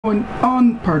Going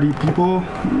on, party people,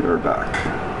 we are back.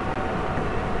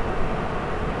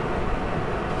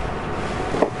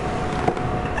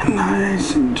 And I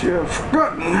seem to have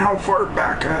forgotten how far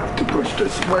back I have to push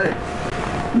this way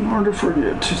in order for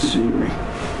you to see me.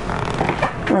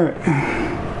 Alright,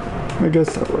 I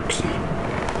guess that works.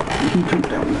 You can come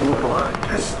down a little, I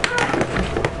guess.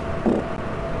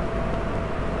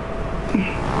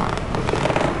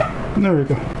 There we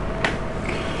go.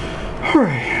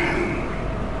 Alright.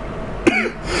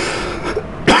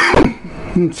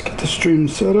 Let's get the stream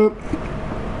set up.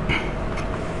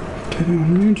 Get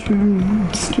on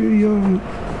YouTube Studio.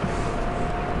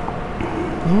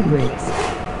 No breaks.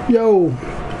 Yo!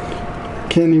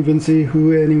 Can't even see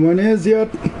who anyone is yet.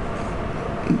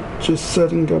 Just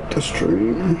setting up the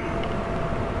stream.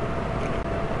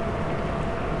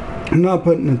 I'm not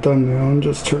putting a thumbnail, I'm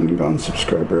just turning on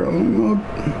subscriber only mode.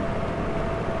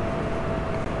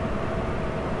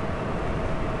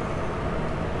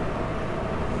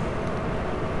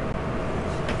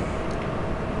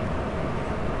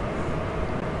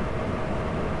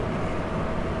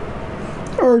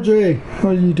 RJ,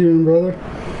 how you doing, brother?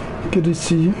 Good to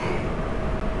see you.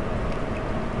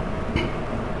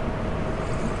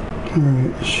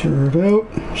 Alright, share it out.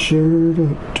 Share it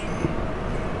out.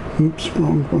 Oops,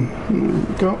 wrong one. There we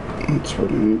go. That's what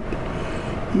I need.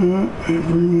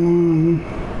 Everyone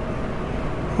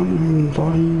on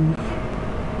live.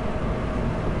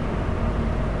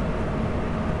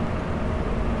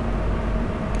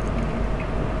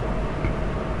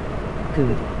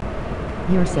 Good.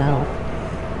 Yourself.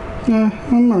 Yeah,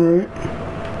 I'm alright.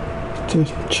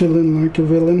 Just chilling like a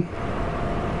villain.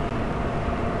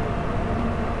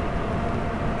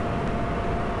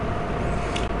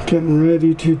 Getting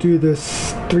ready to do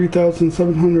this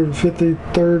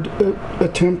 3,753rd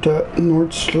attempt at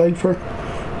Nords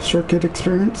circuit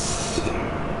experience.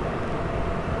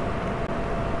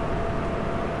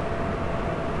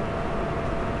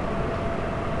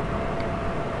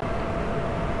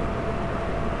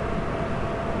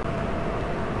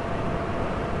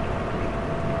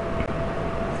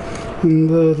 And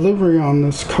the livery on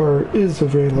this car is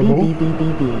available.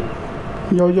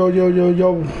 Yo, yo, yo, yo,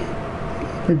 yo.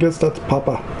 I guess that's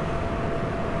Papa.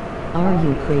 Are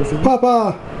you crazy?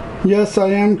 Papa! Yes, I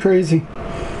am crazy.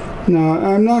 No,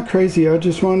 I'm not crazy. I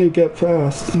just want to get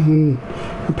fast. And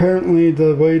apparently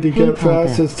the way to get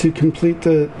fast is to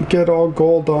get all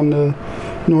gold on the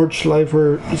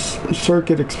Nordschleifer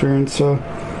circuit experience. So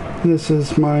this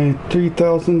is my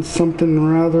 3,000 something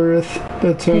rather attempt.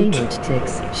 Page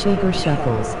ticks, shaker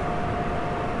shuffles.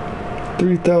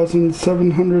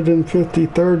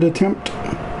 3,753rd attempt.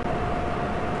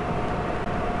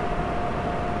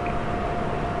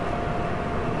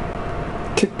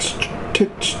 Ticks,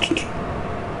 ticks.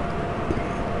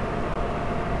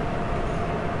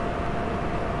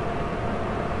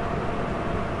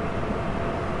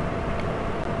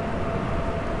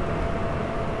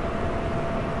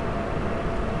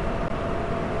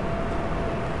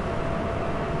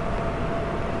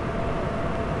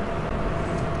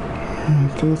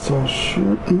 That's all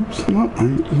short. Oops, not my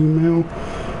email.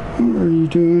 What are you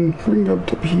doing? Bring up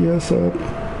the PS app.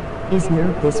 Is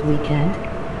NERB this weekend?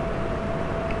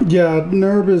 Yeah,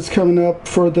 NERB is coming up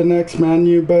for the next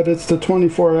menu, but it's the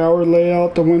 24-hour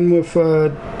layout, the one with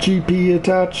GP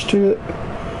attached to it.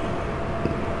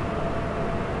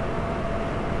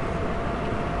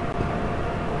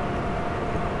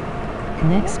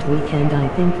 Next weekend, I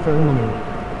think, for menu.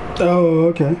 Oh,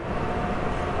 okay.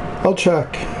 I'll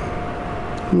check.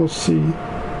 We'll see in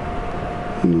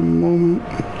a moment.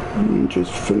 Let me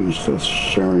just finish this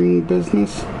sharing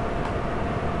business.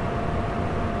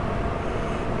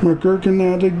 McGurgan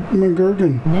added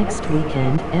McGurgan. Next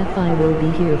weekend, FI will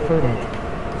be here for it.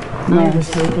 Nice. I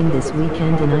was hoping this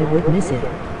weekend and I would miss it.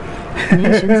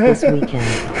 Nations this weekend.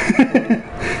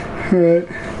 Right.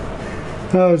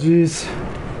 Oh, jeez.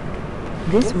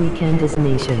 This weekend is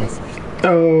Nations.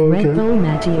 Oh, okay. Repo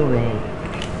Maggiore.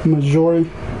 Majori.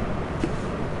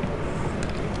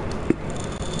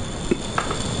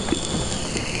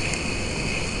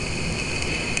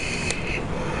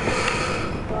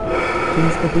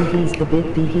 He's the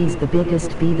big B, he's the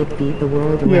biggest B that beat the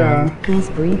world around. Yeah. He's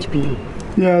Breach B.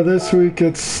 Yeah, this week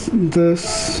it's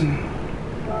this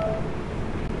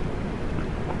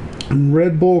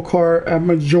Red Bull car at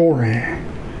Majori.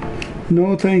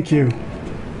 No, thank you.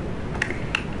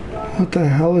 What the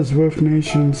hell is with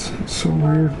Nations? It's so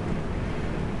weird.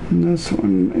 And this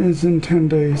one is in 10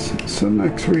 days, so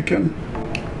next weekend.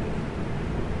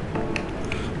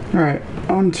 Alright,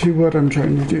 on to what I'm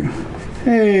trying to do.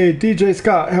 Hey, DJ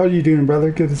Scott, how are you doing, brother?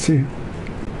 Good to see you.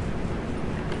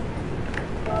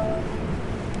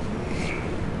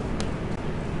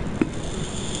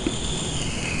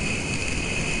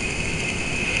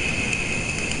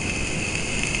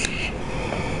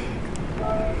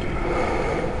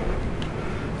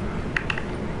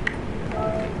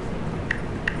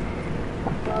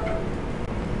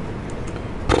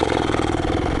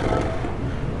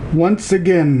 Once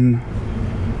again.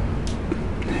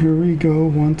 Here we go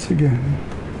once again.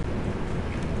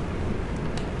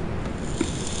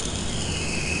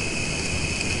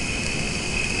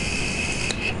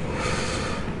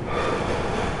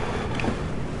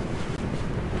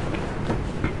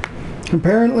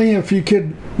 Apparently, if you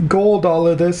could gold all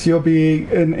of this, you'll be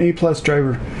an A+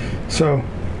 driver. So,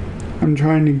 I'm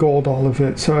trying to gold all of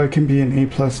it so I can be an A+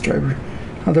 driver.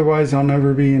 Otherwise, I'll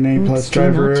never be an A+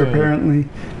 driver, apparently.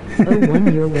 Oh,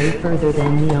 one you're way further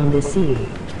than me on the sea.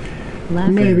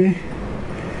 Laughing. Maybe.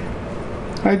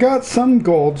 I got some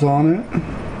golds on it.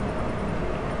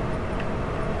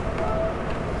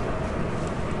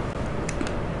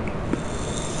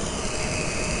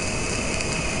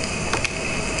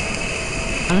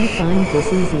 I find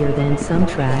this easier than some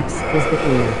tracks. Is it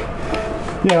weird?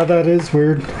 Yeah, that is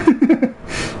weird.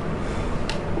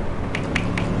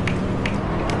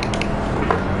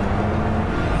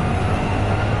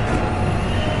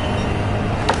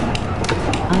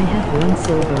 I have 1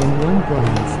 silver and 1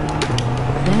 bronze.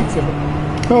 That's it.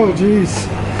 Oh, jeez.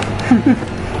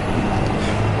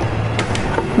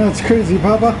 That's crazy,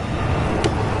 Papa.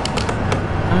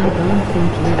 I don't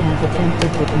think you have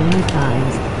attempted it many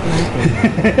times.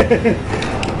 Laughing.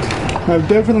 I've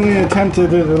definitely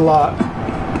attempted it a lot.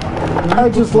 I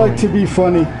just like to be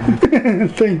funny.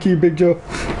 Thank you, Big Joe.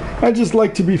 I just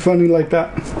like to be funny like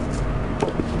that.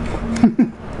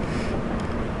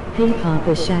 Hey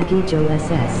Papa Shaggy Joe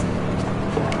SS.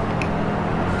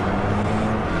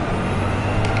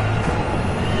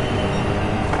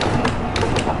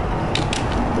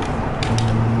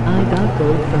 I got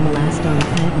gold from last on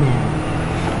Padman.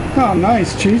 Oh,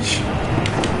 nice, Cheech.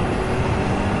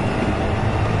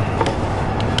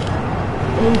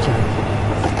 Pager.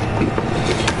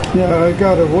 Yeah, I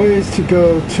got a ways to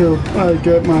go till I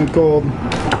get my gold.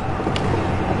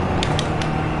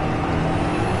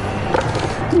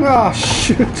 Ah,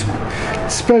 shoot.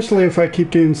 Especially if I keep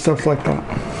doing stuff like that.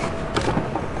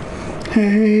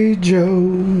 Hey,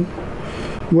 Joe.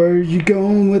 Where you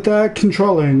going with that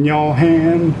controller in your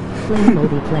hand? Play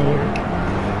multiplayer.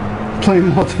 Play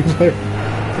multiplayer.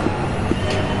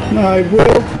 I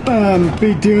will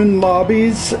be doing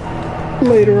lobbies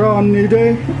later on New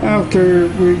Day after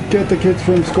we get the kids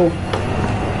from school.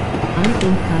 I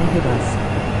think Kai hit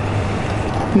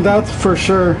us. That's for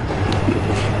sure.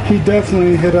 He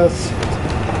definitely hit us.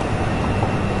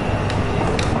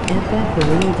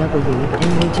 FFWW,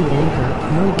 emoji anchor,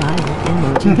 mobile,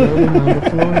 emoji rolling on the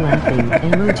floor laughing,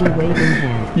 emoji waving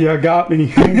hand. Yeah, got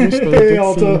me. I wish they Hey, did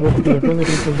Alta. sing with the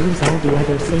ability to lose all the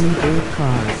other same group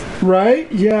cars.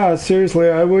 Right? Yeah, seriously,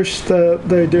 I wish that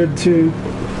they did too.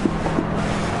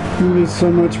 It would be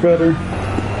so much better.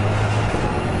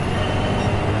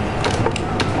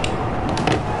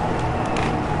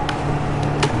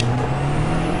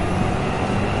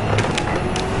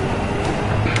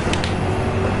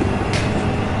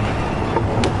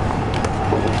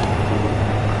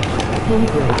 Hey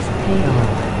Grace, hey all.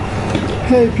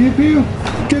 Hey, Pew Pew.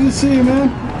 Good to see you, man.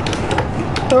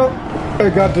 Oh, I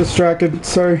got distracted.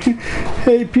 Sorry.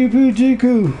 Hey, Pew Pew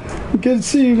Jiku. Good to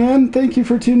see you, man. Thank you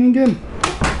for tuning in.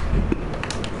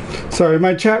 Sorry,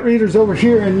 my chat reader's over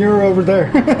here and you're over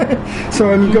there.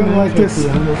 So I'm going like this.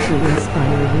 Can I take the honor to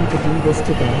inspire you to do this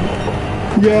today?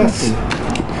 Yes.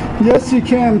 Yes, you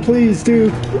can. Please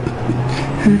do.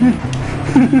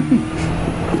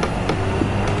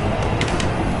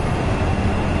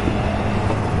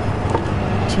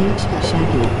 Cheech,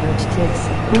 Shaggy, Urge Tits,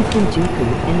 Pookie Juku,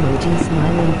 emoji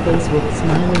smiling face with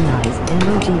smiling eyes,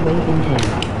 emoji waving hand.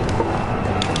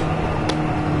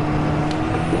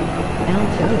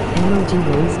 Alto, emoji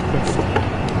raised fist.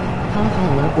 Haha,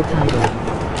 love the title.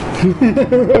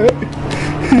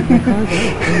 Cargo,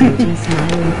 emoji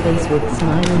smiling face with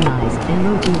smiling eyes,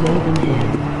 emoji waving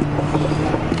hand.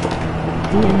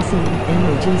 DMC,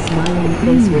 emoji smiling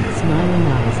face with smiling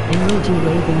eyes, emoji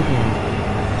waving hand.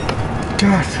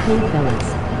 God. Hey fellas.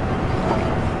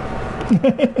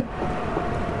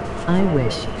 I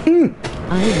wish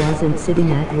I wasn't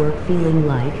sitting at work feeling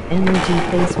like energy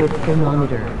face with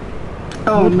thermometer.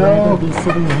 Oh Would no. rather be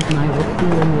sitting at my work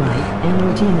feeling like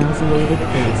energy nauseated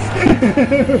face.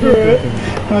 Hey,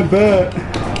 I bet.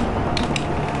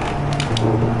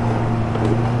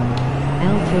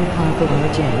 Alto Papa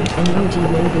RJ, emoji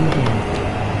waving hand.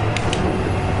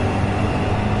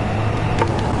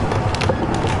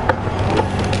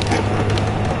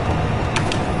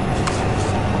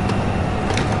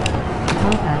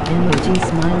 Emoji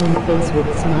smiling face with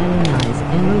smiling eyes,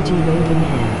 emoji waving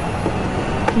hand.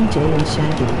 PJ and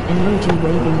Shaggy, emoji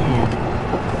waving hand.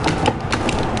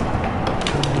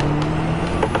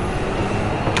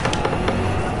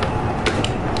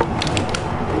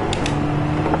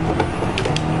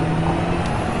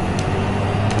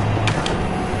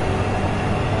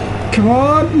 Come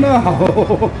on,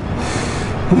 no.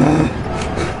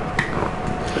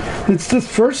 It's this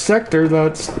first sector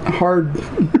that's hard.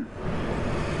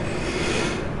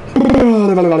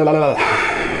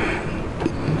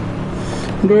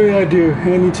 What do I do?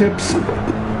 Any tips?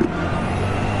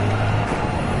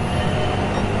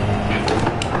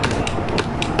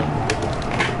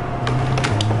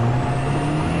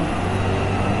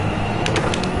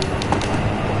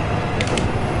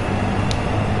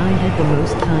 I had the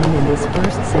most time in this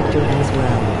first sector as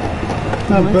well.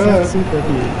 Not What's bad. up, Super B?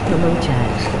 Hello, chat.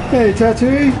 Hey,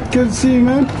 Tattooey. Good to see you,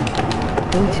 man.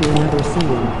 Go to another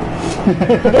city.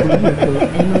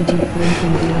 Emoji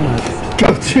blinking beer mugs. Go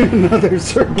to another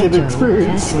circuit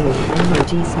experience. Tattoo,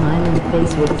 emoji smiling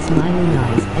face with smiling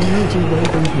eyes, emoji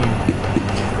waving hand.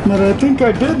 But I think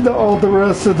I did all the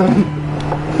rest of them.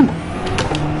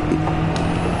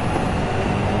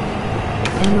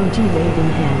 Emoji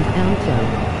waving hand,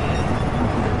 alto.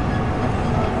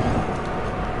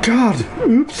 God,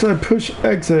 oops, I push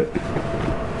exit.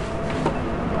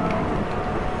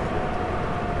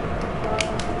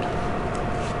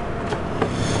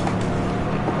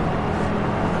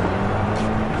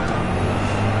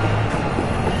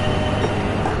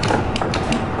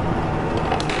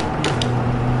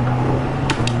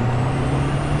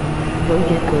 Go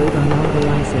get gold on all the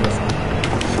license.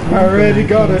 I already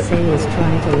got it. Say is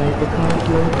trying to let the car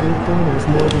flow through corners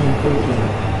more than braking.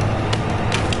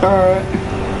 Alright.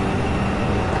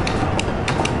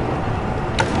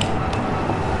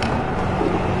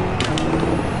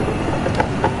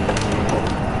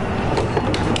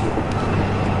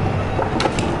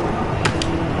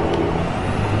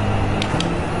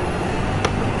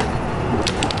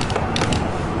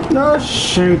 Oh,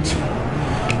 shoot.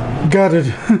 Got it.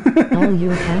 All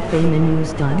your cafe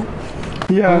menus done?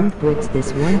 Yeah. On bricks,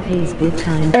 this one pays big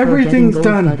time. Everything's for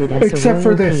done, getting gold except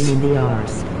for this. pain in the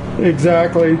arse.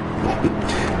 Exactly.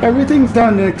 Everything's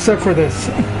done except for this.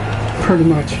 Pretty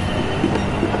much.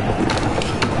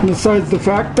 Besides the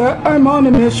fact that I'm on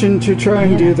a mission to try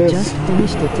and do this. Just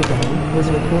finished it today. Was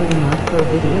recording off for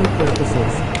video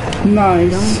purposes.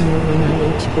 Nice. Don't know when I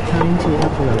reach the time to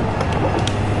upload.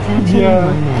 Tattoo Yeah,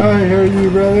 my man. I hear you,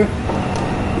 brother.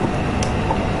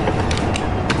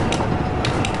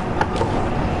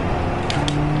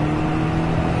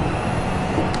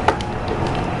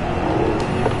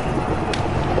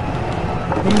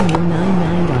 Then you're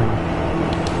 9 done.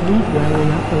 Leave well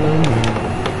enough alone now.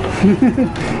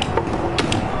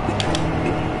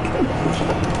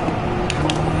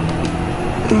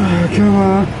 Come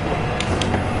on.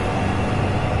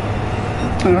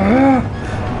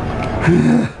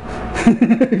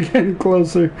 Getting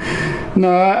closer.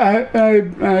 No,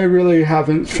 I really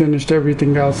haven't finished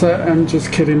everything else. I'm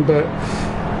just kidding, but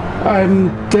I'm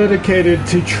dedicated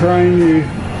to trying to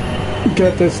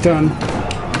get this done.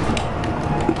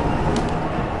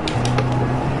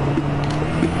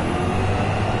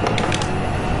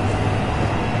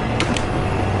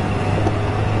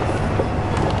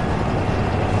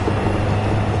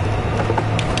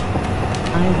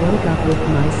 I woke up with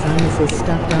my sinuses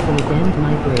stuffed up and bent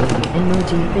my brain.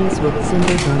 Emoji face with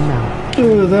cinders on mouth.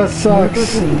 Ooh, that Never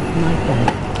sucks. breathe like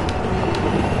that.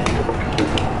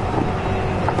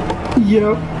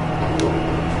 Yep.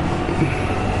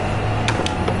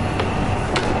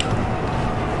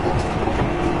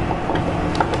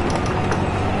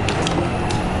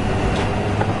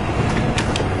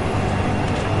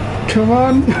 Come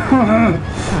on.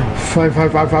 Five.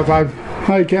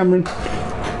 Hi, Cameron.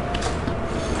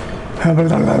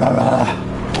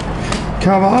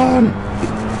 Come on.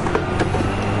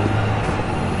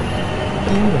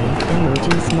 Anyway,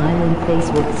 emoji smiling face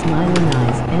with smiling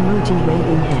eyes. Emoji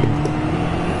waving hand.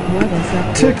 What is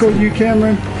up? Tickle you,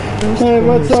 Cameron. First Hey,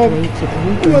 what's corner up? straight to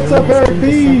three, What's up, corner Eric left B?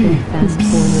 into second, fast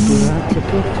corner gear up to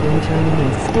fifth when turning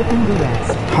and skipping the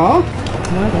rest. Huh?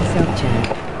 What is up,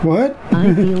 Chad? What?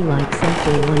 I feel like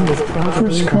sector 1 was probably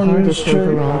First the corner hardest straight.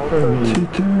 overall for me.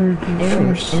 Two-third,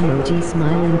 Eric, first. emoji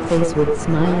smiling face with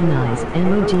smiling eyes,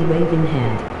 emoji waving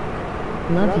hand.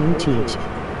 Love you, Cheech.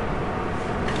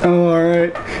 Oh,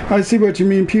 alright. I see what you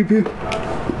mean, Pew Pew.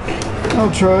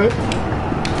 I'll try it.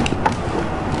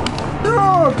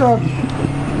 Oh, God.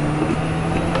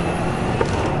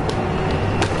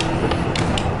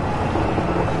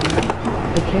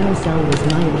 The carousel was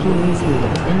my Achilles heel,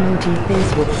 emoji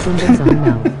face with cinders on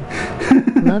mouth.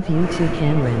 Love you too,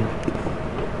 Cameron.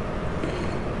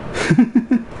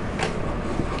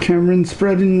 Cameron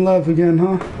spreading love again,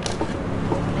 huh?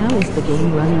 How is the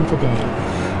game running today?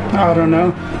 I don't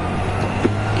know.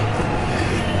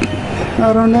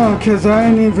 Because I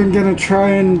ain't even gonna try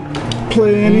and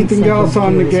play anything else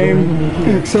on the game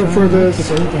except for this.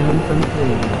 Go down from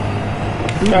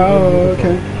 3. Oh,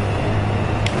 okay.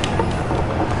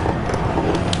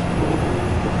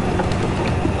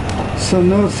 So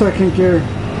no second gear.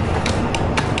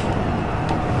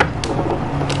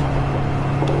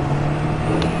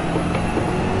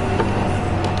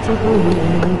 Tickle you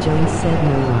Emily Jones said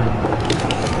no one.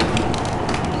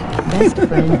 Best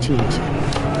friend Cheech.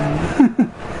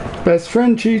 Best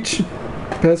friend Cheech.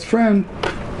 Best friend.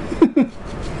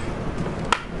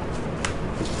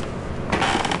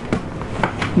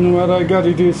 You know what? I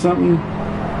gotta do something.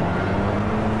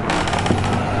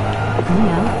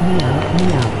 Meow, meow,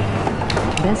 meow.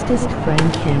 Bestest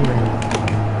friend Cameron.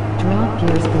 Drop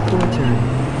gears before turn.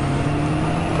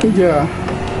 Yeah.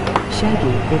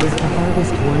 Shaggy, it is the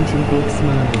hardest one to big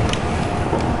smile.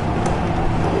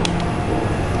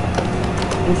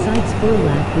 Besides full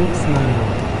laugh, big smile.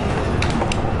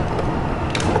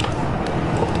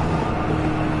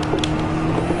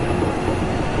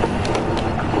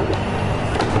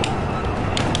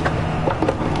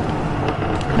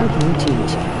 Hug you,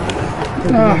 Cheech.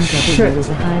 The shit. is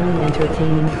a highly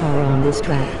entertaining car on this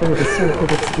track for the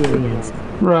circuit experience.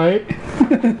 Right.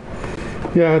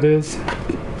 Yeah, it is.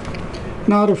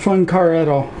 Not a fun car at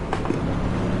all.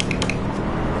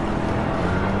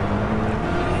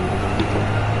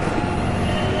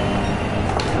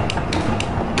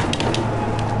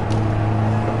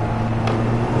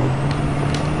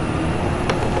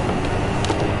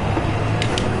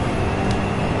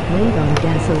 Laid on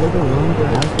gas a little longer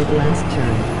out the last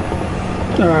turn.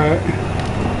 Alright.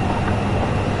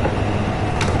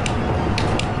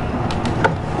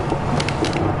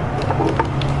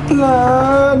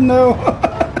 No.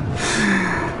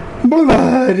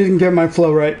 I didn't get my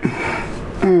flow right.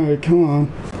 Alright, come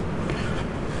on.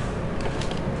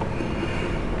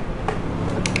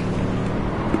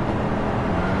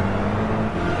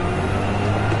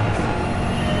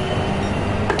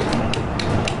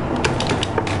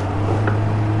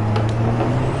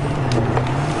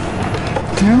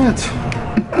 Damn it.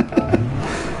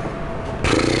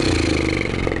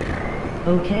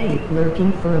 Okay,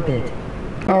 lurking for a bit.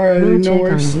 Alright, We'll no check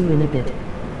worries. on you in a bit.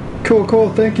 Cool, cool,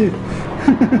 thank you.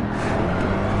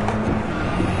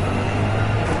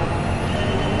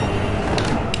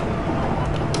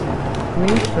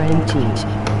 Great friend Cheech.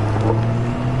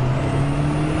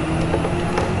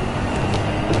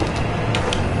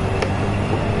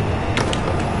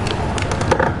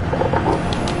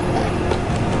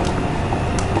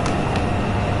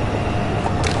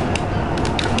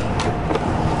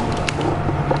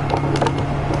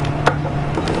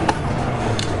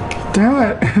 Damn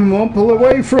it, I won't pull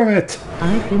away from it.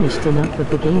 I finished enough of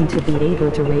the game to be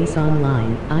able to race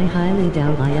online. I highly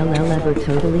doubt I'll ever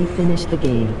totally finish the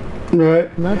game. Right.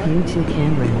 Love you too,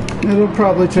 Cameron. It'll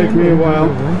probably take me a while.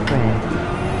 Number one friend.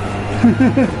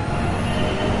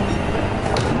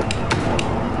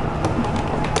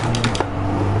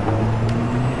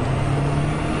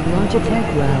 Logitech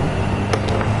well.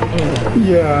 Ada.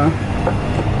 Yeah.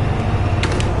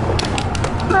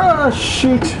 Ah,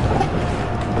 shoot.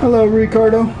 Hello,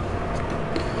 Ricardo.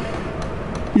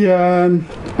 Yeah, I'm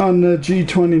on the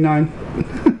G29.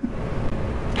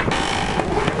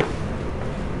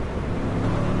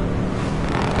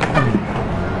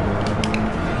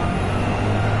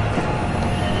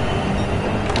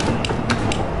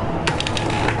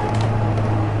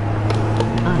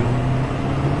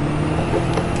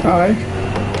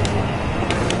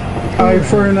 I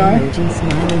for an eye. Emoji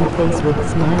smiling face with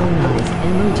smiling eyes.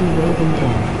 Emoji waving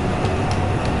hand.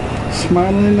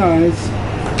 Smiling eyes.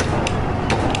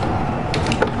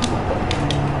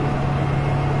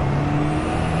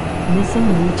 Missing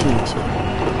you, Cheech.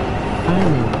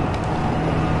 Island.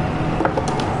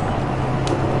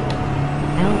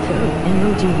 Alto.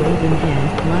 Emoji waving hand.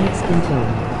 Light skin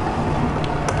tone.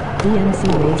 DMC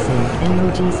racing.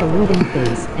 Emoji saluting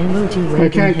face. Emoji waving hand. I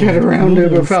can't get around it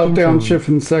Medium without skin tone.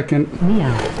 downshift second.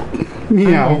 Meow.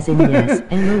 Meow. As in yes.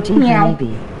 Emoji Meow.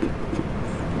 honeybee.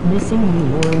 Missing you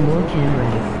more and more,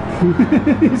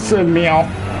 Cameron. He said meow.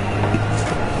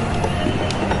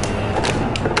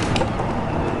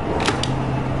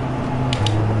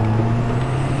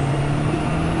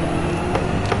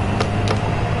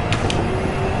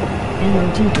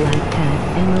 Emoji black cat.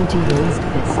 Emoji raised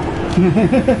fist.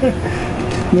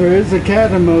 There is a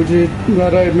cat emoji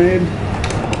that I made.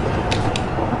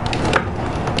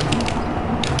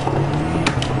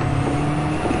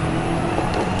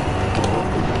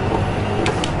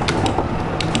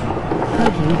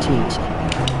 Hug you, Cheech.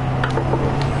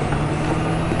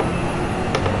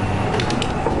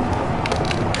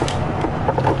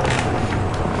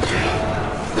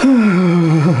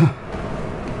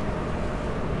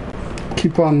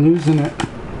 on losing it.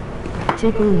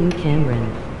 Tickle you, Cameron.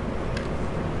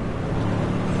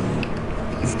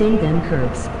 Stay them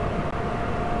curbs.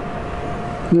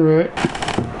 You're right.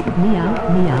 Meow,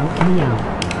 meow, meow.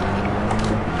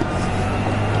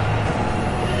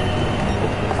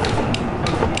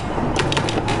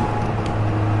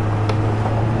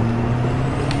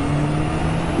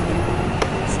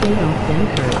 Stay off them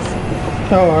curbs.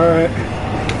 Oh, alright.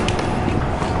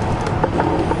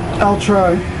 I'll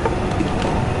try.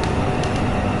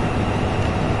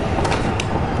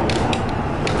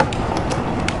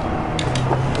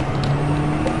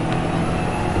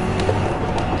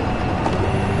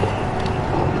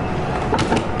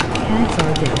 Cats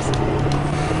are dicks.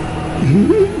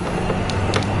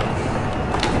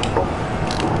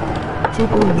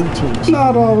 Tickle you, teach.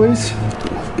 Not always.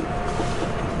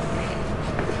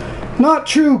 Not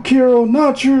true, Kiro,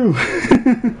 not true.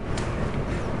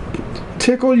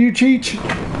 Tickle you, Cheech.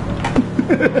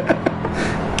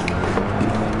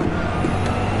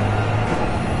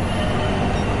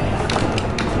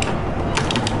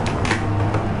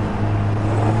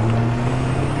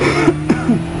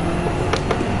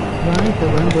 Ride the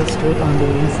rumble strip on the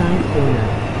inside corner.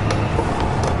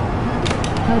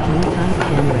 Hug you, type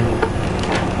Cameron.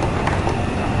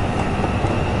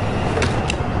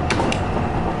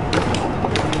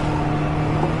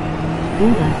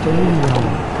 Good afternoon, y'all.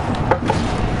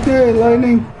 Hey,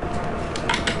 Lightning.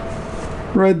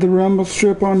 Ride the rumble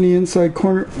strip on the inside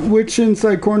corner. Which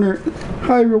inside corner?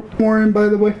 Hi, Warren, by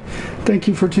the way. Thank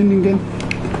you for tuning in.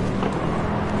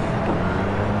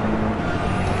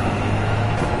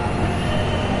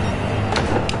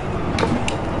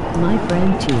 My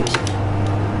friend Cheech.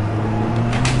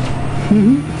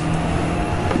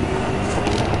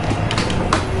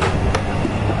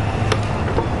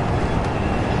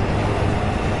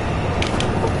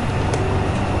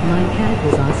 My cat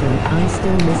was awesome. I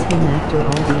still miss him after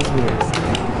all these years.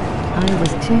 I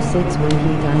was 2'6" when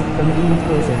he died from being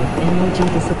poisoned. Emoji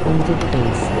disappointed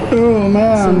face. Oh, So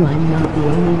man. I'm not the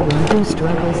only one who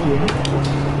struggles here.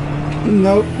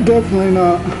 Nope, definitely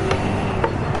not.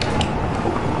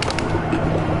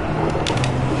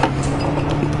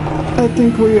 I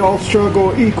think we all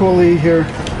struggle equally here.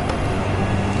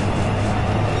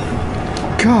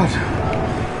 God.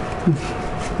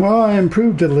 Well, I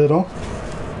improved a little.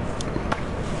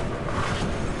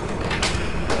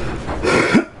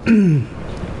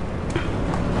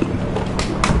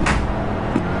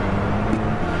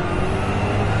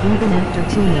 Even after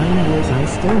 9 years, I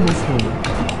still miss him.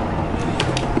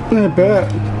 I bet.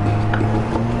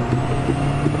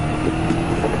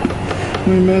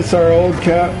 We miss our old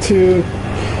cat too.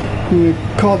 We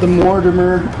called him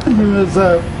Mortimer. He was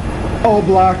a all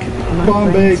black My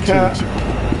Bombay friend's cat. Cheech.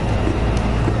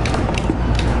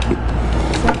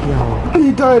 Sup, y'all?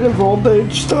 He died of old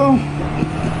age though.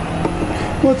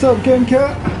 What's up, Gen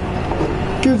Cat?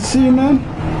 Good to see you, man.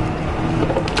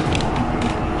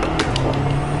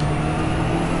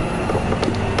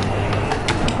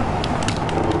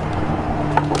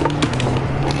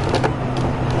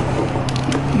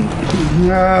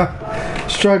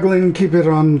 Struggling to keep it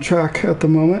on track at the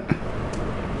moment.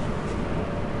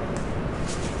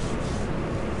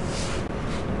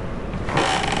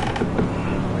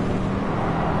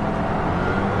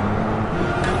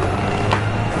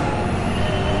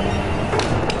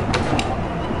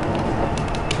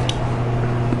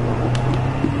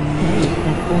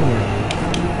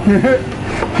 Hey,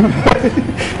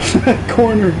 That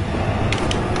corner.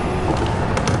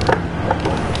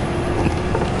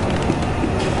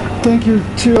 Thank you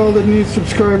to all the new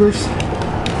subscribers.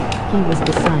 He was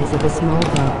the size of a small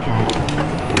bobcat.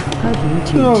 Hug you,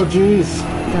 Cheech. Oh, jeez.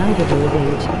 Died of old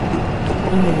age.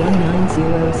 In the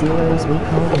 1900s we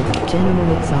called it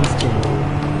general exhaustion.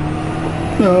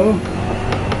 No.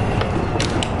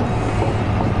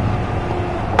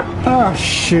 Ah,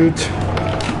 shoot.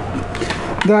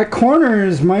 That corner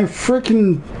is my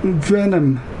freaking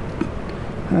venom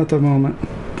at the moment.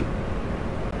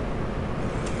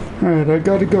 Alright, I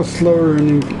gotta go slower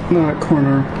in that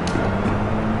corner.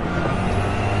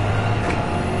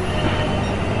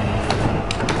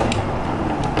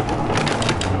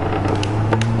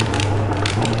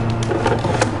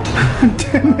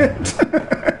 Damn it.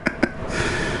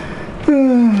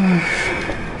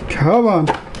 Come on.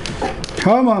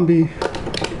 Come on, Bee.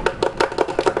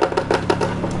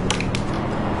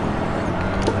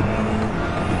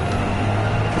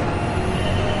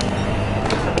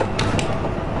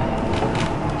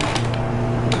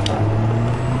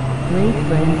 Great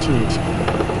friend Cheech.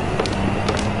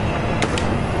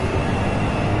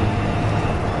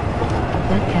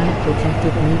 That cat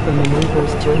protected me from a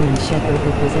neighbor's German Shepherd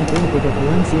that was at weight of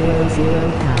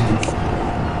 100 pounds.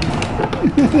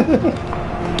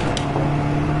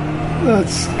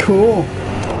 That's cool.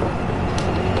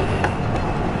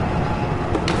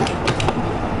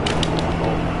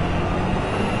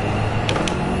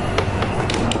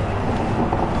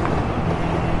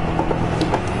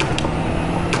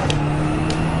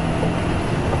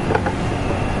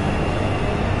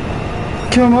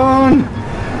 Come on!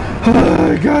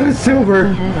 I got a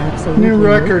silver. New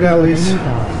record at least.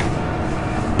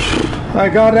 I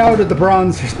got out of the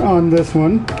bronze on this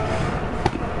one.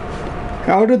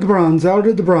 Out of the bronze, out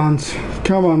of the bronze.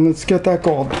 Come on, let's get that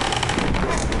gold.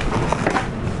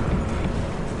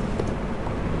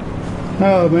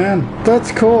 Oh man,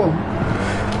 that's cool.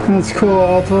 That's cool,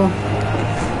 Alto.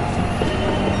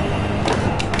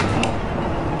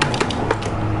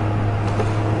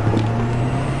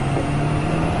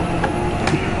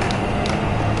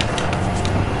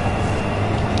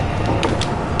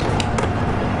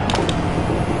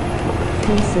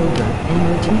 Silver,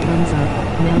 energy comes up,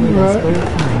 now it is gold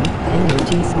time,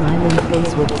 energy smiling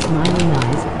face with smiling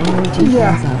eyes, energy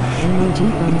comes up, energy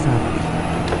comes up.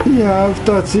 Yeah, if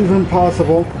that's even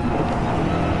possible.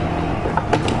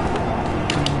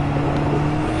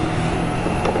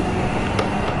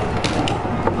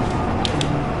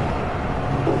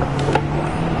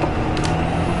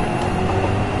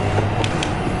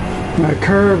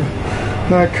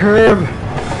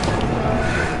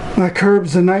 That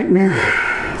curb's a nightmare.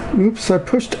 Oops, I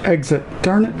pushed exit.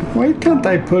 Darn it. Why can't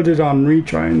I put it on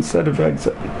retry instead of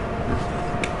exit?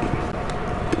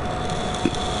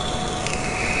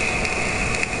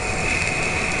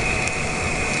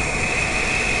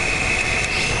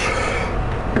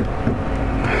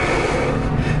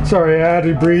 Sorry, I had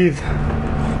to breathe.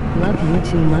 Love you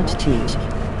too much, Cheech.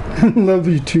 Love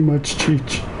you too much,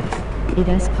 Cheech. It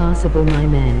is possible, my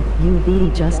man. You really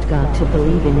just got to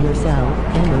believe in yourself.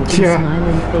 Emoji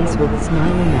smiling face with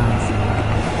smiling eyes.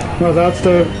 Well, that's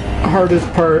the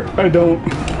hardest part. I don't.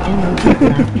 Emoji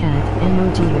black cat.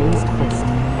 Emoji raised fist.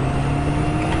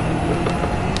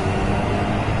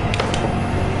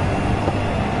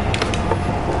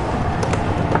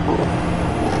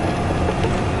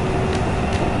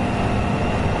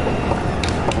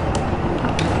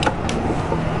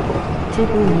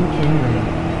 Tickle you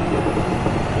Cameron.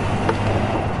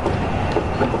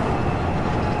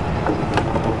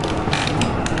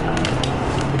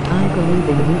 Believe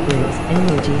in you, Briggs.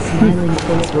 Energy smiling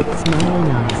face with smiling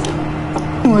eyes.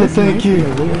 Well, thank you. This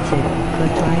might be a weird tip, but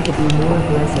try to be more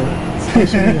aggressive,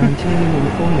 especially on turning in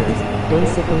corners.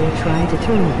 Basically, try to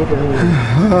turn bigger.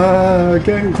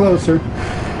 Getting closer.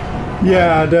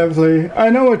 Yeah, definitely. I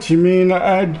know what you mean.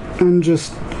 I'm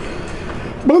just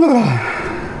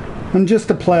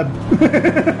a pleb.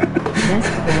 Best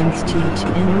friends, Cheech.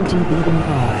 Energy beating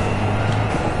car.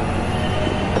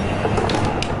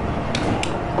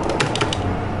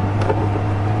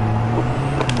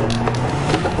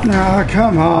 Ah,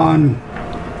 come on.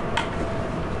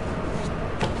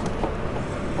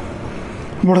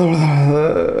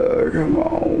 Come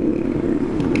on.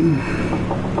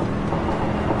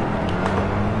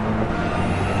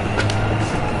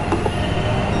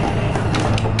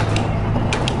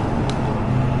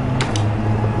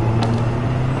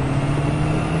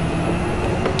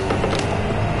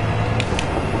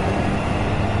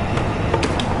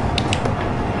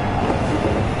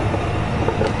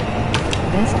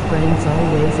 Best friends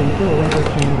always and forever,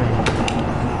 Cameron.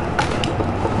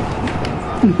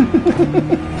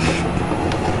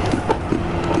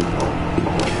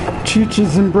 Cheech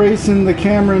is embracing the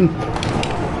Cameron.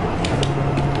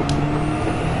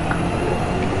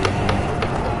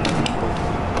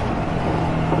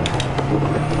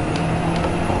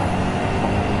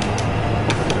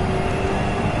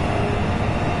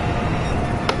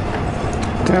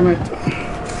 Damn it.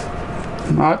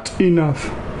 Not enough.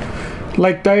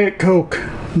 Like Diet Coke.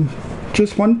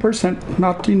 Just 1%.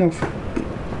 Not enough.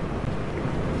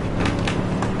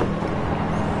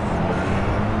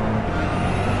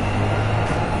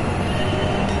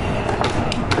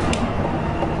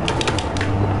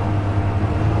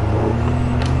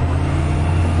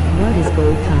 What is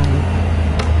gold time?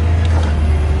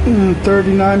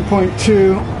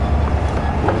 39.2.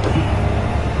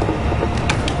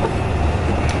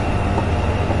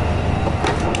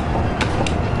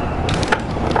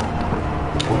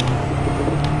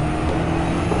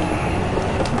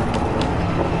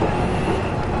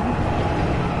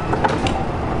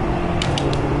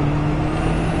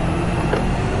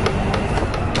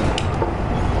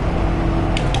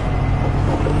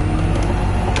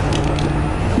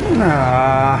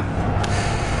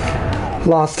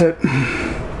 Lost it.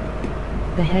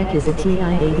 The heck is a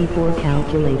TI-84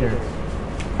 calculator?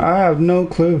 I have no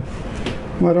clue.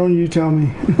 Why don't you tell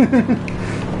me?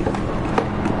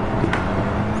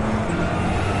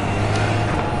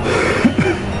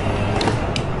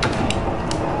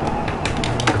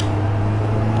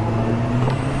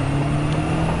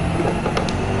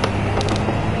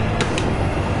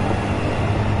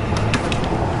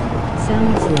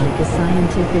 Sounds like a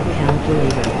scientific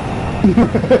calculator.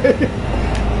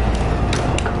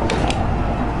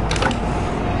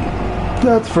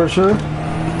 That's for sure.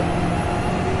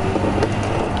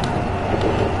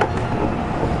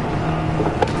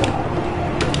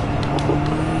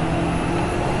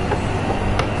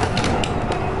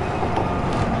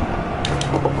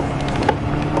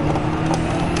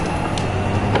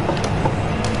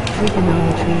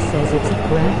 Trigonometry says it's a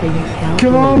graphing calculator.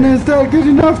 Come on, is that good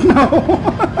enough?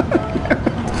 No.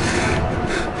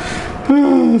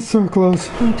 So close.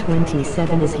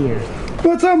 P27 is here.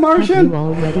 What's up, Have Martian? you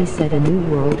already set a new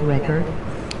world record?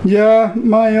 Yeah,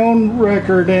 my own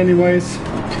record anyways.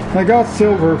 I got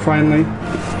silver finally.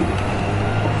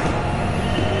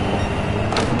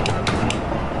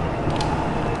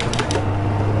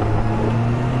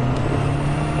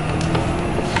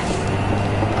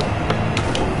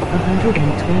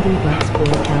 $120 for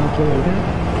a calculator?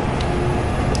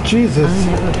 Jesus. I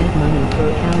never had money for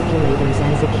calculators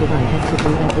as a kid. I had to do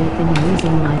everything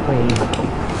using my brain.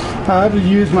 I had to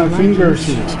use my Like fingers.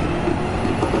 you teach.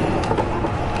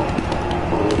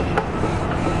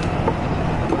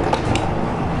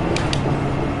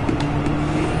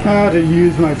 I had to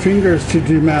use my fingers to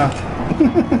do math.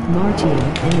 Martian,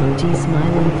 emoji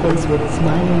smiling face with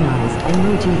smiling eyes,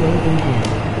 emoji waving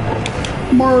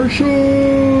hand.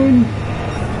 Martian!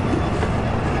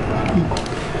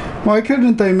 Why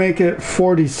couldn't they make it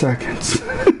 40 seconds?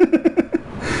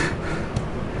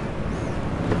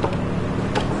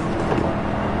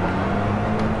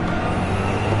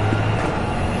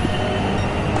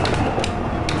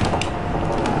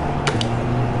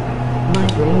 My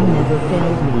brain never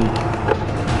failed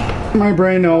me. My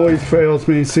brain always fails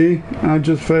me, see? I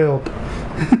just failed.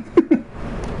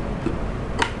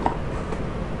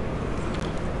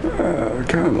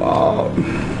 Come on.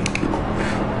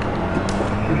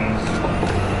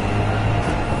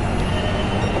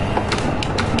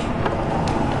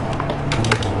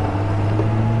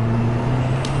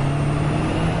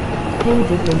 Hey,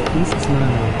 different piece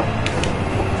smile.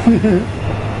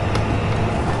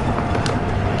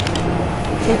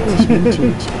 Ticklish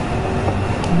vintage.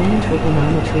 Man,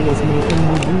 trigonometry is making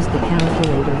me use the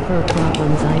calculator for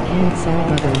problems I can't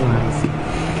solve otherwise.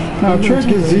 Now, trick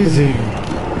Emoji is waving easy. hand.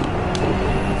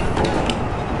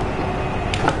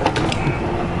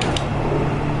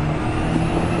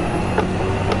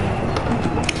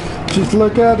 Just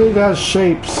look at it as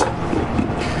shapes.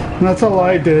 And that's all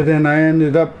I did, and I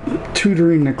ended up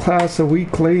tutoring the class a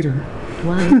week later.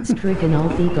 Why it's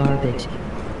trigonometry garbage.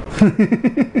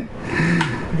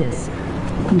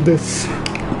 This.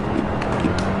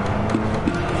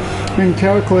 And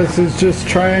calculus is just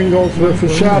triangles with a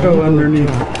My shadow brain underneath.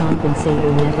 drop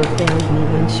compensator never failed me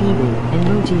when shooting.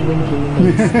 Emoji winky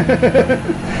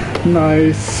face.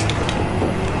 Nice.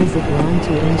 Is it wrong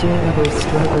to enjoy other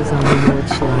struggles on the road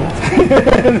slide?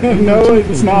 No,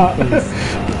 it's not.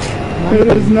 It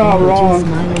is not Emoji wrong.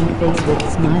 Smiling face with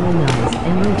smiling eyes.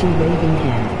 Emoji waving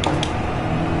hand.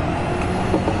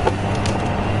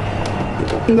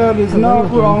 That is Hello not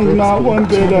again, wrong, Brooks not Beach, one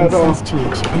bit Chad at all. says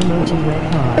Cheech. Emoji red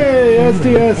heart. Hey, Hammer.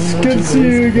 SDS, good to see you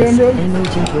Emoji again, raised bro. fist.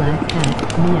 Emoji black cat.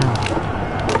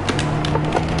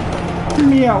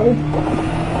 Meow. Meow.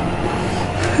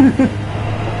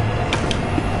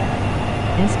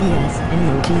 SDS,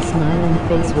 emoji smiling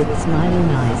face with smiling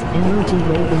eyes, emoji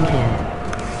waving hand.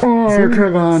 Oh, Zoom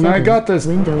come on, I 7, got this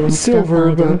window and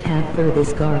silver, stuff I don't but have for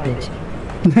this garbage.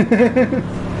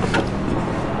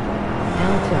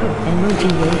 Alto, emoji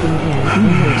waving hand,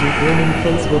 emoji grinning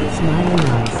face with smiling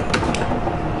eyes.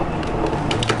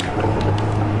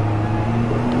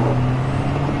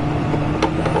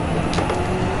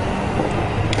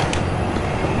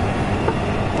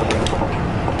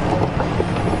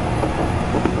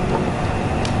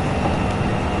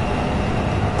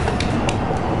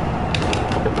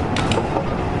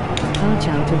 Watch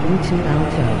out to YouTube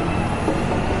Alto.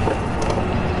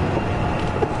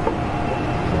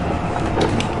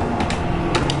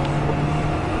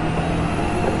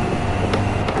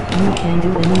 You can do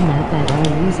any math at all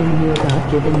using your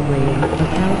God-given brain. A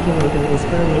calculator is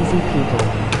for lazy people.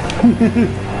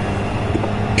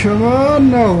 come on,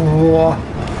 no.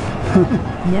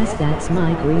 Yes, that's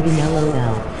my greeting,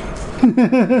 LOL.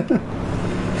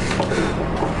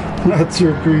 That's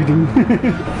your greeting.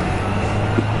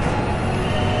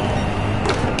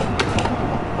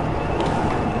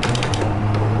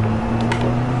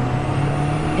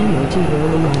 Emoji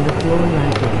rolling on the floor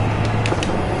laughing.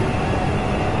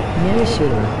 Yeah,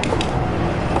 sure.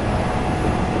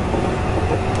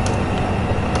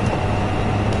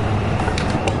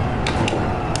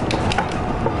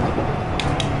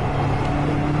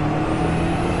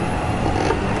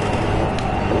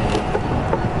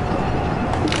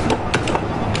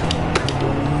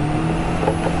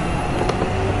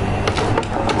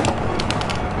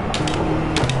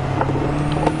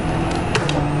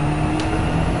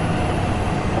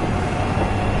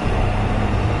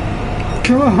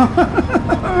 Come on.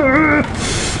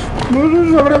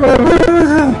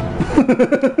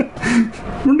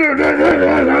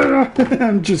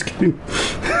 I'm just kidding.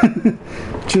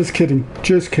 Just kidding.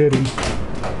 Just kidding.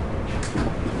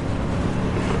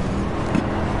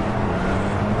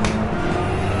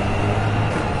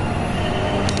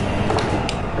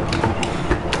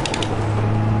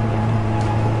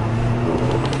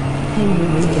 Hey,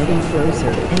 we're getting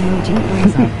closer. Emoji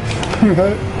thumbs up.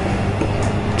 Right?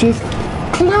 Just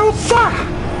closer.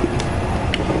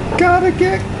 Gotta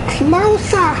get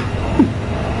closer.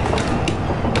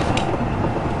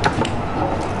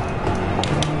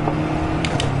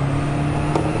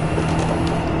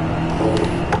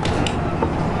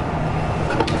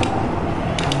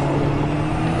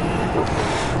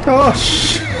 Oh,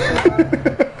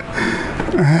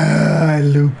 I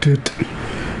looped it.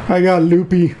 I got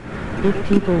loopy. If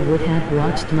people would have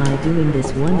watched my doing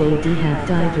this one, they'd have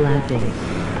died laughing.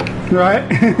 Right?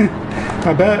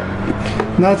 I bet.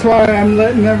 That's why I'm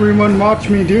letting everyone watch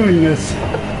me doing this.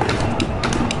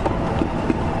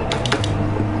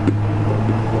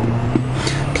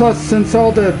 Plus, since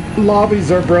all the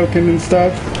lobbies are broken and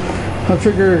stuff, I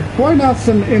figure, why not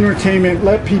some entertainment?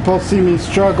 Let people see me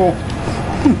struggle.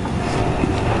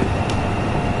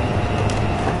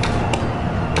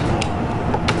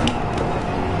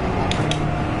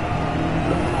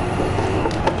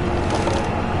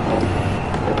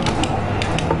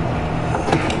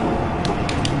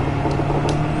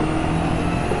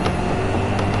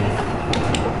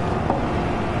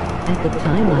 At the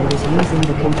time I was using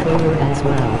the controller as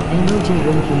well. Emoji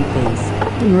winking face.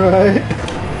 Right.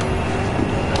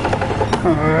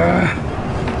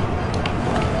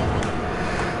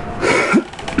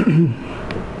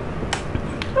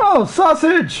 Oh,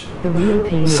 sausage! The real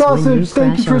pain is Sausage, when you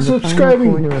thank you crash for on the final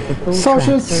subscribing. corner of the full Sausage,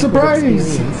 track circuit surprise.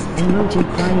 experience. Emoji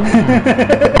crying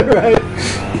cat. Right.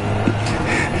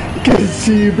 Good to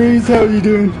see you, Breeze. How you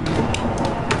doing?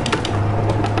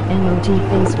 Emoji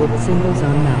face with symbols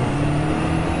on mouth.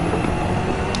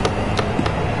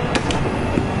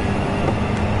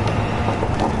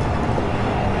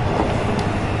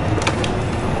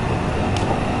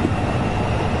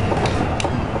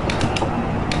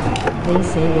 They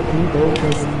say if you gold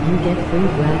this, you get free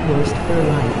bratwurst for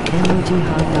life. Emoji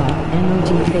hot dog.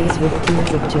 Emoji face with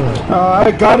tears of joy.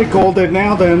 I gotta gold it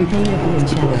now then. Hey, Evan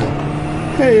Shadow.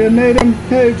 Hey, Natum.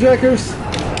 Hey, Jackers.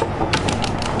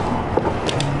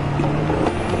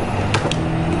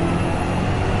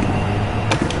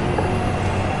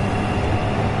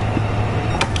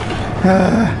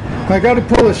 I gotta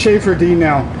pull a Schaefer D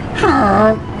now.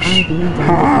 I being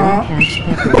down the catch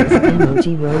peppers.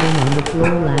 Emoji rolling on the floor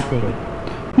laughing.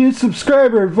 New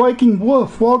subscriber, Viking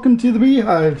Wolf. Welcome to the Bee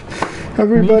Hive.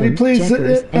 Everybody, Nathan, please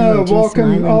Checkers, emoji welcome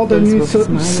smiling all the face new with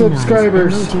smiling eyes,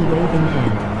 subscribers. Emoji waving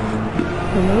hand.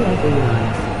 Hello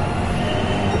everyone.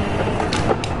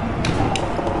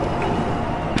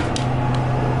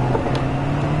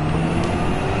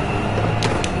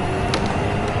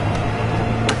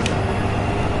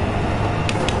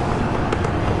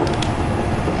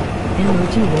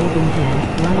 Emoji waving hand,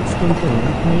 light skin tone,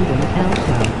 Nathan,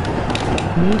 Alco.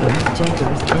 Nathan,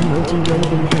 Checkers, emoji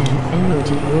waving hand,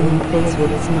 emoji rolling face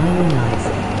with smiling eyes.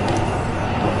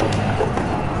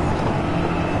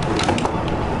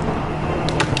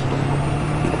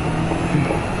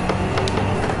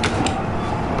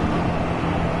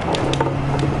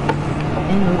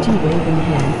 Emoji waving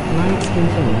hand, light skin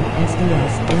tone,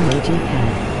 SDS, emoji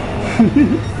cat.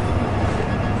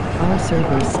 Are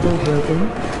servers still broken?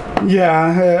 Yeah,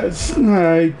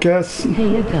 I guess. Hey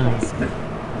you guys.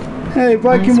 Hey,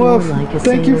 Viking I Wolf. swore like a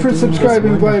Thank you sailor for doing this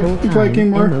subscribing, one the whole time.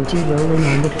 Viking Wolf. Emoji rolling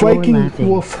on the floor Viking laughing.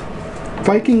 Wolf.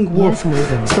 Viking Wolf. Yes,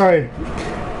 Nathan. Sorry.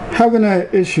 Having an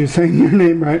issue saying your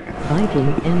name right.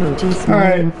 Viking emoji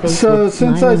smiling Alright, face so with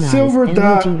since I smiling eyes, silvered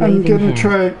that, emoji I'm waving gonna hand.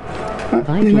 try.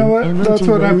 Viking You know what? That's emoji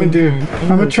what I'm gonna waving do. hand, I'm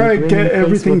gonna emoji try to grinning get face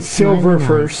everything with silver smiling eyes.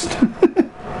 first.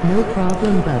 No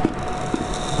problem, but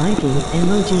Viking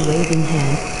emoji waving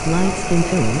hand, Light skin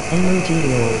tone, emoji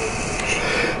lol.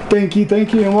 Thank you,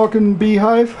 and welcome to Bee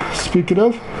Hive. Speaking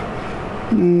of,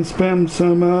 and spam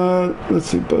some, let's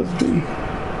see, BuzzBee.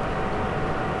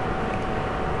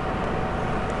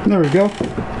 There we go.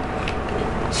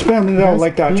 Spamming it out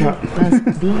like that, chat.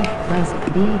 BuzzBee,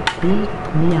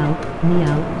 meow,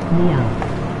 meow, meow.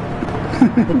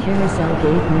 The carousel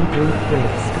gave me brief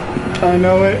breaks. I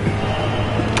know it.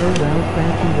 Oh well,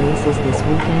 crappy races this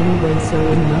week anyway, so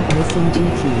I'm not missing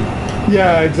GT.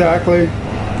 Yeah, exactly.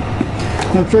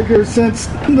 I figure since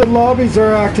the lobbies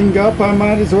are acting up, I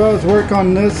might as well work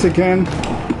on this again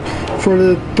for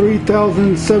the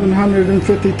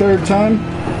 3,753rd time.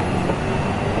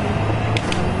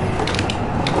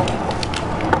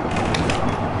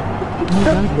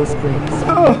 This breaks.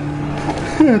 Oh,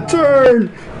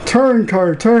 turn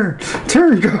car, turn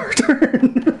car,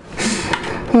 turn.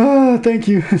 Thank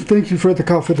you for the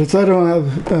confidence. I don't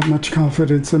have that much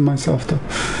confidence in myself though.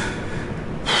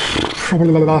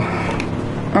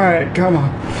 Alright, come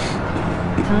on.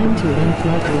 Time to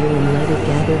unplug wheel and let it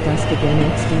gather dust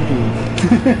again,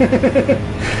 XDD.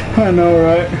 I know,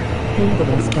 right? Painful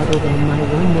better than my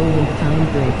 1 millionth time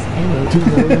breaks. Emoji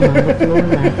rolling on the floor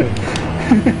laughing.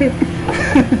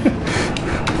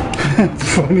 That's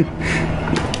funny.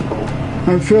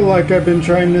 I feel like I've been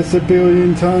trying this a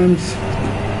billion times.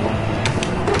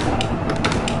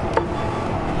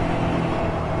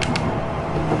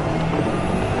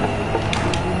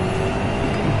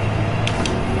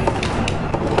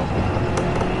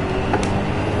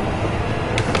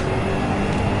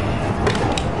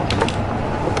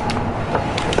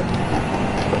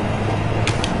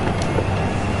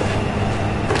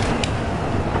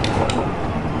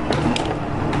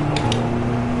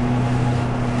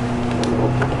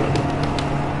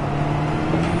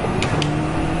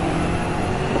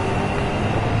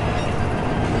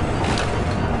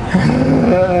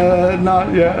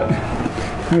 Not yet.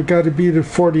 I've got to beat a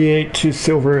 48 to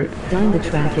silver it. Done the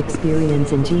track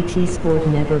experience in GT Sport,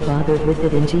 never bothered with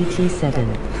it in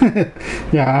GT7.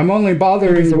 Yeah, I'm only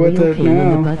bothering with it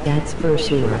now. But that's for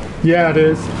sure. Yeah, it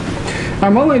is.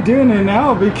 I'm only doing it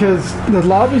now because the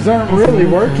lobbies aren't really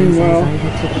working well. I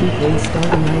had to keep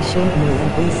reinstalling. I showed me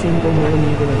every single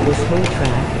millimeter of this whole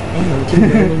track. Emoji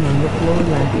rolling on the floor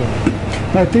laughing.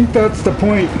 I think that's the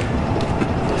point.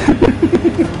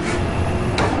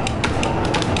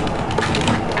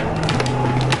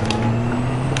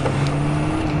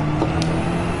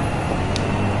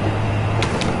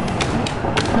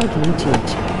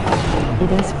 Cheech. It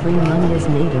has free money as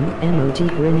native. Emoji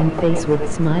grinning face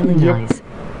with smiling eyes.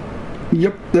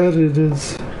 Yep, that it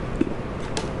is.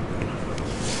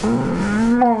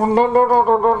 Come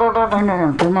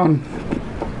on.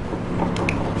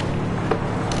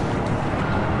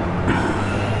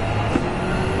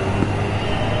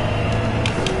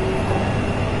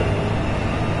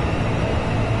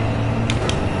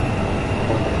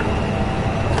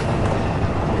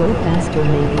 Go faster,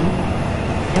 maybe.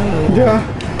 Yeah.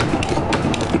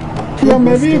 Yeah,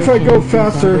 maybe if I go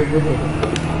faster.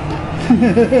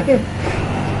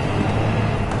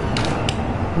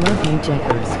 Love you,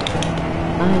 Checkers.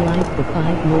 I like the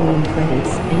 5 million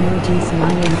credits. Emoji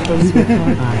smiling face with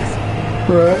heart eyes.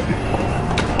 Right.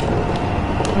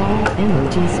 Paul,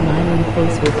 emoji smiling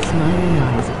face with smiling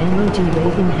eyes. Emoji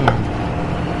waving hand.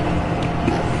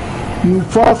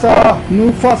 Mufasa!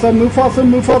 Mufasa! Mufasa!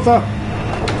 Mufasa!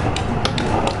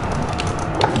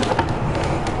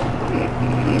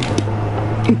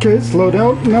 Okay, slow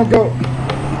down. Now go.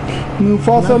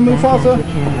 Mufasa, Mufasa.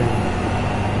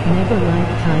 Never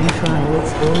liked time trial.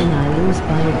 It's boring. I lose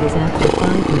by it was after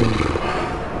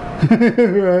 5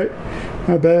 minutes. Right.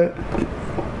 I bet.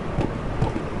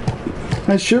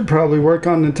 I should probably work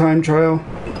on the time trial.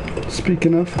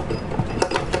 Speaking of.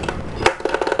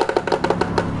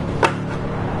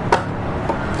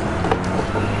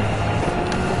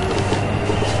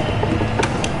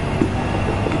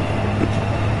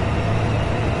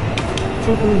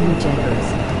 Tickle you, Checkers.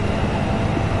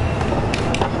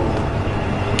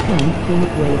 And pink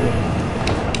waving.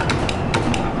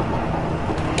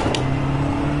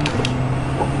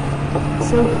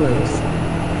 So close.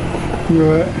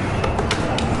 Right.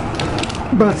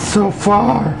 But so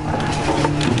far.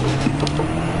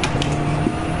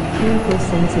 Careful,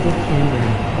 sensitive camera.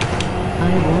 I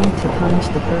want to punch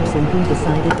the person who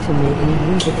decided to make me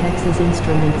use a Texas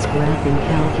Instruments graphing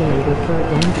calculator for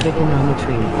damn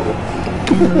trigonometry.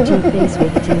 Emoji face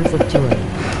with tears of joy.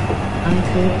 I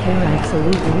could care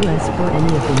absolutely less for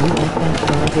any of the new FF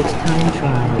garbage time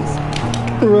trials.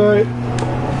 Right.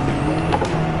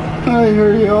 I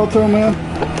hear you, Alto Man.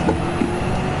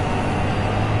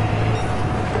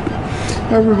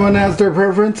 Everyone has their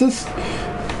preferences.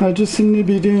 I just seem to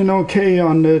be doing okay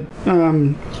on the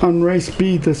on race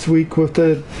B this week with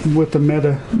the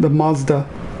Mazda. The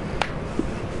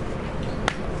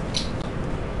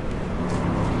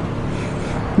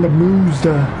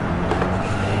Mazda.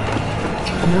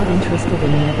 Not interested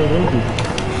and never will be.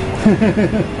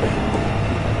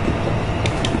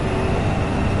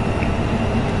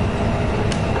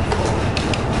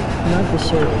 Love the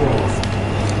short breaks.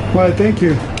 Why, thank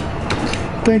you.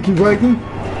 Thank you, Viking.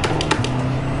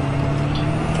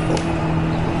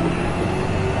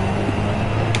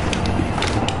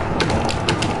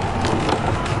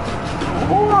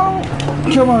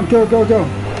 Come on, go, go, go.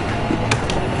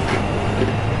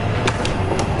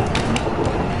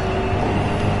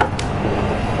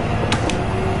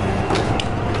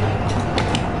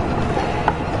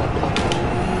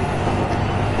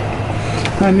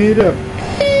 I need a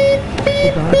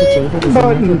The garbage aided is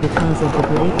button. never because of the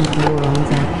blatant morons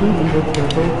at PD with their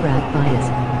bullcrap bias.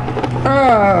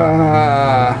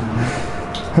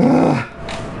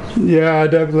 Yeah,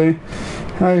 definitely.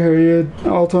 I hear you,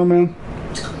 Alto Man.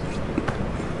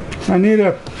 I need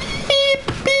a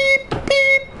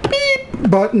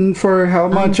button for how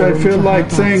much I feel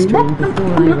like saying bleep it,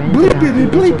 bleep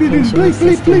it, bleep, bleep,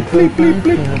 bleep, bleep, bleep,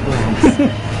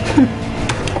 bleep.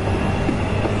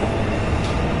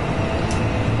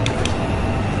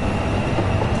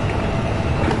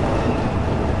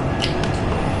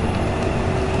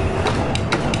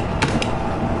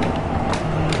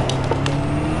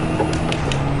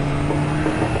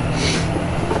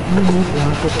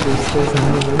 Rocket boosters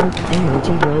on the roof,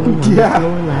 emoji rolling on Yeah. the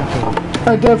floor laughing.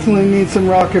 I definitely need some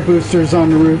rocket boosters on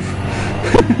the roof.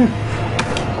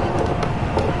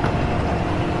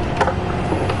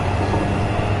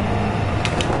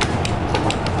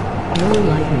 No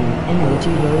lightning,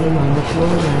 emoji rolling on the floor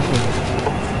laughing.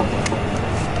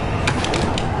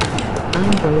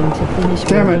 I'm going to finish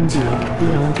Damn rolling it.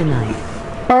 beyond tonight.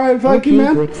 Alright, Viking Okay,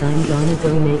 Man. Bricks, I'm gonna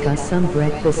go make us some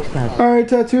breakfast, bud. Alright,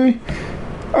 Tattoo.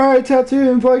 Alright, Tattoo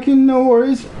and Viking, no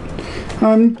worries.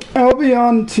 I'll be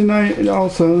on tonight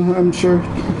also, I'm sure.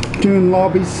 Doing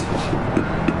lobbies.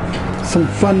 Some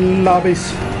fun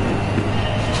lobbies.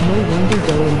 No wonder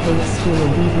going hate school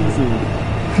and DBZ.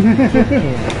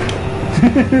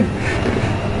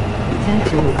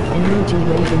 Tattoo, emoji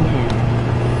waving hand.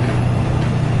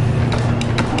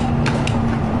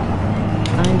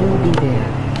 I will be there.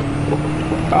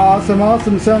 Awesome,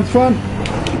 awesome, sounds fun.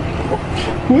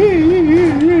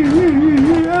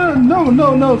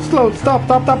 No, slow, stop.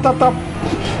 Go.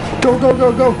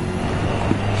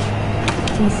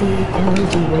 TC,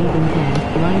 emoji waving hand,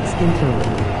 light skin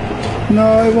tone. No,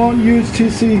 I won't use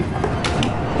TC.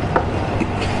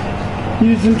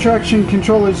 Using traction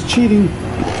control is cheating.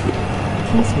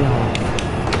 Peace roll.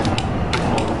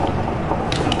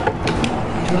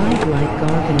 Drive like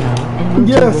Gargamel, emoji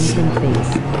Yes. winking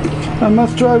face. I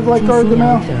must drive like TC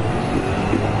Gargamel. Alto.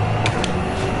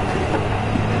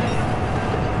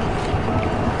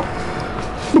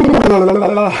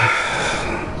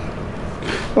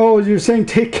 Oh, you're saying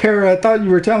take care. I thought you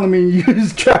were telling me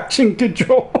use traction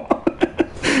control.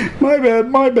 My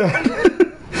bad.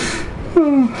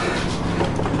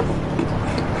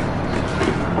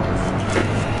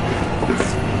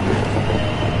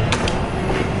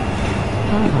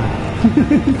 Haha.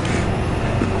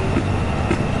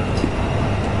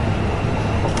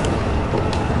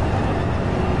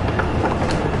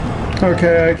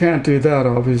 Okay, I can't do that,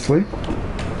 obviously.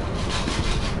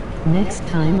 Next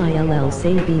time ILL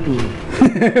say BB.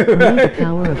 May the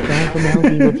power of Gargamel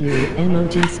be with you,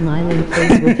 emoji smiling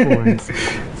face with horns.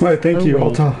 Why, thank you, wait.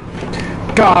 Alta.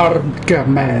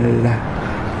 Gargamel.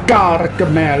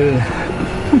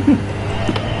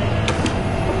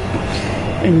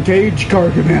 Engage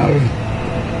Gargamel.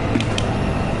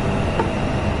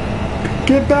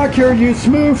 Get back here, you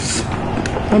Smurfs.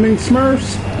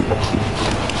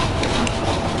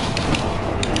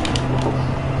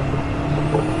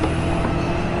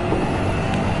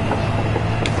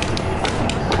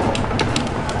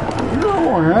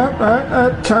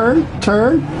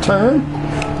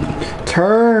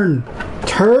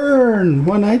 Turn.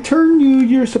 When I turn you,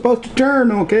 you're supposed to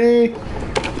turn, okay?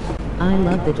 I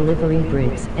love the delivery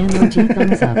Briggs, emoji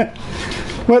thumbs up.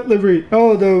 What livery?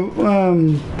 Oh,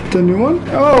 the new one?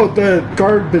 Oh, the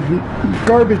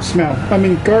garbage smell. I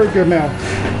mean, Gargamel.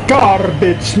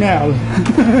 Garbage smell.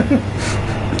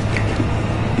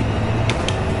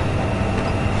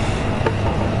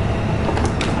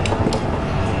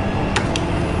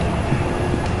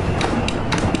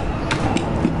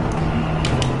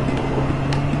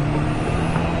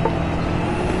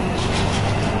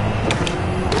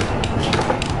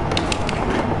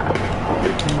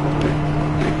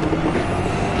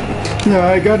 Yeah,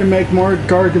 I gotta make more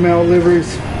Gargamel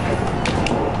liveries.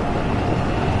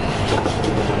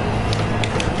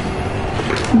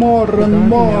 More and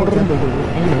more.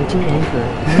 Emoji anchor.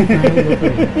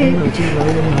 Emoji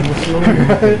rolling on the floor.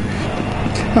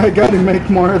 I gotta make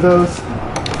more of those.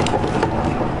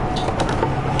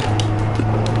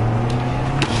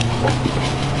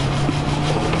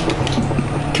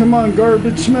 Come on,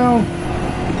 garbage smell.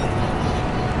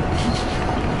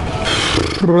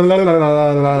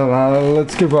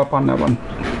 Let's give up on that one.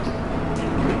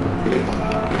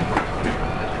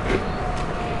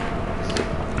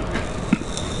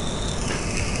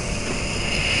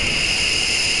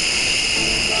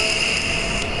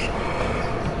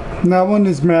 That one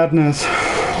is madness.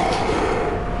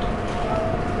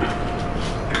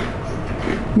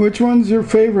 Which one's your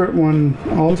favorite one,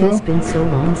 Alto? It has been so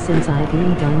long since I've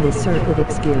been done this circuit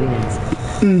experience.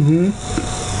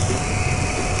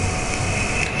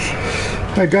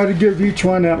 I gotta give each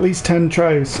one at least 10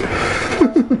 tries.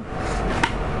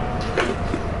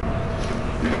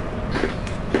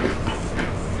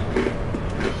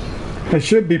 I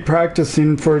should be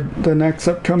practicing for the next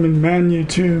upcoming menu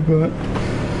too, but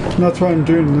that's why I'm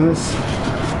doing this.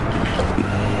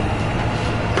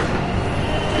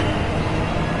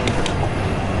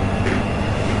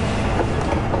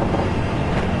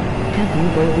 Have you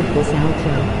voted this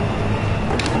Alto?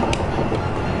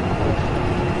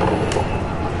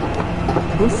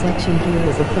 This section here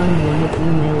is a fun one with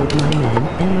email of my man,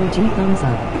 emoji thumbs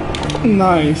up.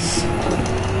 Nice.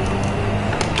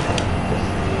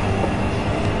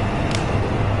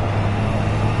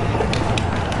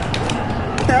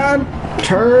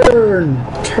 Turn.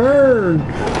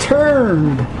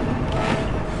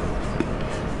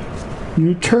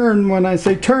 You turn when I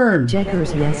say turn.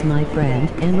 Checkers, yes, my friend.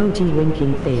 Emoji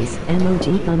winking face.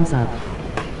 Emoji thumbs up.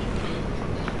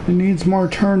 It needs more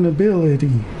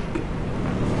turnability.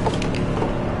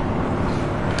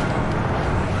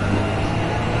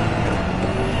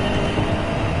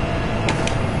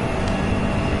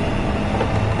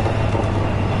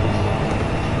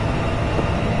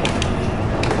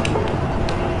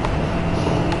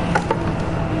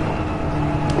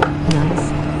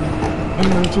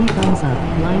 Emoji thumbs up,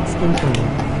 light skin tone.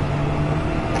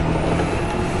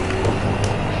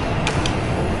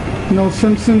 No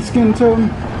Simpson skin tone?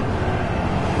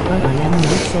 But I am not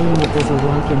saying it was a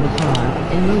walk in the park.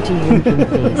 Emoji winking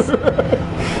face.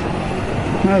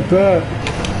 I bet.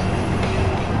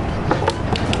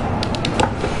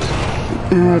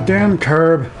 Damn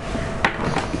curb.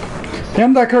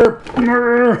 Damn that curb.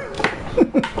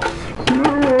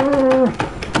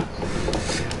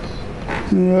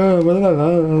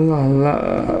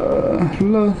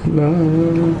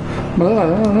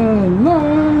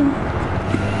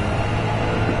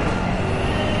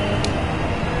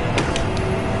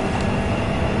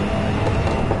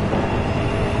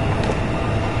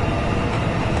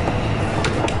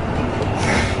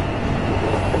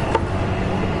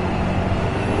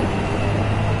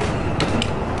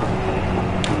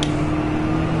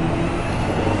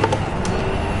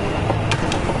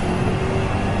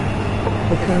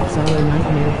 The curbs are a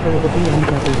nightmare for the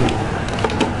BMW.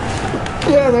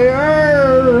 Yeah, they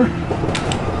are.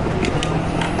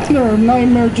 They're a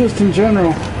nightmare just in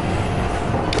general.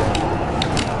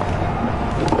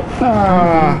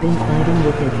 I've been fighting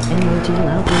with it. Emoji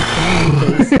loudly crying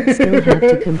face. Still have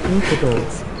to complete the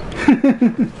goals.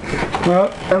 Well,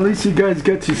 at least you guys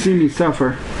get to see me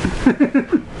suffer.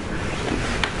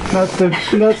 That's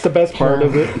the best part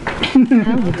of it.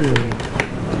 How you doing?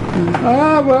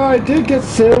 Well, I did get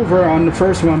silver on the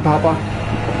first one, Papa.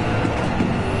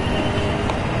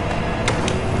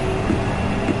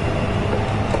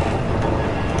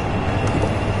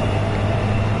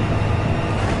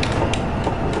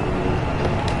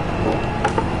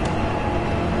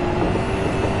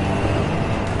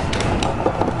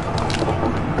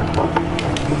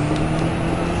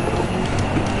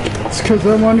 It's because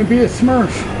I want to be a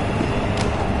Smurf.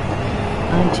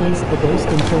 I chased the ghost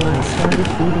until I started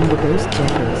feeding the ghost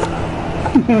checkers.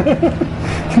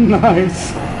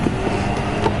 Nice.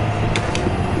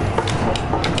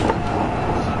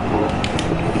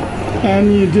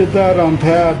 And you did that on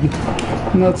pad.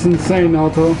 That's insane,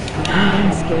 Alto.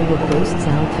 I'm scared of ghosts,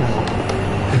 Alto.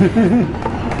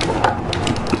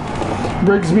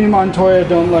 Briggs me Montoya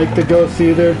don't like the ghosts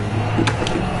either.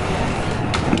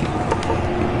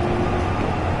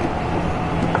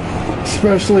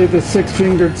 Especially the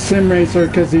six-fingered sim racer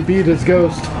because he beat his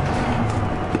ghost.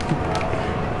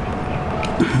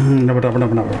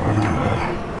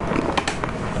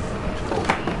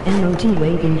 Emoji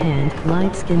waving hand,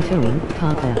 light skin tone,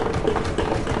 Papa.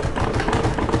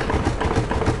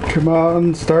 Come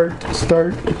on, start. Hey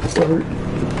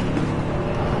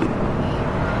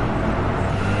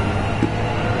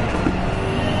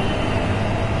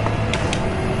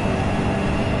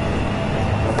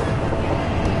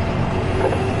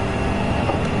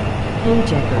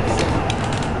Jackers.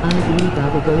 I believe the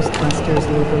Ghostbusters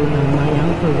locally on my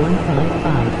Alpha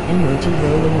 155 emoji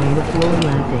rolling on the floor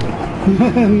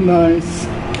laughing. Nice.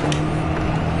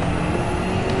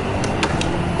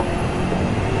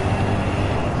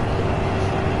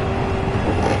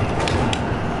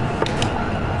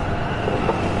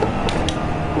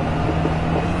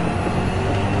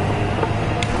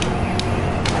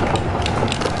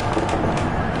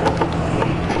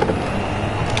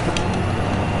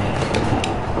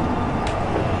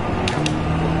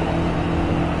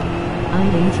 I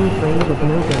ain't afraid of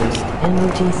no ghost.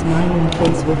 Emoji smiling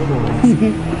face with horns.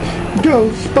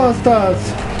 Ghostbusters!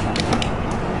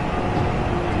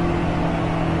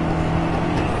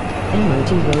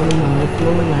 Emoji rolling on the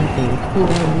floor laughing. Who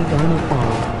are you gonna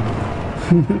call?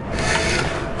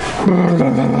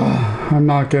 I'm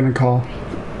not gonna call.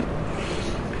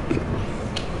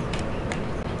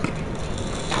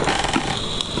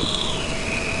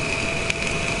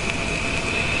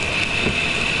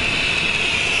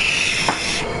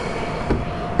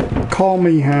 Call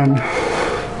me, Han.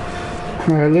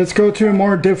 Alright, let's go to a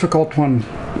more difficult one.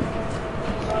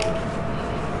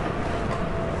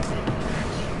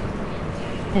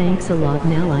 Thanks a lot.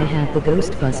 Now I have the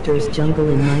Ghostbusters jungle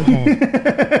in my head.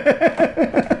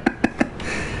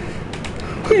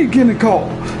 Who are you gonna call?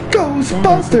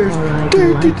 Ghostbusters! That is the car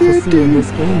I'd like to see in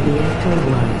this game, the Ecto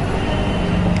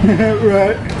 1.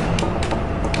 Right.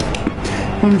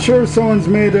 I'm sure someone's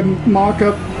made a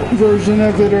mock-up version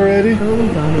of it already. Curly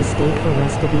gonna stay for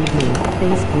rest of evening.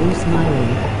 Face blue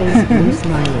smiling. Face blue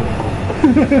smiling.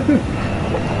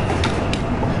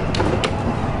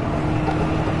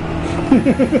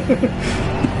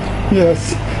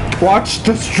 Yes. Watch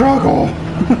the struggle.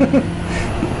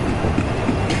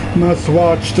 Must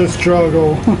watch the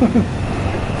struggle.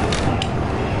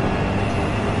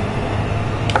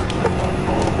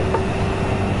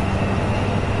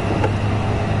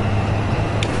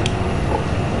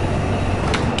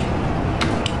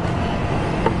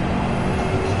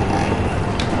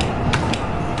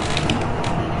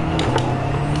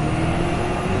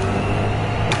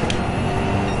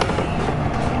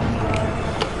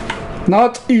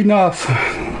 Not enough.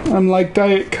 I'm like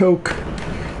Diet Coke.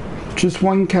 Just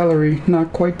 1 calorie,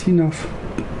 not quite enough.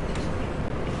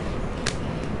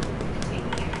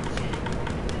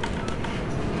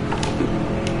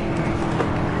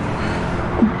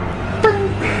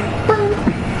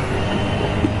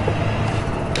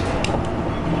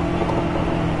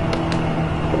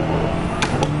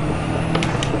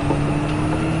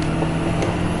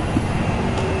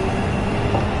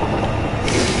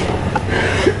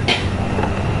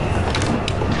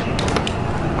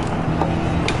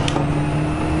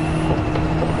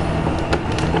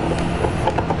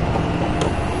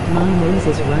 My nose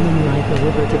is running like a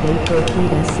river today for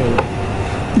Kita's sake.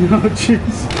 Oh,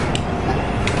 jeez.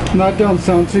 That don't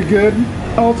sound too good,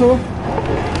 also.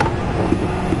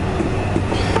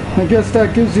 I guess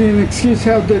that gives you an excuse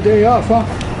to have the day off, huh?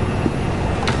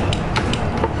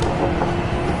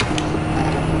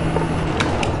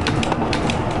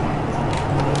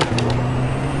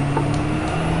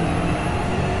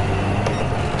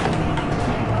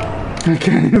 I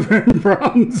can't even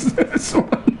pronounce this one.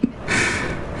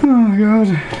 Oh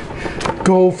god.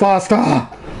 Go faster!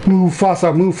 Move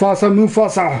faster, move faster, move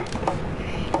faster!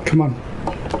 Come on.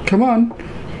 Come on.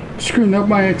 Screwing up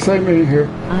my excitement here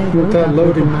I with woke that up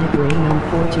loading. with a migraine,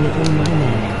 unfortunately my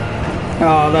neck.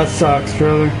 Oh, that sucks,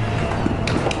 brother.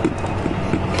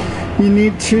 You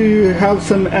need to have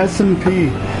some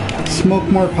S&P. Smoke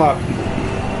more pot.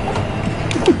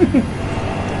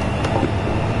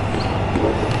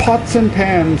 Pots and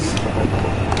pans.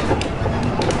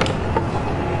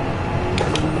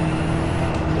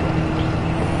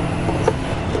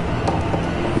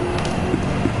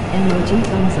 Emoji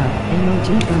thumbs up,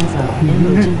 emoji thumbs up,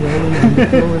 emoji rolling on the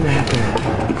floor laughing.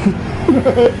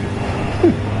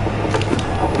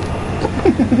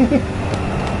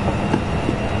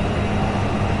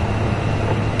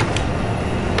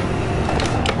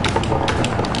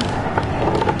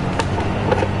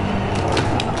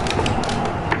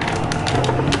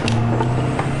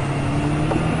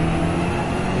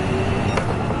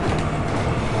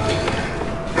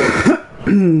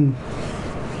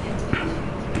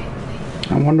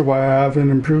 I wonder why I haven't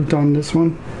improved on this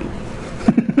one.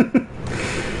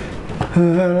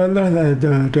 Should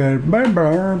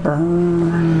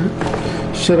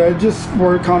I just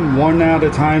work on one at a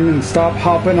time and stop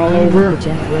hopping all over?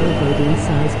 Jeff Roboting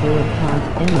size full of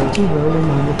hot emoji rolling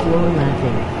on the floor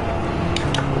laughing.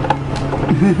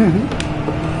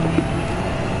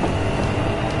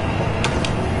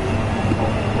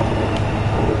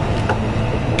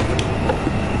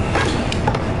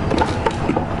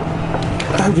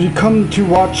 Have you come to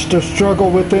watch the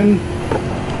struggle within?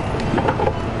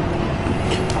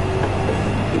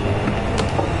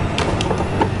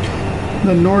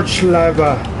 The Nords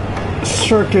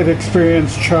circuit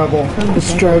experience travel. The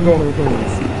struggle.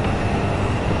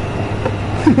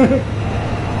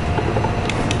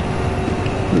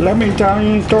 Let me tell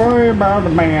you a story about a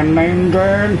man named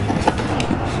Jed.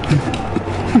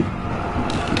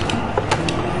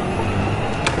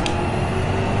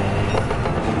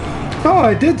 Oh,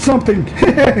 I did something.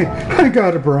 I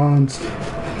got a bronze.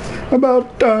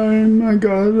 About time I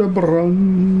got a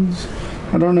bronze.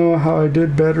 I don't know how I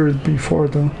did better before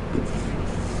though.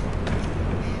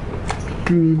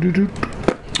 Paid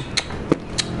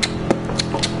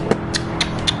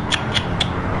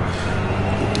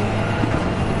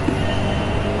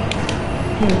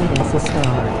as a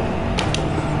star.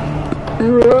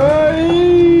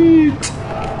 Right.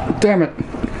 Damn it.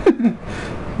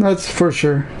 That's for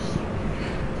sure.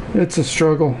 It's a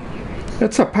struggle.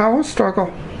 It's a power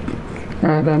struggle.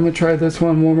 Alright, I'm gonna try this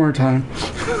one more time.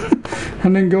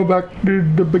 And then go back to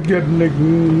the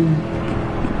beginning.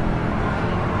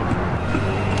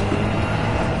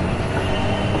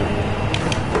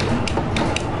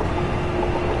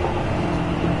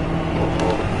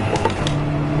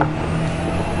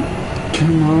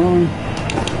 Come on.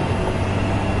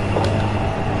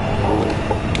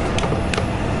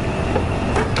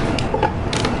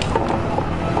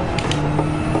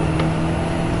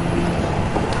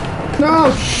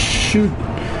 Oh, shoot.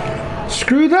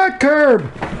 Screw that curb.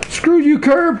 Screw you,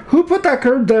 curb. Who put that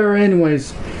curb there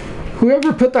anyways?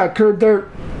 Whoever put that curb there.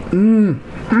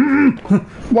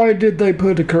 Why did they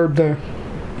put a curb there?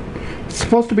 It's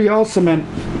supposed to be all cement.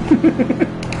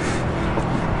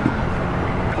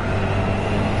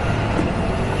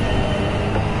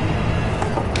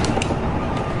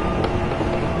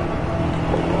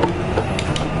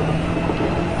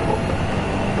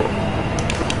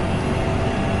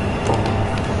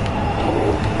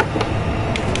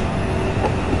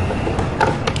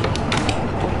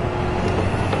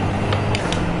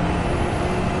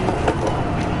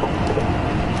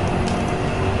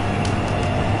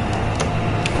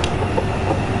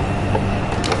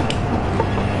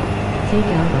 Take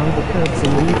out all the curbs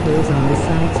and leave those on the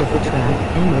sides of the track.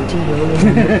 Emoji rolling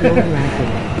on the floor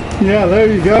laughing. Yeah, there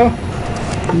you go.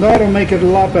 That'll make it a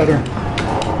lot better.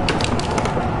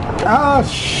 Ah,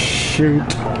 shoot.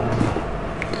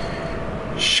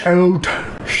 Shout.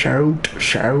 Shout.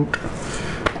 Shout.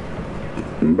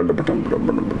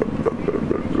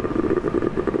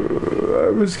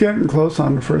 I was getting close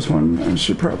on the first one. I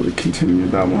should probably continue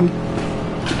that one.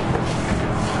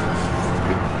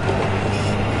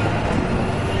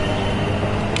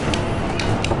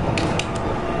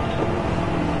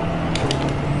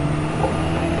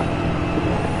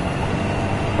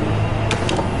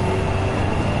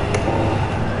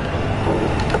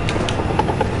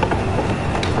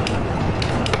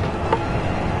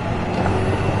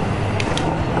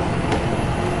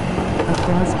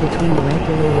 Cross between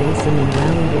regular racing and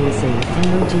rally racing.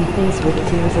 Emoji face with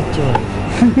tears of joy.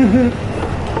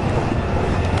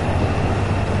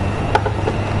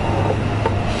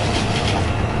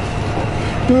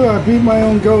 Dude, I beat my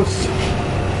own ghost.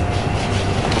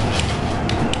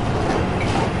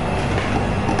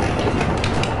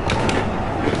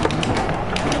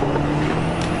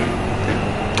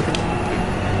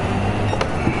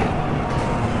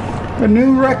 A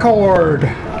new record.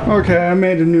 Okay, I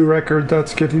made a new record.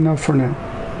 That's good enough for now.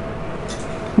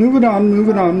 Moving on,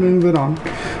 moving on, moving on.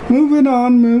 Moving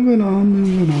on, moving on,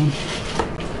 moving on.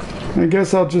 I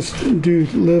guess I'll just do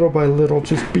little by little,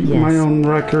 just beat my own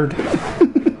record.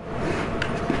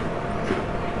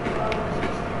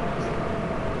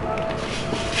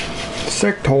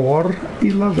 Sector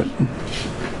 11.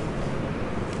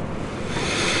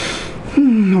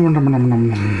 Nom, nom, nom, nom,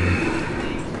 nom.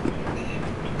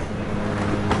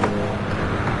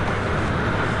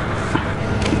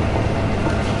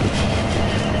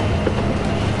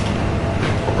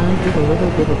 I did a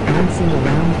little bit of bouncing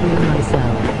around here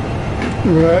myself.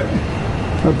 Right.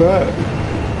 I bet.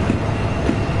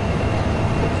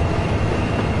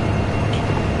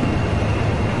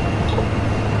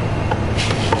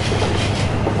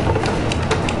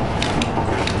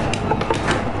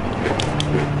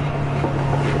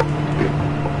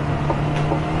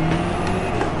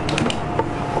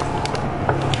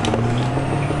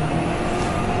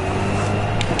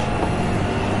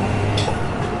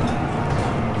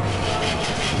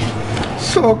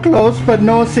 So close, but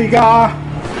no cigar.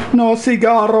 No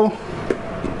cigarro.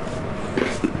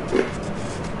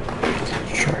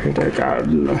 Try it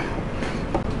again.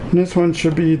 This one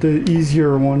should be the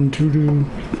easier one to do.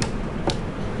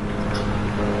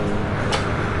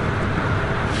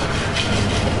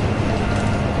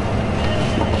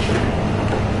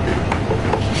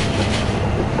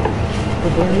 The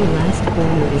very last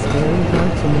corner is very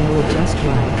hard to nail it just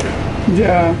right.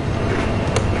 Yeah.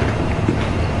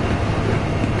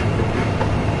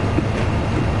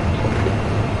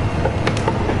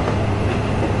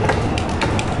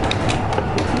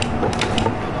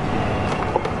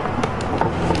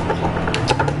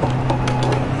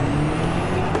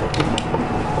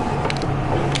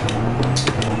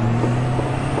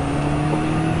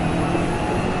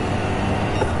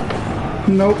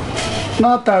 Nope,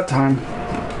 not that time.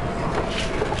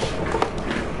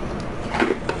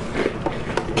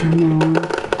 Come on.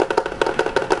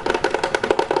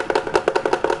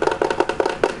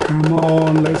 Come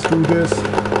on, let's do this. I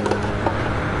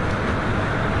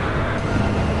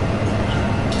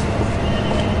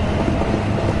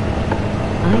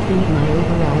think my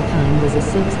overall time was a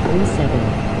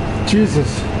 6:37.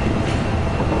 Jesus.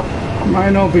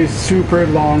 Mine will be super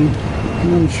long,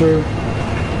 I'm sure.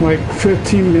 Like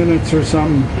 15 minutes or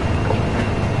something. For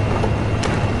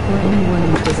anyone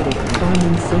interested,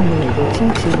 Farming Simulator 2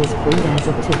 is free as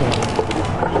of today.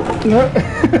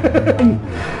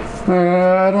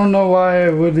 I don't know why I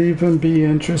would even be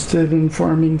interested in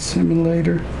Farming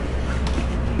Simulator.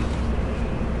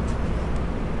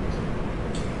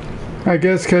 I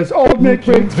guess because Old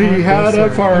McVitie had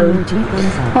a fart.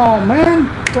 Oh man,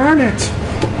 darn it.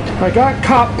 I got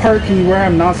caught parking where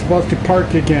I'm not supposed to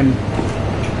park again.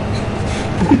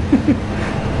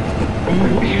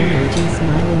 Emoji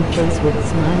smiling face with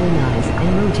smiling eyes.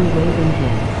 Emoji waving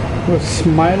hand. With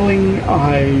smiling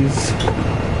eyes.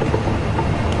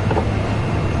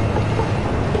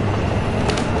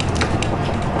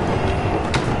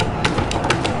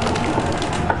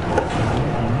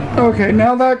 Okay,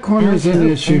 now that corner's an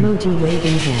issue. Emoji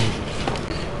waving hand.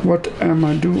 What am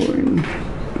I doing?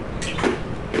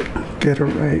 Get it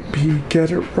right, B.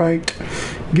 Get it right.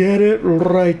 Get it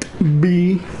right,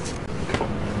 B.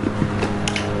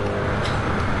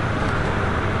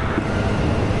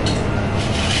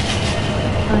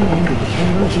 Hi Andy,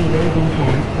 emoji waving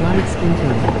hand, light skin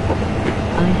tone.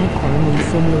 I had Farming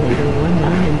Simulator 1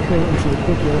 and couldn't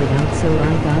figure it out, so I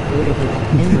got rid of it.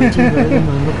 Emoji rolling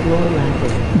on the floor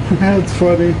laughing. That's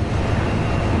funny.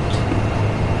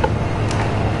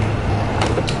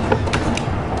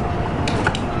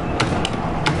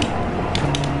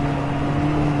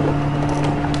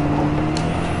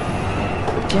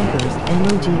 Jumpers,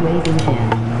 emoji waving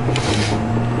hand.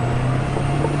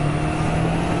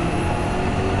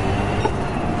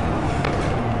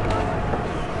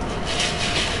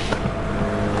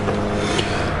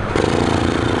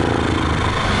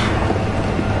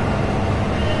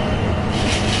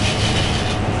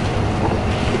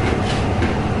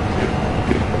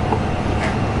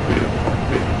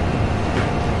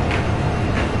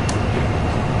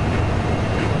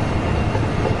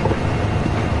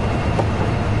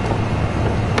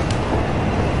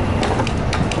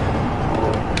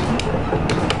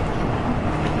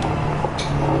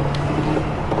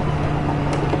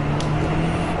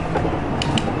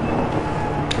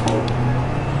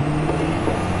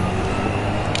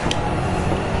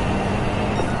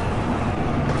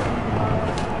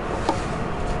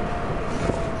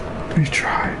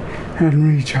 Retry and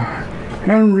retry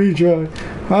and retry.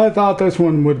 I thought this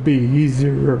one would be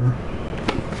easier.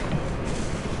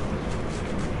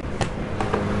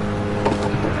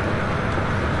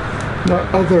 The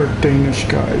other Danish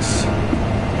guys.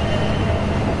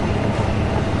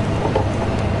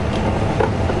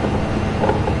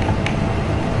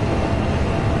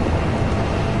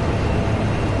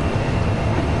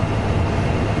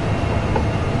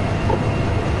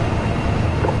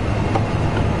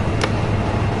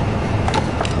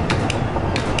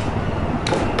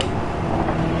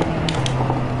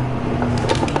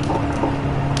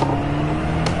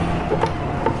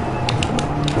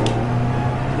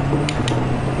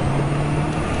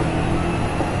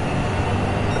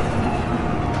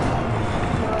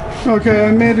 Okay,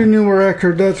 I made a new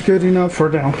record. That's good enough for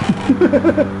now.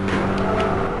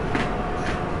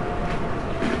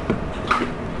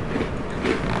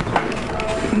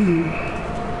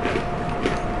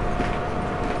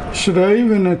 Should I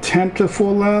even attempt a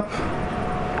full lap?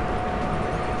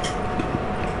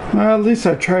 Well, at least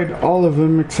I tried all of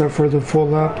them except for the full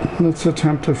lap. Let's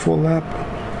attempt a full lap.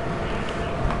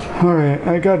 Alright,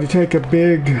 I gotta take a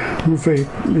big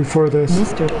vape before this.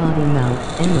 Mr. Potty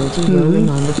Mouth, emoji rolling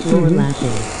on the floor laughing.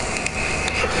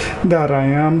 That I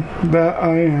am. That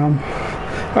I am.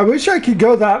 I wish I could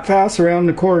go that fast around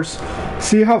the course.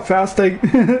 See how fast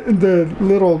the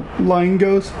little line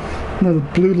goes? The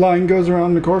blue line goes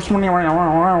around the course.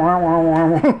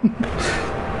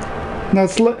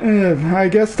 That's, I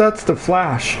guess that's the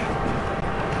flash.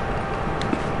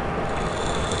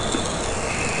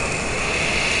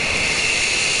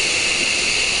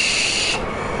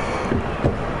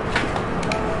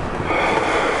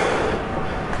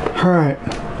 Alright.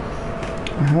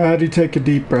 How do you take a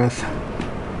deep breath?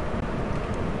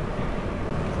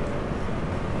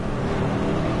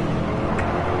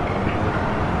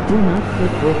 Do not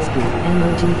quit Brooksby,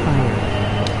 emoji fire.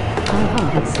 Haha,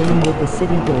 had same with the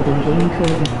city building game,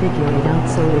 couldn't figure it out,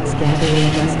 so it's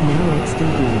gathering dust now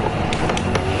XDD.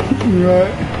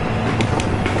 Right.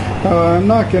 I'm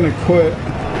not gonna quit.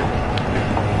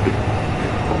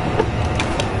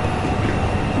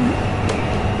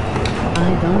 I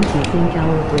don't think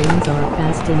our brains are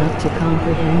fast enough to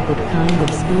comprehend that kind of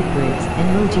speed breaks,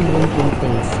 emoji winking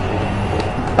face.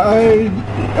 I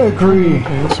agree.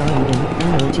 Ken Sheridan,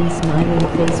 emoji smiling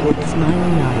face with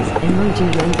smiling eyes, emoji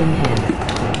waving hand.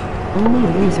 Only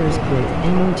losers quit,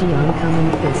 emoji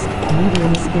oncoming fist,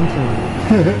 medium skin tone.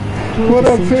 What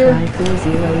up, Fear? Try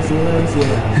 4000.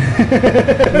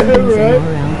 Right?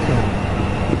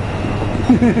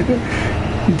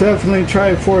 Definitely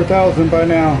try 4,000 by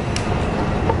now.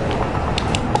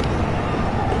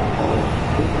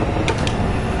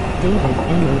 David,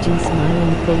 emoji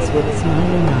smiling face with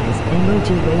smiling eyes,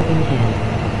 emoji waving hand.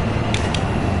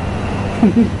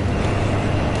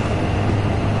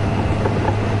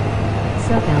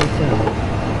 Sup Alto.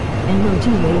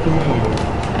 Emoji waving hand.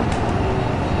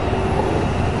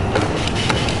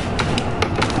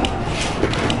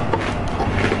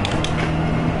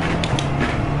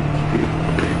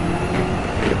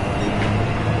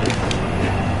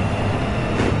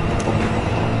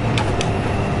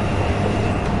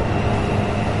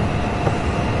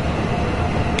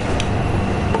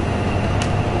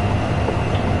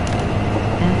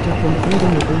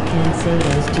 Concluding that we can say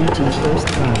as GG's first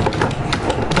run.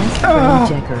 Best friend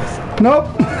checkers. Nope.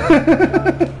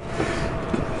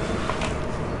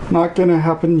 Not gonna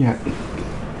happen yet.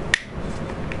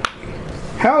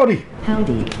 Howdy.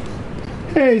 Howdy.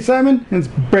 Hey, Simon. It's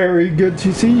very good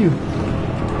to see you.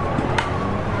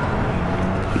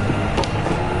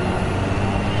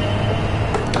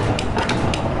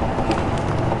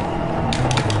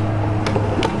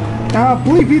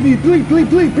 Bleep, bleep, bleep, bleep,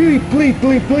 bleep, bleep, bleep,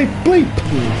 bleep, bleep, bleep.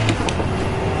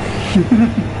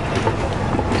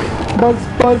 Buzz,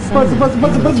 buzz, buzz, buzz,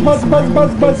 buzz, buzz, buzz, buzz,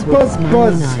 buzz, buzz, buzz,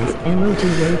 buzz. Emoji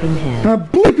waving hand.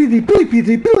 Bleepity,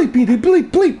 bleepity, bleepity, bleep,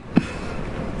 bleep.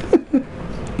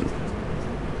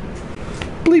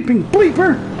 Bleeping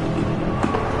bleeper.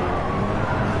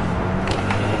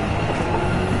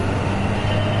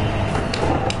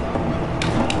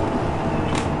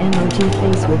 Emoji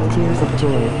face with tears of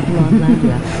joy. Blah blah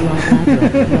blah, blah blah blah,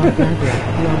 blah blah blah,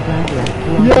 blah blah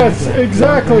blah. Yes,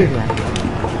 exactly.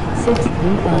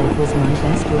 635 was my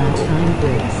best lap time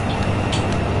breaks.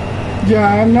 Yeah,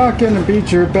 I'm not gonna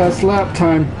beat your best lap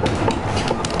time.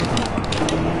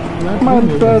 My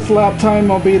best lap time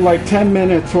will be like 10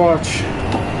 minutes, watch.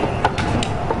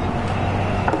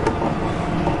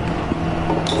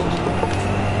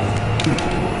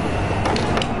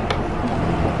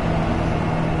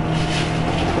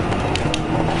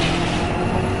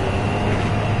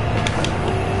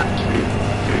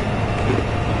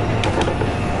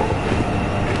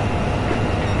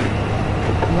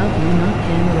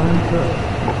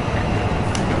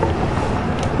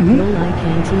 Well, I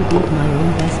can't beat my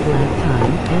own best lap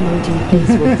time, emoji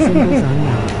face with symbols on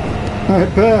mouth. I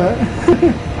bet.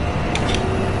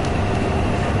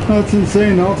 That's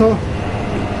insane, Alto.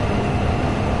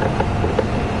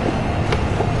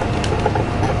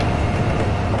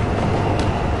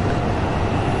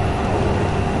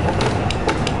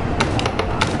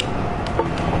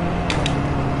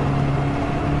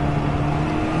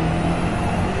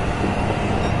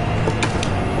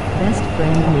 Best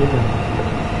friend named him.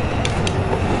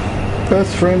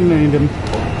 Best friend named him.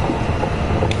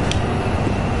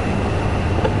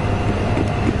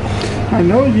 I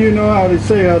know you know how to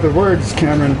say other words,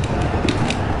 Cameron.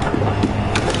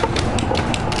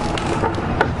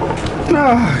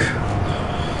 Ah.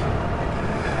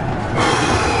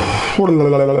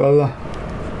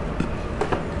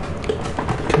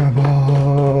 Come on.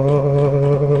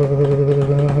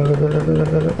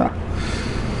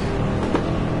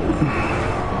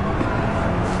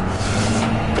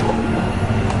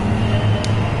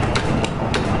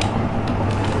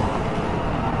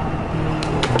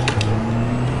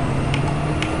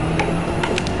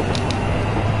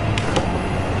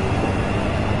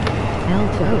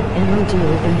 toe, emoji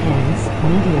open hands,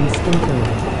 medium skin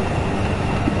tone.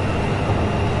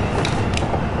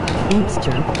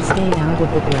 Bootster, stay out of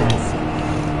the grass.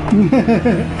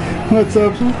 What's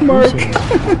up, Mark?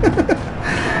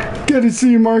 Good to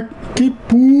see you, Mark. Keep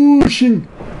pushing.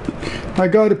 I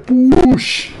gotta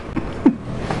push.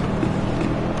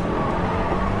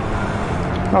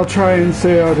 I'll try and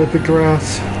stay out of the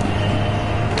grass.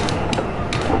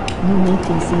 You need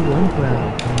TC1 Pro.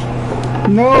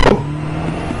 No!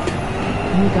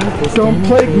 You got this. Don't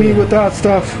plague me with that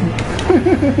stuff.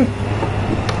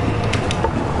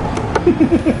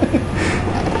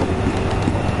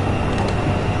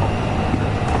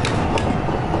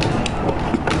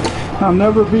 I'll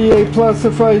never be A+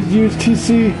 if I use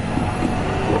TC.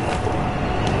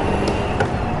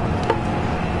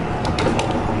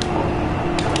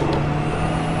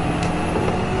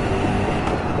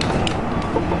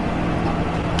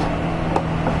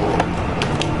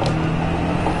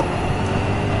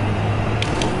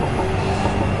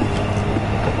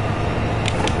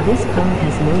 This car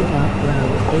has no top row.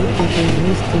 8 people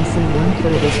used TC1 for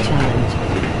this challenge.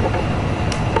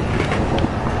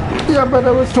 Yeah, but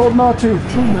I was told not to.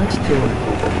 Too much torque.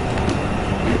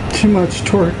 Too much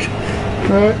torque.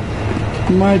 Right?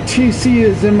 My TC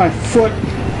is in my foot.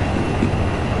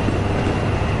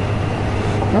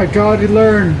 I gotta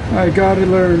learn. I gotta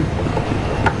learn.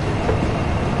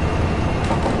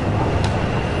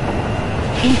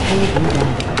 Who told you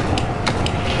that?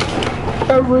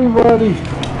 Everybody.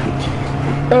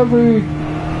 Every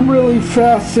really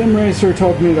fast sim racer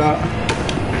told me that.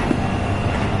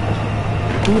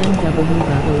 BMW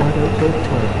got a lot of torque.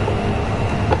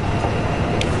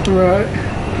 Right.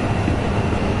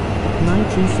 My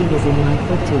TC is in my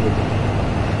foot too.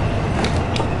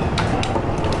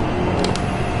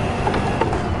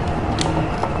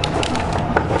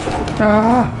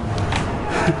 Ah.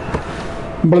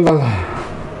 Blah, blah, blah.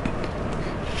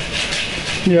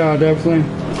 Yeah, definitely.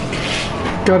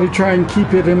 Gotta try and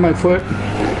keep it in my foot.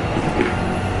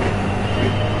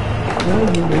 Well,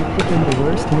 you were picking the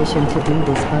worst mission to do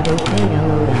this, but okay,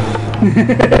 LOL.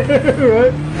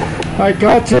 Right? I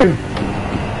got to.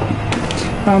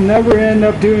 I'll never end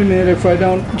up doing it if I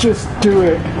don't just do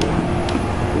it.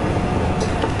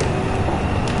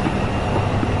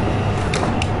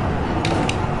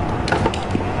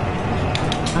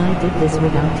 I did this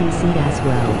without TC as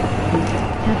well.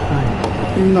 Have fun.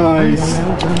 Nice.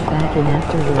 I'll jump back in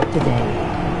after work today.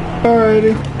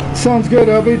 Alrighty. Sounds good.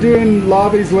 I'll be doing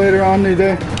lobbies later on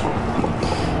today.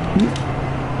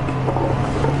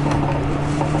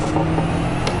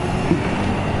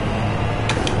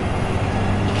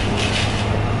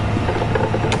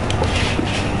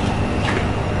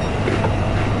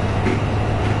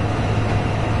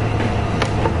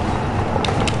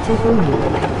 Tickle me.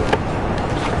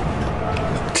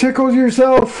 Tickle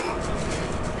yourself.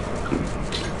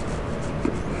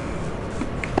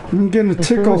 I'm gonna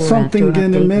tickle something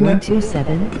in a minute.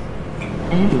 127.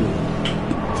 Andy.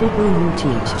 Tickle you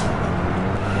cheech.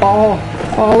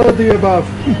 All of the above.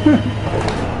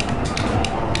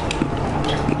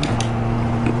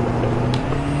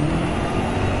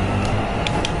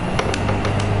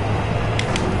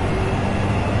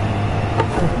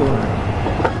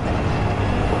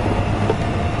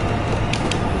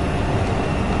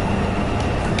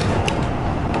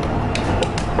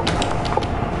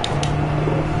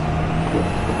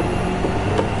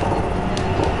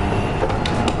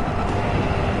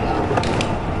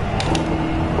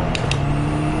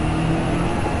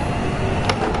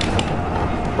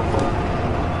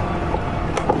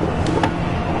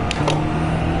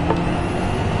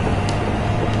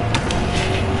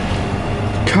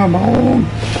 Come on.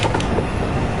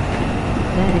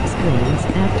 That explains,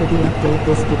 after the update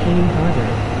this became harder.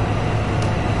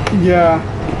 Yeah.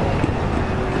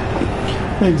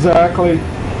 Exactly.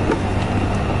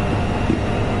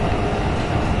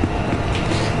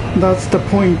 That's the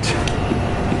point.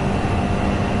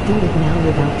 Do it now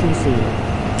without TC.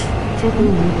 Tickle me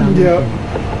bum. Yep.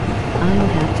 I'll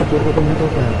have to give it another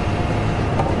go.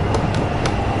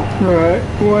 Right.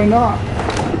 Why not?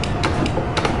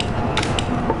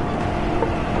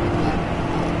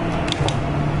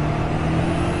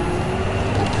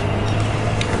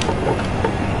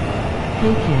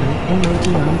 Hey Cam,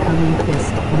 emoji oncoming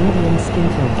fist, medium skin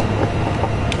tone.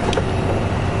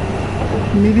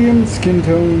 Medium skin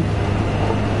tone.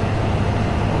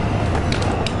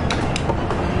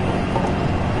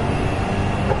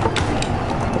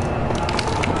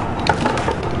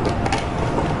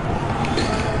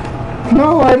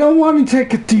 No, I don't want to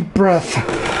take a deep breath.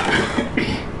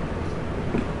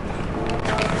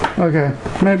 Okay,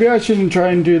 maybe I shouldn't try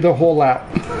and do the whole lap.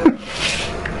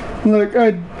 Look,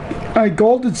 I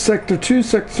golded sector 2,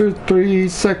 sector 3,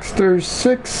 sector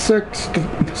 6,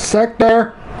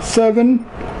 sector 7.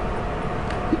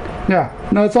 Yeah,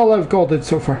 no, that's all I've golded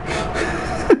so far.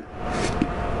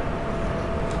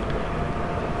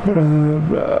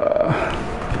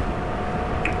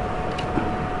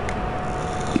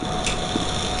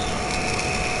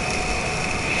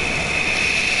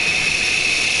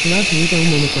 Love you,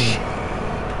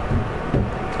 Dominican.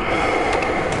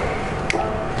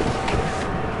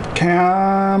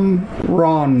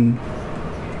 Cameron.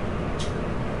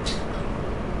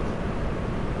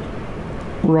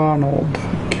 Ronald.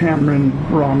 Cameron.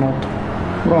 Ronald.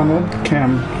 Ronald.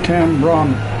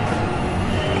 Cameron.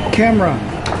 Camera.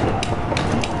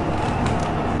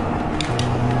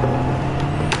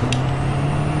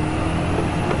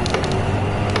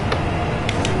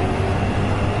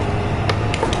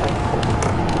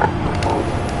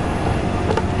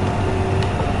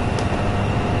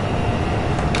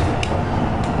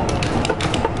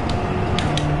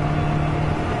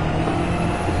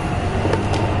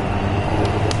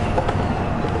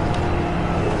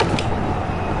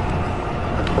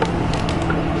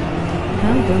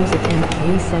 How goes attempt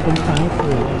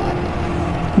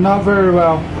 3753? Not very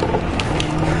well.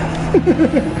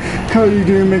 How you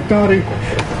doing, McNaughty?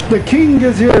 The king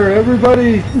is here.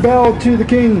 Everybody bow to the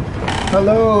king.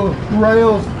 Hello,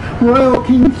 Royal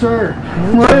King, sir.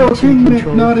 No Royal King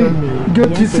control McNaughty. from me. Good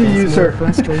Yes, to it see is you, more sir.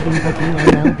 Frustrating, but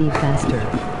you'll be faster.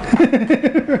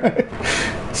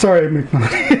 Sorry,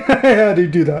 McNaughty. I had to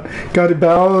do that. Gotta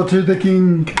bow to the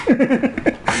king.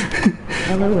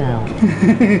 LOL.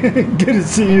 Good to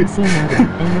see you. Sonata.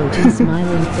 Emoji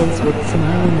smiling face with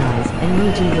smiling eyes.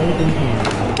 Emoji waving hand.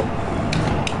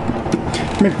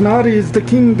 McNaughty is the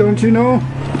king, don't you know?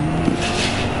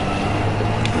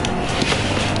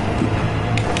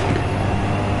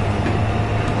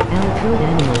 Code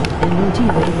animal. Emoji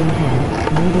waving hand.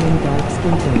 Medium dark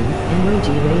skin tone.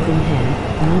 Emoji waving hand.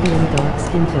 Medium dark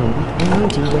skin tone.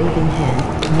 Emoji waving hand.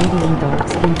 Medium dark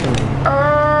skin tone.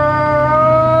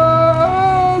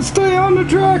 Stay on the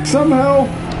track somehow.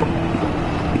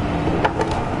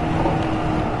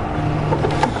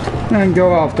 And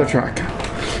go off the track.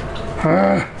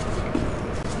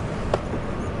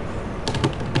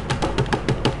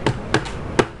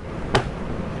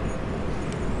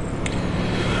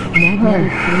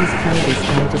 Magnetic, please tell this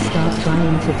guy to stop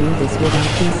trying to do this without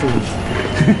PC.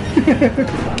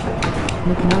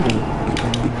 McNaughty.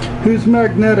 Who's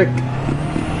magnetic?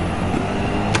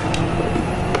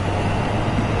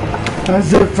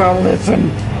 As if I'll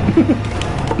listen.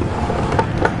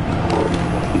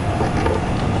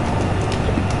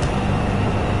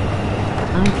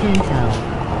 I can tell.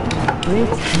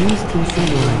 Rates use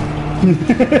TC1.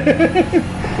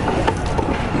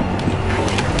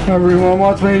 Everyone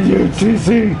wants me to use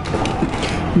TC,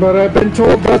 but I've been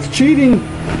told that's cheating.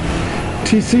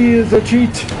 TC is a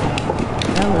cheat.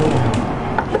 LOL.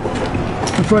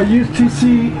 If I use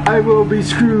TC, I will be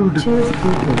screwed. Cheers,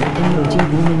 poo-poo.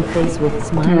 Emoji woman face with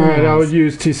smiling Alright, I eyes. would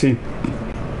use TC.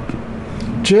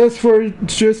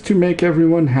 Just to make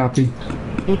everyone happy.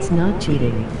 It's not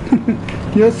cheating.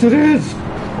 Yes, it is.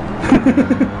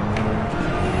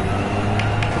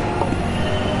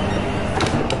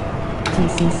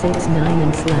 TC69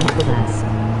 and slap the ass.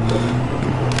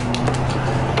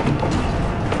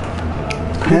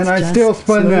 And I It's still just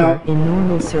spun slower out. in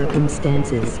normal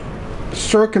circumstances.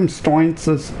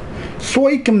 Circumstances.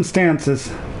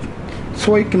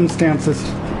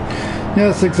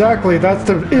 Yes, exactly. That's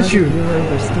the issue. You're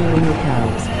oversteering the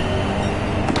cows.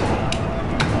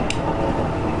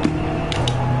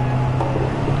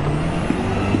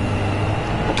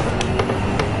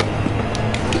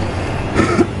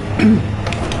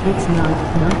 It's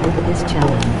not with this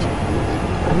challenge.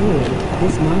 Really,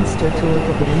 this monster torque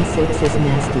of M6 is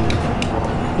nasty.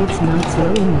 It's not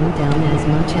slowing you down as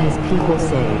much as people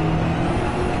say.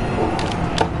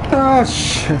 Ah,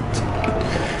 shit.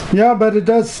 Yeah, but it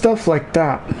does stuff like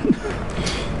that.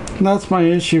 That's my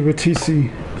issue with TC.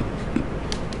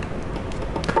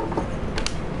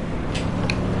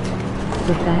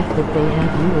 The fact that they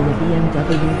have you in a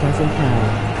BMW doesn't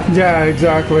count. Yeah,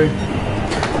 exactly.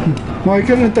 Why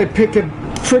couldn't they pick a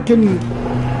frickin'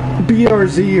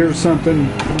 BRZ or something?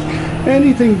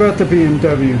 Anything but the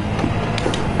BMW.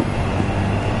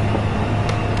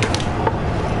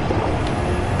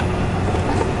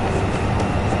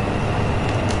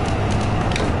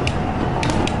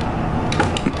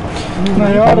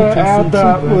 I ought to add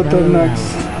that with the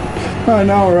next. I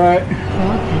know, right?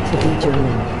 Prague had to be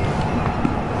German.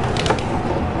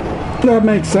 That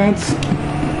makes sense.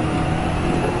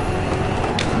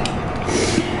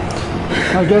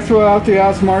 I guess we'll have to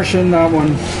ask Martian that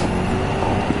one.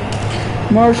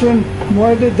 Martian,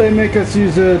 why did they make us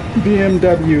use a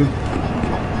BMW?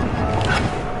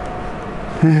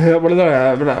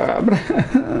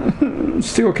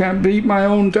 Still can't beat my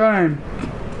own time.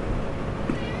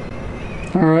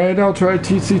 Alright, I'll try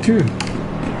TC2.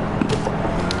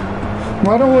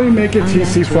 Why don't we make it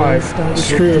TC5?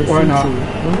 Screw it, why not?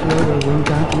 Went lower when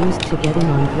got used to getting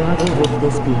on throttle with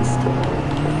this beast.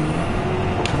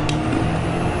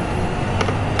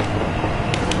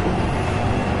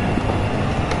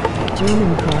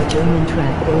 German car, German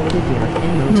track, go figure,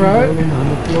 and right? Rolling on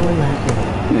the floor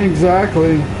laughing.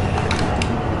 Exactly.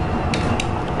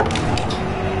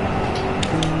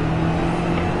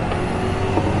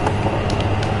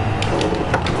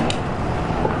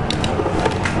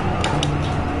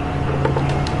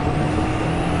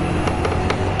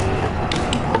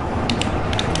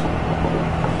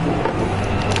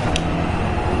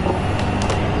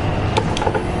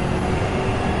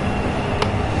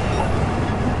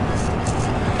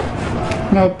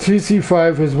 No,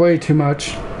 TC5 is way too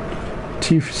much.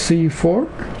 TC4?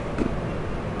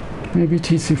 Maybe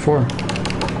TC4.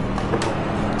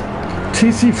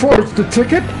 TC4 is the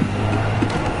ticket?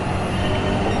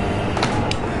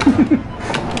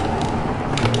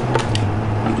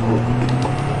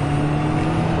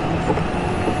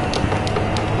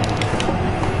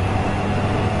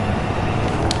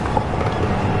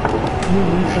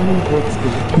 Funny Brixby,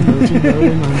 emoji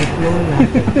rolling on the floor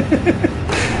laughing.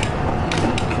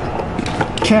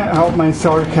 Can't help my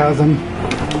sarcasm.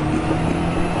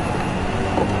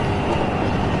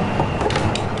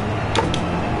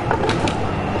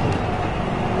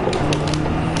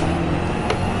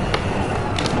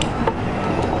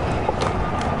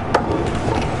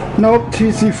 Nope,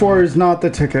 TC4 is not the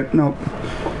ticket. Nope.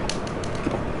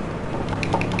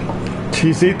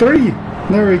 TC3.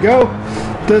 There we go.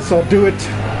 This'll do it.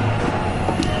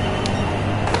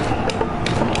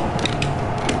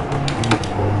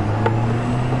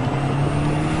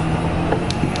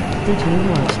 Did you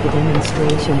watch the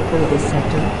demonstration for this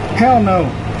sector? Hell no.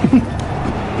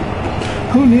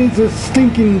 Who needs a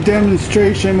stinking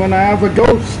demonstration when I have a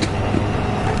ghost?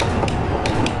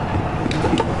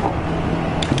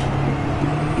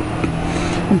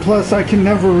 And plus, I can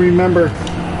never remember.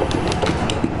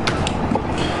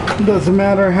 It doesn't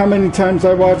matter how many times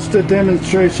I watch the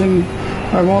demonstration,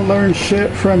 I won't learn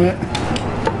shit from it.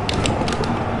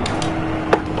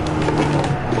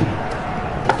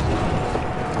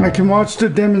 I can watch the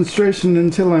demonstration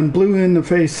until I'm blue in the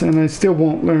face and I still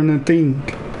won't learn a thing.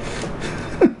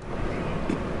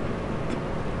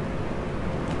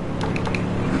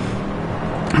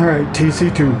 Alright,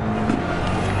 TC2.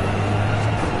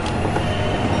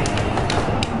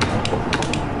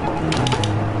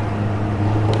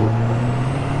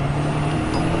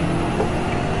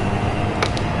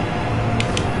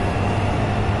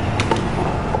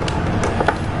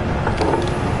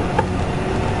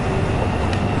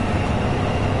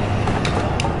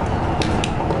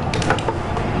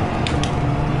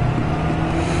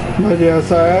 But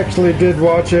yes, I actually did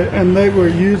watch it, and they were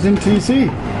using TC.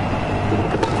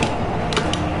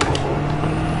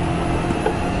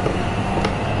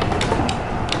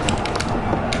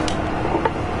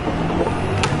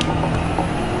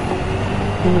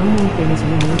 The only things we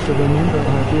need to remember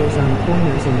are gears on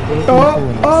corners and broken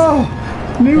poles.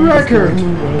 Oh! New record! That's the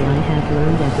only way I have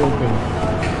learned everything.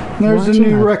 There's Watch a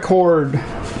new out. record.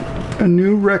 A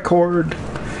new record.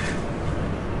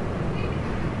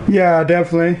 Yeah,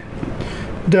 definitely.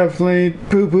 Definitely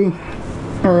poo-poo.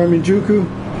 Or I mean Juku.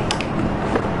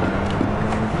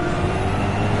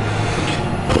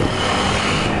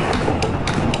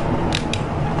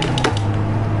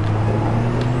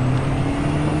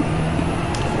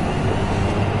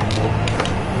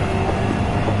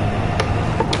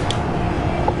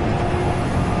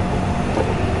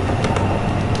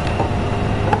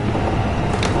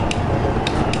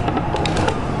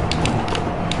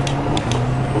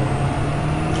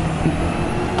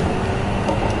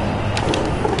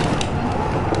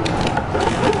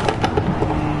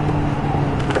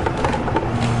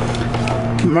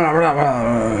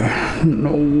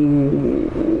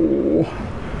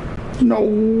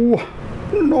 No.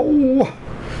 No. No.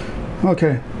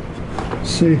 Okay.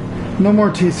 See. No more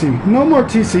TC. No more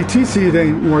TC. TC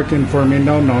ain't working for me.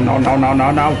 No, no, no, no, no,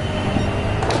 no, no.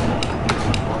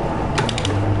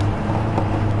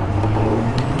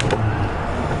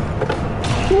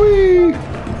 Whee!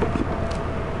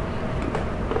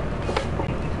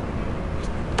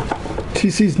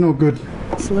 TC's no good.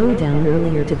 Slow down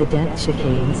earlier to the death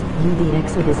chicanes. The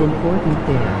exit is important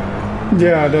there.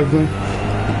 Yeah, definitely.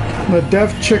 The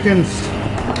deaf chickens.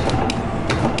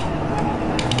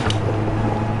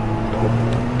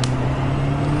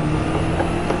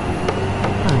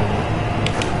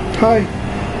 Hi.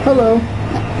 Hello.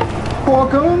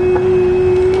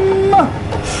 Welcome.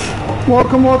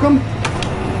 Welcome, welcome.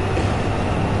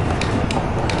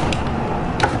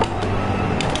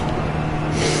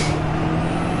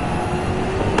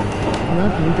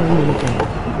 Love you, Dominican.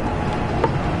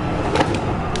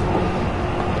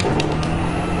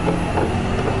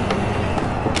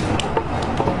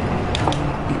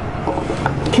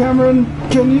 Cameron,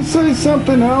 can you say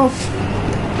something else?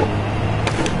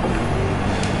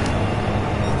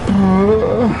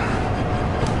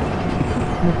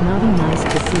 McNaughty, nice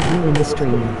to see you in the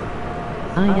stream.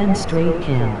 I am straight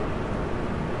cam.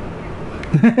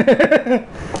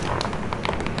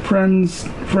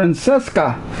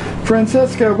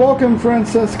 Francesca, welcome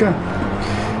Francesca.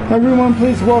 Everyone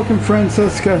please welcome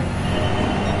Francesca.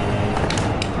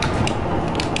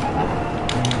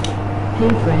 Hey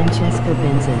Francesca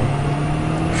Benson.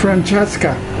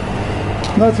 Francesca.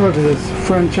 That's what it is,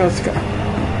 Francesca.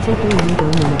 Tickle me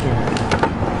Dominican.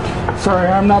 Sorry,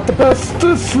 I'm not the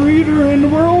bestest reader in the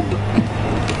world.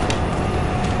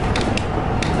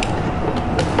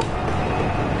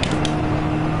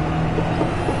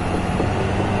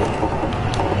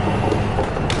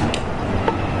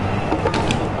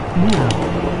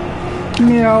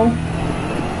 Meow.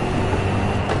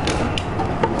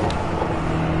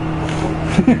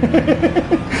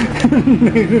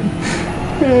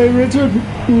 Hey,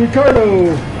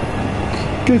 Ricardo.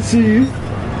 Good to see you.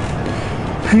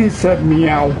 He said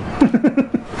meow.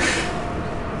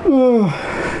 Oh.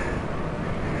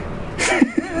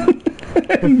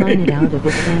 Define it out of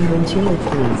a sandwich,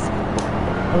 please.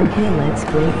 Okay, let's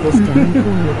break this down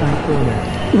corner by corner.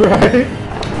 Right.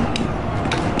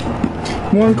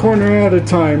 One corner at a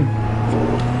time.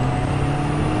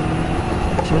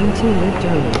 Join to live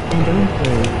dirty and don't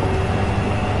play.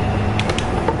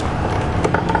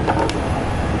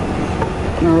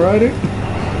 Alrighty.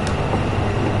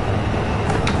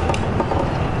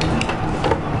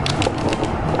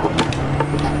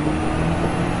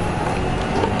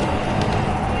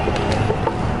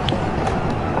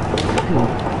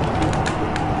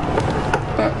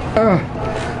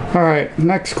 Alright,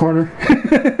 next corner.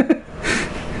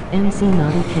 MC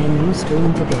Naughty, can you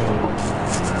stream today?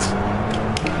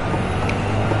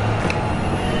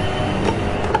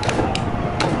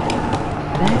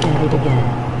 Back at it again.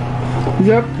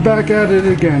 Yep, back at it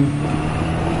again.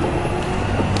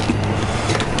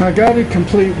 I gotta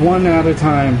complete one at a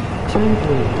time. Turn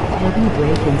 3, heavy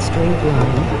brake in straight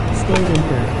line, stay in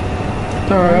third.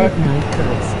 Alright. Night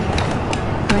curves.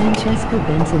 Francesca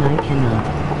Benson, I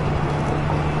cannot.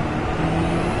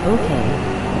 Okay.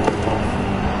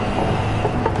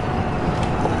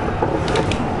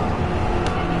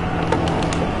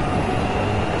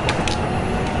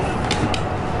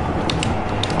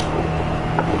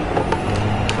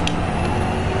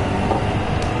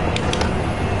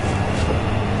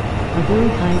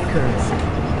 Avoid high curves.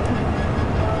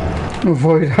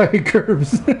 Avoid high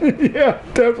curves. Yeah,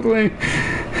 definitely.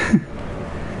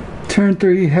 Turn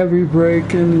 3, heavy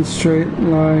brake in a straight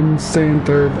line, stay in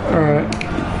third. Alright.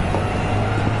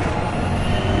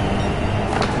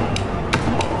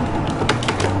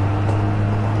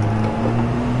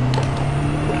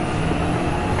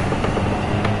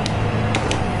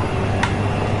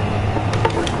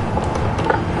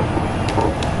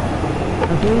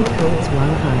 Avoid codes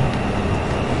while high.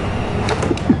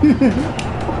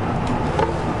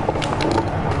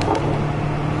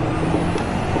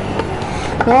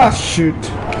 Ah, shoot.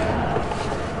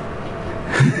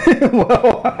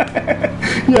 Well,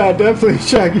 yeah, definitely,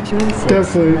 Shaggy. Turn 6,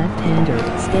 Definitely. left-hander,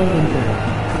 stay in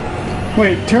third.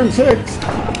 Wait, turn 6?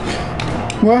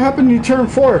 What happened to turn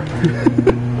 4?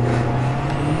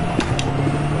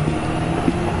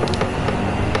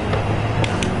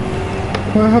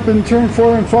 What happened to turn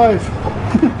 4 and 5?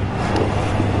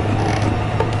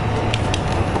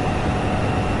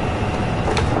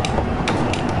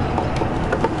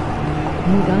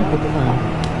 You got the divine.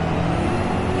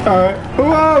 Alright.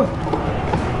 Whoa!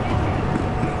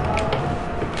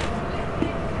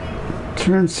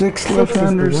 Turn 6,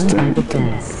 left-hander, This is the one type of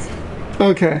dance.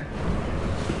 Okay.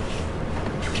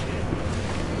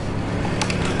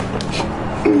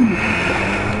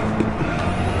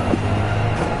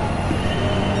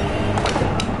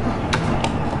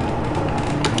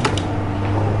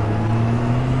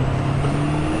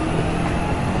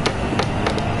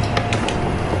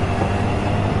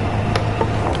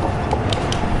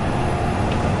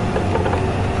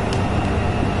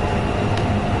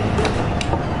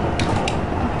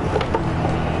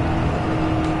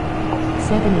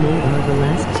 Seven and 8 are the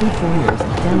last two corners.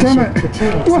 Damn Downshift it. to 2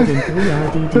 exit What? and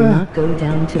 3 RD. Do not go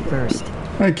down to first.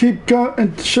 I keep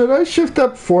going. Should I shift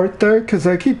up fourth there? Because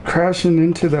I keep crashing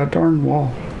into that darn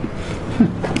wall.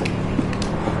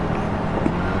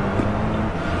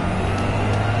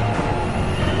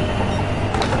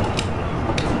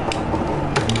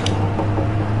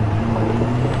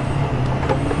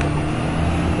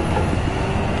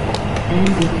 And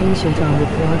be patient on the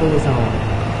throttle is all.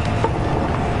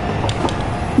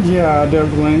 Yeah,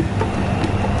 definitely.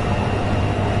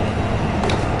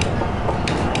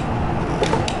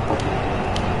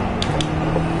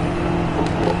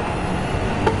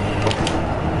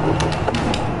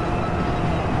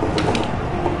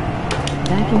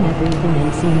 Backing everything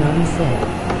MC Nutty said.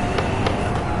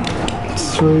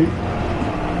 Sweet.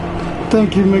 Thank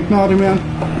you, McNaughty Man.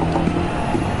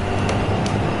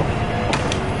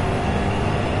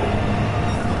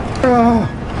 Oh.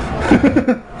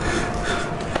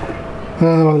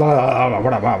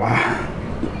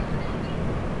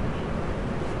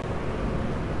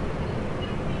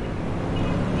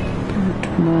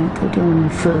 Go down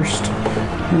first.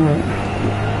 All right.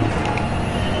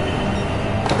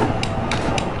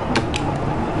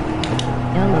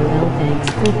 LOL, thanks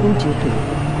for Fujiku.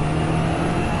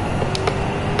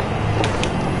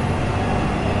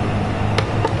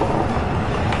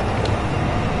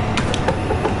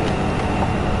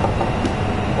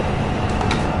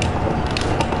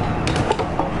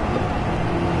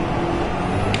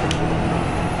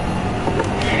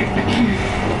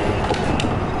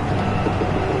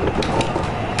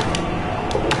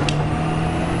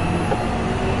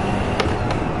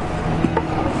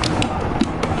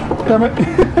 Damn it.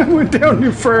 I went down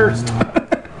you first.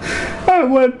 I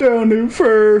went down you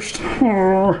first.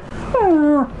 Alright,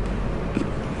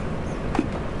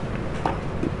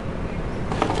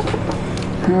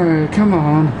 come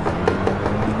on.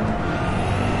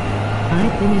 I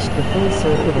finished the full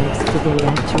circuit X today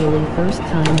actually first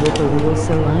time with a wheel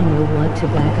so I know what to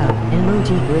back up.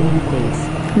 Emoji brain face.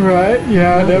 Right,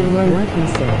 yeah, definitely. What he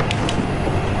said.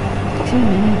 Too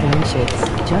many downshifts,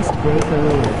 just brake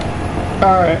earlier.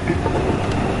 Alright.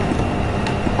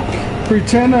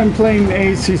 Pretend I'm playing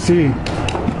ACC.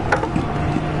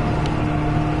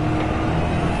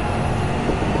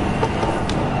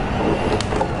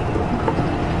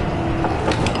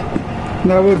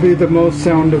 That would be the most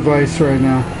sound device right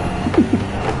now.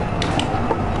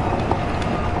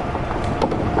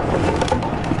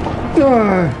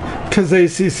 Because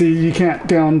ACC, you can't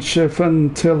downshift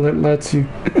until it lets you.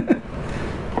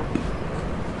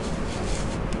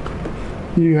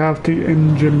 You have to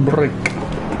engine brake.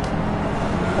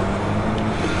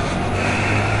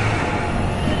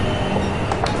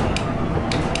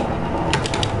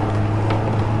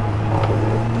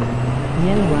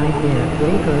 Yeah, right there,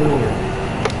 brake earlier.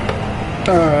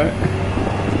 Alright.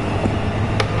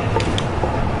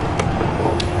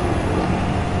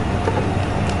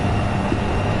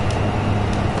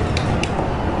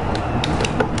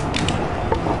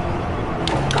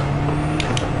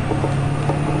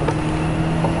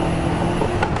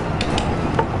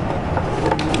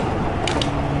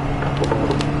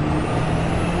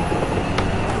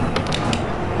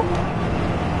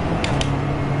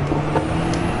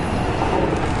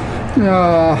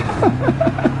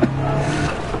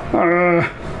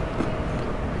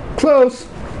 Close.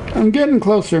 I'm getting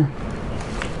closer.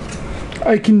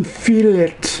 I can feel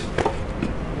it.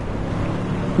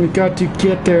 We got to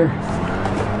get there.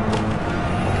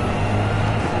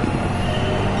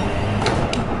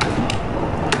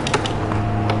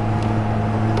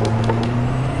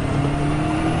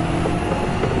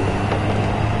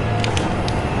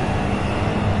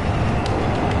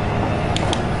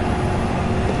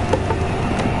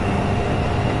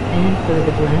 And for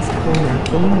the last corner,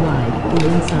 aim wide, the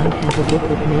inside has a dip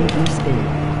that made you spin.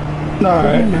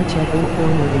 Alright. Pretty much every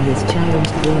corner in this challenge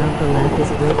throughout the lap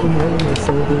is broken earlier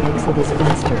so the exit is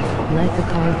faster. Let the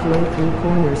car flow through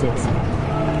corners, it's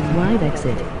wide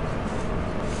exit.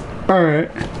 Alright.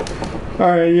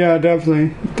 Alright, yeah,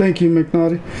 definitely. Thank you,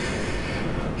 McNaughty.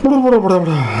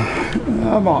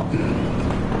 I'm on.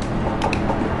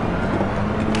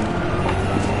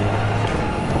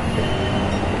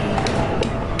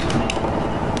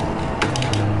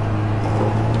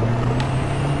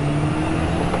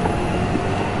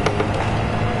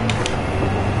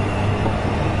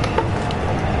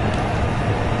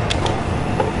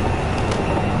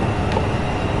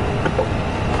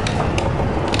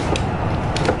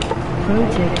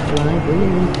 Project fly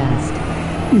really fast.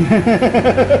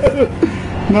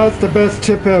 That's the best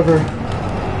tip ever.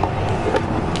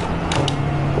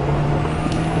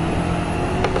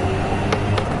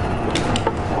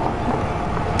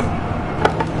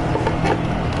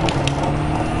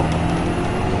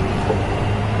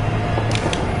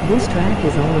 This track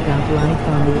is all about life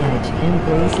on the edge and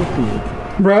grace of beat.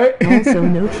 Right? Also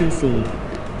no TC.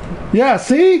 Yeah,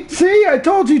 see? See? I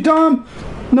told you, Tom.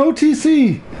 No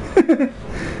TC.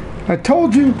 I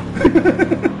told you.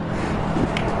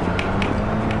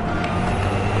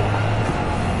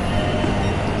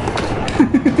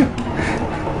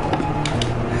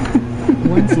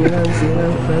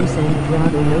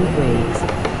 throttle, no brakes.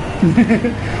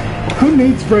 Who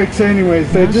needs brakes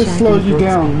anyways? They Now just slow you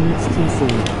down. Needs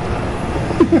TC.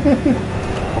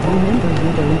 Remember,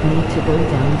 you don't need to go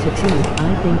down to 2.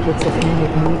 I think it's a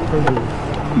panic move for you.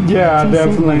 Yeah, TC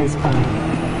definitely. is fine.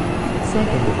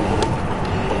 Second.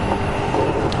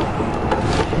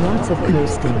 Lots of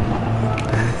coasting.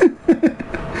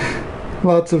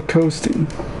 Lots of coasting.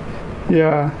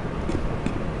 Yeah.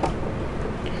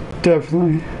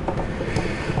 Definitely.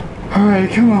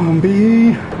 Alright, come on,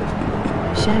 Bee.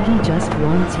 Shaggy just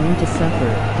wants you to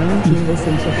suffer. Don't you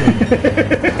listen to him.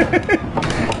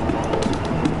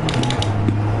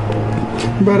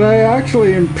 But I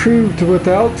actually improved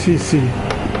without TC.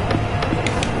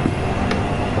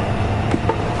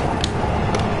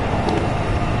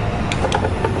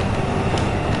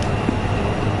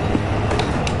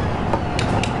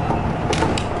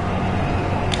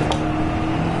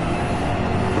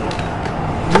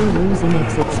 You're losing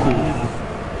exit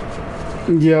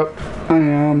speed. Yep, I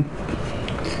am.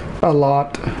 A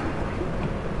lot.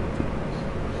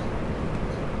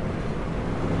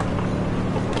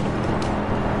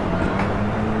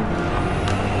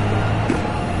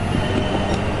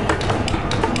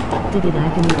 Did it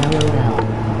agony LOL.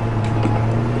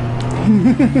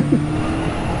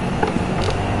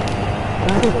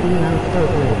 Gotta feel out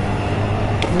forward.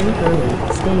 Brake early,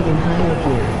 stayed in higher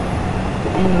gear.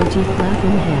 Energy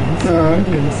flapping hands,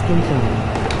 handling skin tone.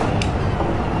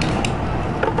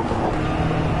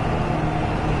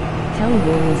 Tell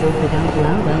your result without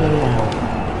loud LOL.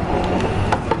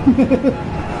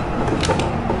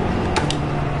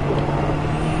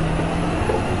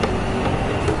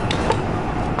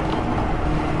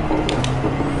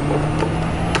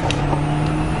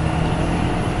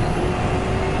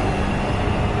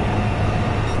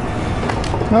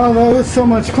 Oh, that was so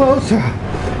much closer.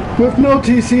 With no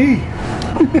TC.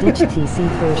 Ditch TC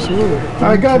for sure.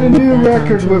 I got a new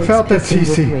record without the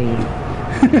TC.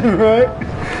 Right?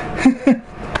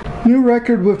 New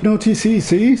record with no TC.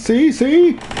 See? See?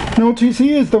 See? No TC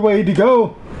is the way to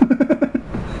go.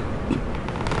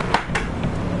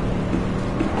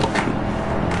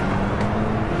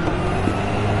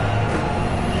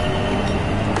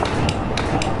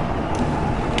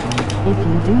 If you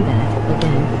do that,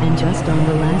 again, and just on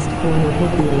the last corner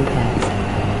hit the apex.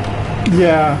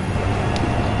 Yeah.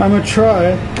 I'ma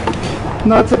try.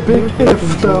 That's a big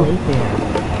if though. I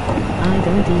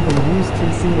don't even use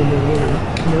TC in the rear,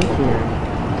 no fear.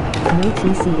 No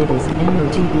TC, it is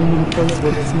energy beaming face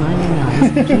with smiling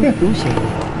eyes, keep pushing.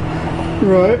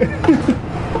 Right.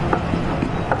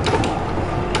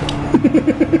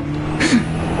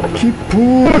 Keep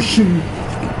pushing.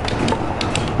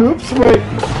 Oops, wait.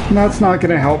 That's not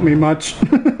gonna help me much.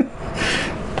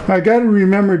 I gotta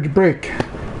remember to brake.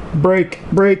 Brake,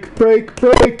 brake, brake,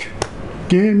 brake.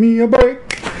 Give me a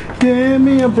break. Give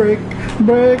me a break.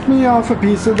 Break me off a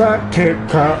piece of that Kit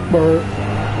Kat bar.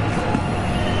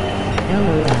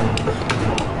 LOL.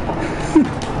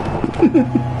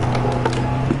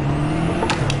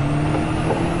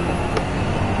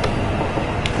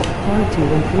 Hard to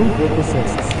improve with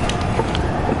assists.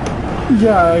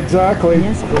 Yeah, exactly.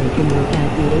 Yes, brake and look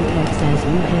at the apex as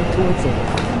you head towards it.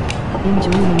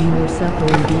 Enjoying your supper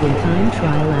and beating time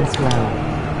trial as well.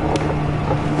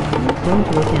 Don't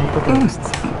look at the ghosts.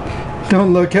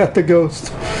 Don't look at the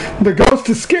ghost. The ghost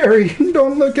is scary.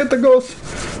 Don't look at the ghost.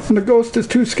 The ghost is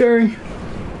too scary.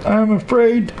 I'm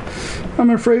afraid. I'm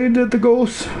afraid of the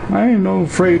ghost. I ain't no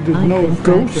afraid of no I've been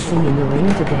ghost. practicing in the rain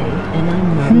today, and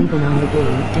I'm not even on the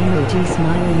game. Energy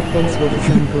smiling face with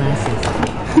sunglasses.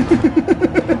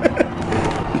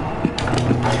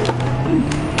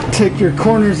 Take your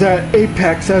corners at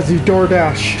apex as you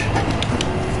DoorDash.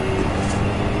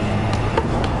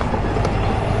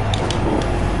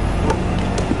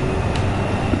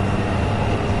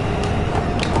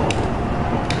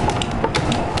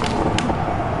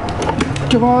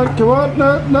 Come on, come on,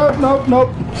 no, no, no,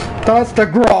 no. That's the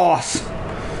gross.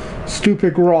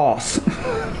 Stupid gross.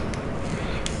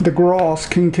 The gross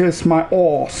can kiss my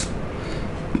ass.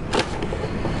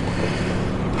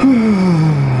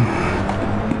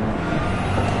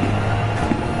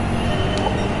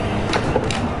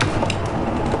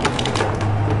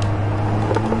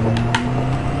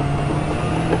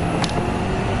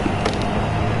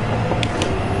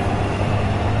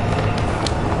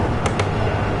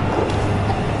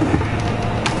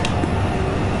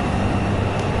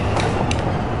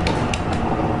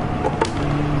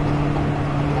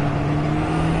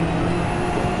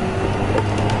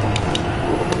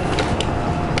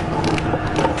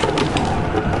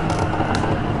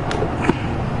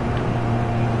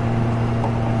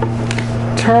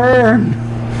 turn!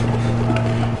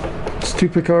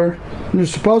 Stupid car. You're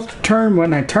supposed to turn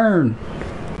when I turn.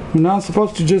 You're not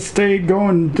supposed to just stay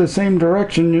going the same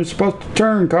direction. You're supposed to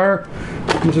turn, car.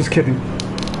 I'm just kidding.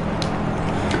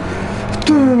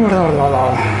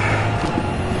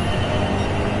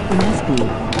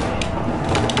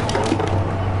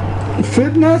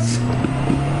 Fitness?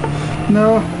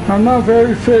 No, I'm not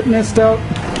very fitnessed out.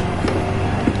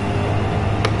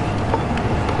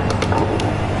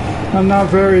 I'm not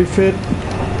very fit.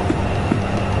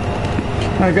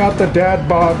 I got the dad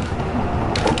bod.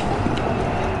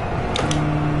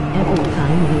 Every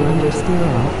time you understeer,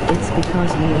 it's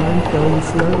because you aren't going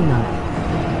slow enough.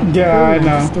 Yeah, I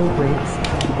know. Still brakes.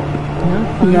 Not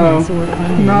finance or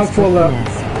finance, not full up.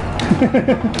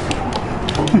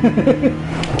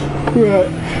 Right,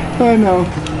 I know.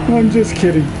 I'm just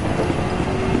kidding.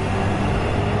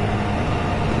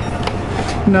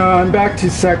 No, I'm back to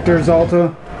sectors,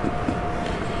 Alta.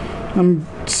 I'm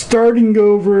starting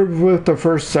over with the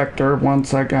first sector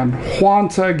once again.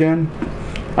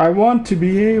 I want to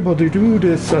be able to do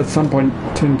this at some point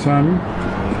in time.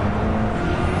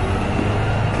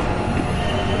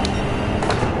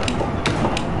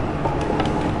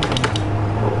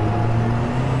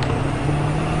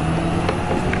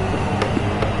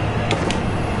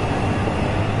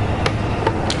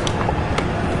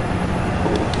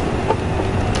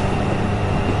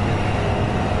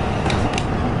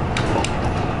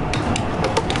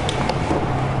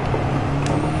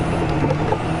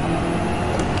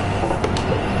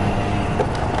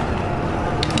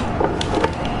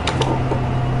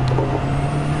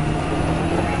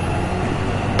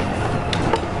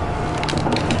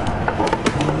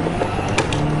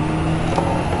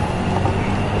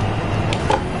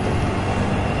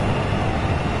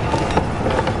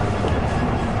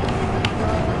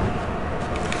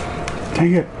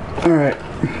 Dang it. Alright.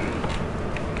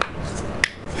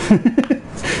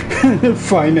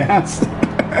 Fine ass.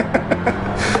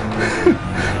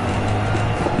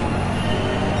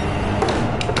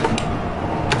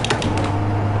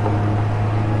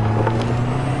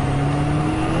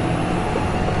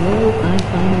 Well, I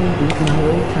finally beat my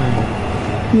old time.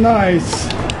 Nice.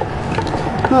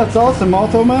 That's awesome,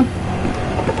 Alto man.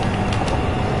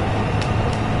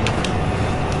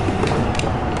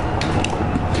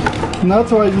 And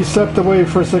that's why you stepped away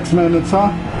for 6 minutes,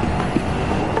 huh?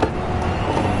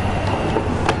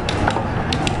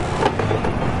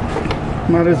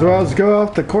 Might as well go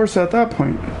off the course at that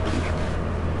point.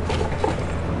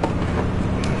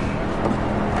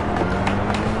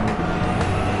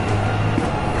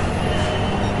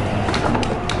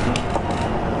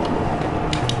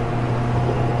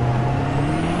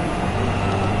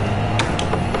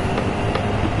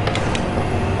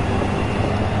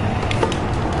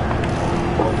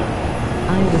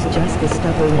 Just as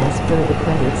stubborn as per the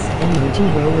credits, emoji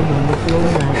rolling on the floor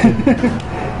laughing.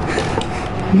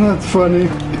 That's funny.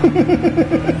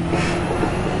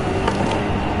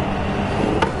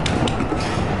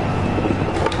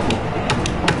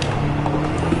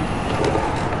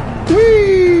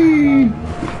 Whee!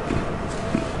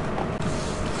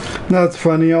 That's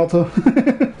funny, Alto.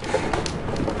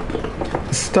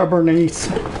 Stubborn ace.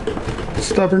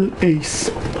 Stubborn ace.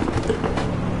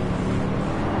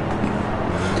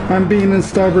 I'm being a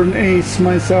stubborn ace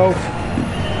myself.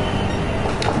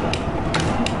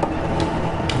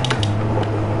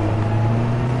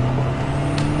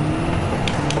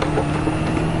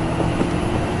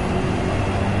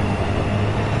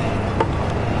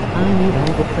 I need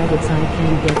all the credits I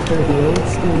can get for the old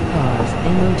school cars.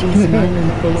 Emoji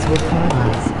smiling face with car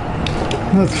eyes.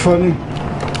 That's funny.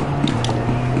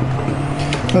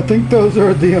 I think those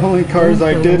are the only cars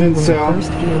I didn't sell.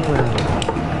 First gear, bro.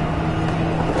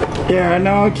 Yeah, I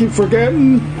know, I keep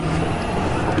forgetting.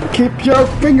 Keep your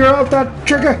finger off that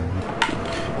trigger.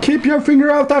 Keep your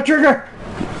finger off that trigger.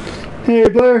 Hey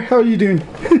Blair, how you doing?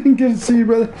 Good to see you,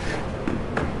 brother.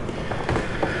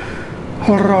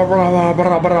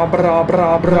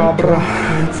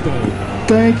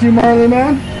 Thank you, Marley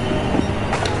man.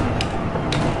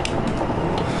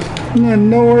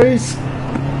 No worries.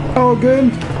 All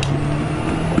good.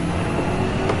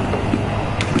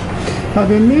 I've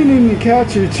been meaning to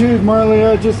catch you too, Marley.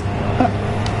 It just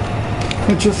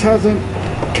hasn't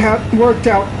worked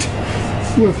out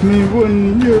with me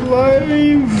when you're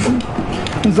live,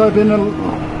 because I've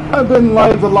been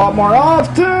live a lot more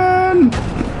often.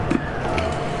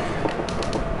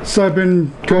 So I've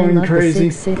been going crazy.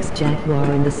 The 6.6 Jaguar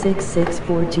and the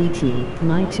 664 GT,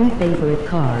 my two favorite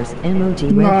cars.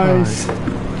 Emoji red Nice. cars.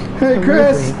 Hey Hello,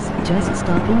 Chris. Briggs. Just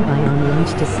stopping by on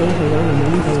lunch to say hello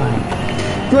and leave a like.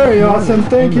 Very awesome.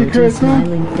 Thank you, Emoji Chris.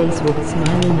 smiling face with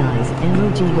smiling eyes.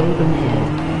 Emoji waving head.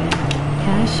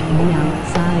 Cash me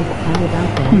outside. How about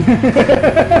that?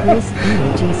 Chris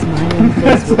emoji smiling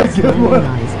face with smiling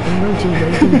eyes. Emoji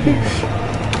waving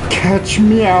head. Catch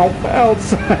me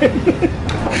outside.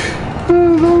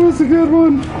 Oh, that was a good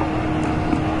one.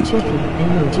 Chicken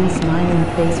emoji smiling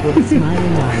face with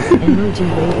smiling eyes. Emoji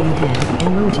waving head.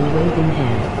 Emoji waving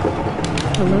head.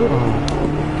 Hello all.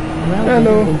 Well,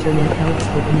 hello. The internet helps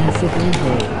with massively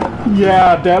hey.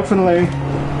 Yeah, definitely.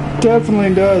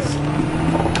 Definitely does.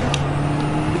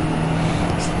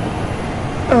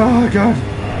 Oh god.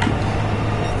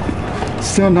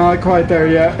 Still not quite there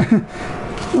yet.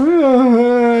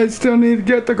 I still need to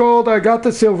get the gold. I got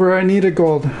the silver. I need a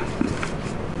gold.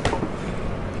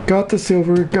 Got the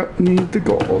silver. Need the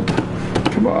gold.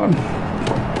 Come on.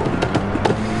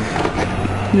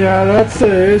 Yeah, that's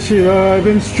the issue though. I've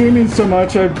been streaming so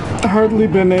much, I've hardly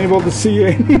been able to see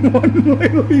anyone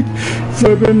lately.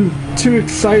 So I've been too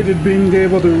excited being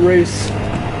able to race.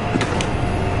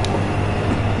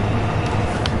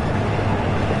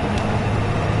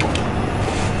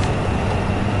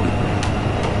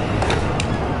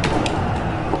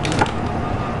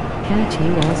 Catch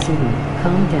you all soon.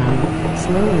 Calm down.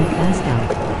 Slow and fast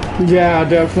out. Yeah,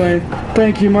 definitely.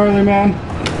 Thank you, Marley man.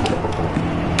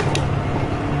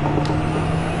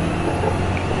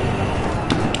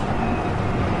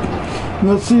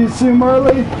 We'll see you soon,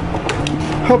 Marley.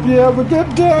 Hope you have a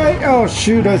good day. Oh,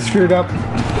 shoot, I screwed up.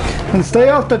 And stay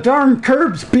off the darn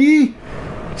curbs, Bee.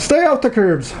 Stay off the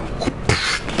curbs.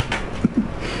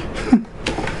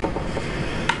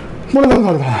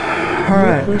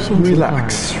 Alright,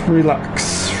 relax,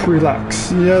 relax,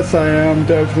 relax. Yes, I am,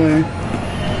 definitely.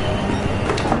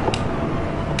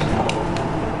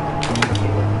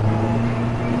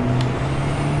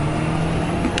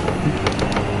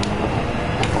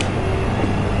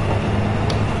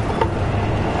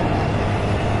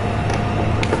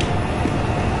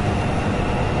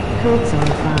 Curbs are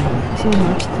fine. Too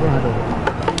much throttle.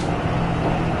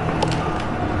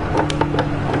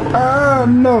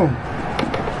 No.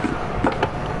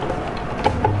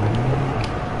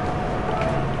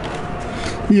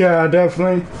 Yeah,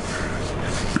 definitely.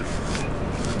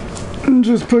 I'm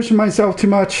just pushing myself too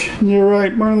much. You're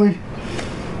right, Marley.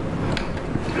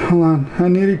 Hold on. I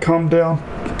need to calm down.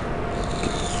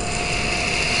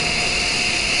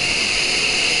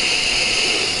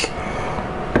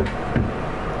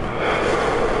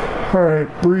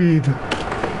 Alright, breathe.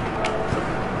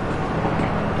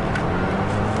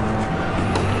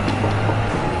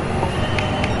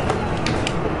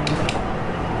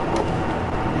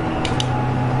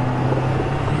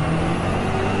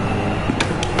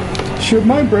 Should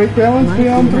my brake balance be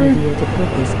on 3? Might be an idea to put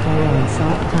this car on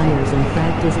soft tires and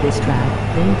practice this track,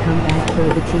 then come back for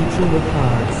the TT with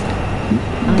cars.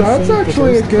 That's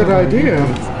actually a good idea.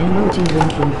 Emoji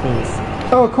winking face.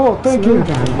 Oh, cool. Thank you.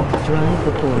 Slow down, drive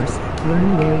the course,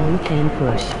 learn where you can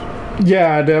push.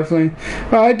 Yeah, definitely.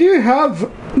 I do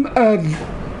have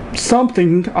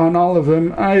something on all of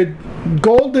them. I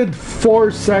golded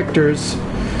 4 sectors.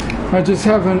 I just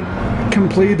haven't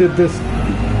completed the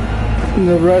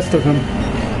rest of them.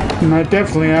 And I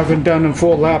definitely haven't done a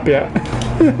full lap yet.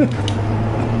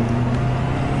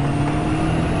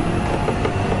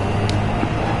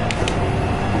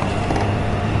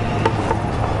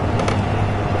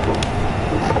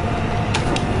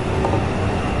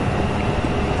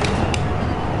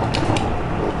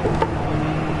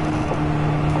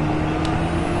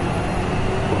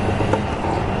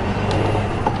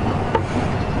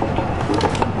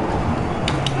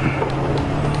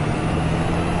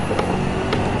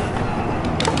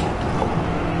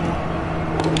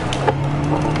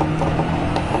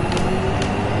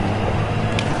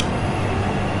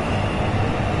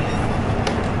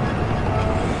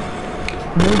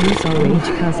 No use or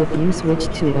rage cause if you switch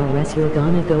to RS you're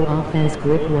gonna go off as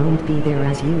grip won't be there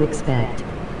as you expect.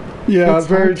 Yeah, it's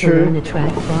very hard to true. learn a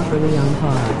track properly on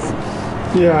hards.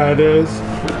 Yeah, it is.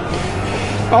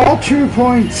 All true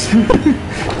points.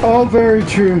 All very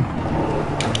true.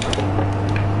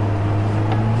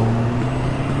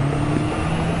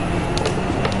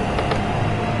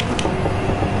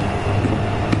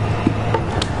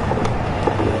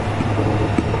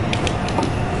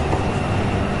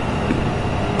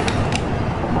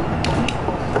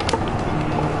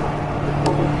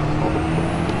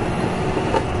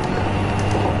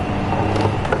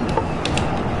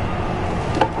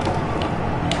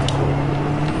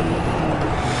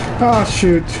 Ah,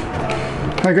 shoot.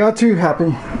 I got too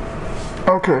happy.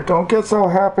 Okay, don't get so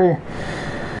happy.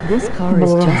 This car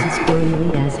is just as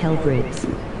squirrely as hell bricks.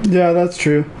 Yeah, that's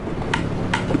true.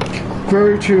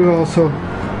 Very true also.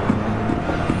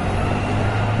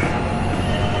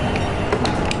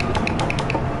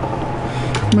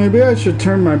 Maybe I should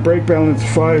turn my brake balance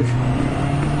 5.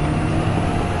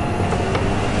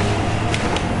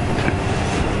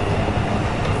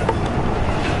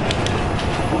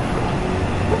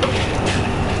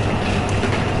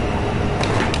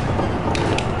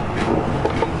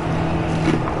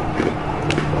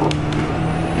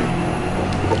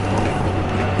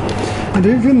 It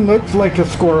even looks like a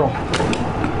squirrel.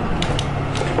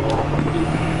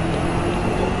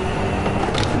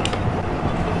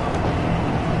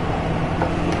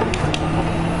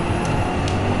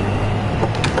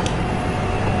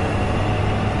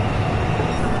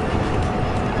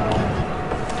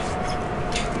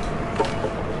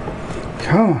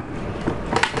 Come on.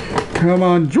 Come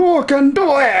on, you can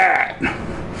do it!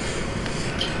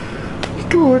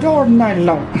 Do it all night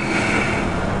long.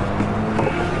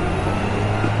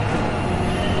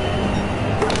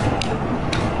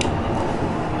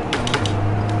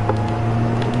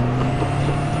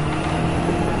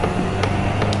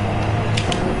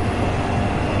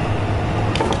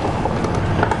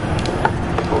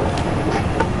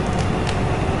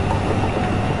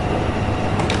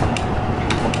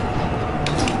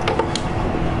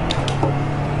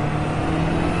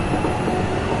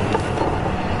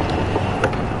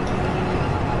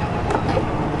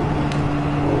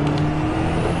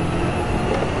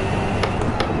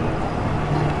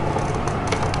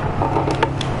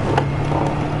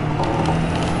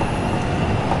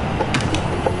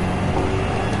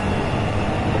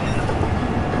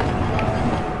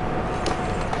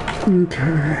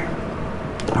 Okay.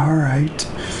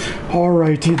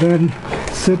 Alrighty then.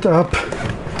 Sit up.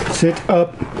 Sit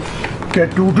up.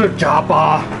 Get to the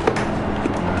chopper.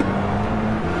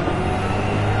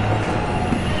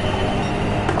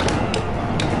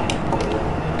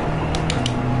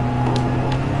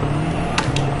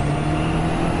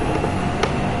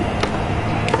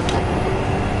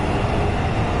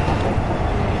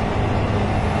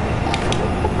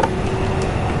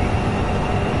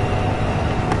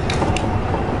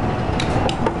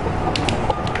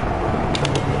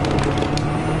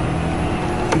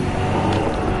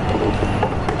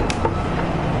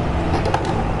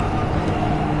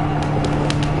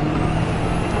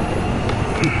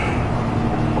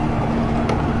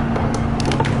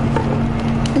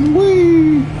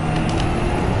 Whee!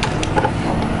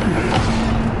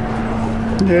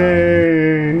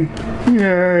 Yay!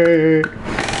 Yay!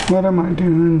 What am I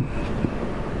doing?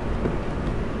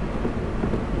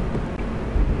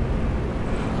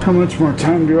 How much more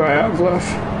time do I have left?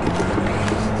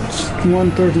 It's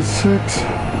 1:36.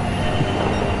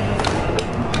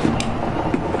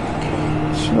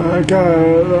 So I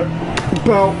got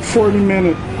about 40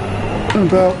 minutes,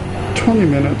 about 20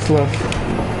 minutes left.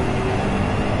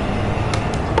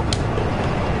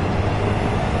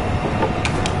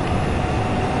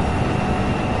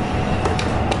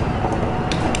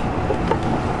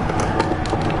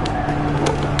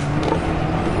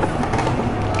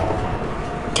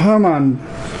 Come on.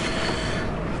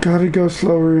 Gotta go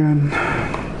slower in.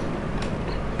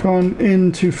 Going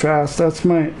in too fast. That's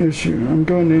my issue. I'm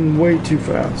going in way too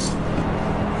fast.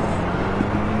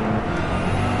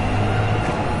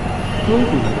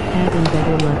 Maybe having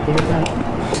better luck there,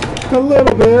 but A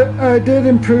little bit. I did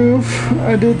improve.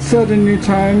 I did set a new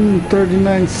time,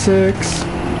 39.6.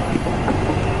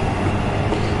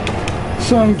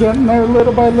 So I'm getting there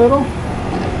little by little.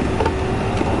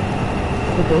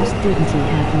 the ghost didn't he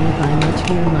have me by much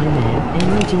here, my man,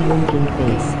 energy winking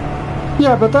face.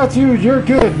 Yeah, but that's you. You're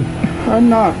good. I'm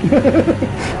not.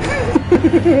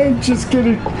 I'm just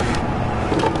kidding.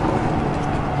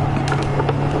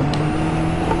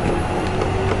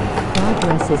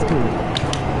 Progress is good.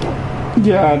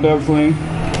 Yeah, definitely.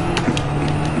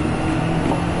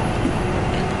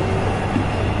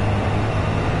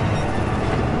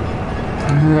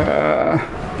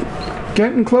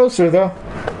 Getting closer though,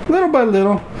 little by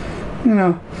little, you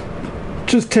know,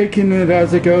 just taking it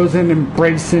as it goes and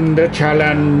embracing the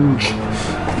challenge.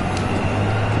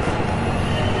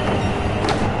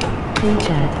 Hey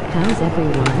chat, how's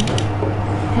everyone?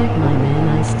 Heck my man,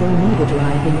 I still need a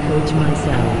driving coach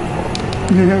myself.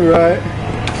 Yeah, right.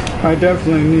 I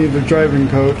definitely need a driving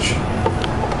coach.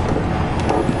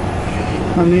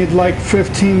 I need like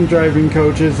 15 driving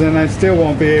coaches and I still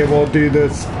won't be able to do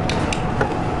this.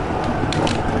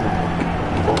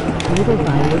 Little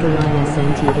by little I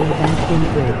ascend you back in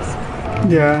grids.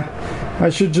 Yeah, I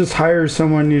should just hire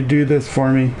someone to do this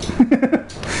for me.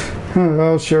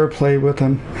 I'll share play with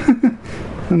them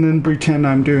and then pretend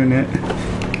I'm doing it.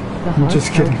 The I'm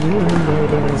just kidding. Where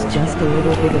there is just a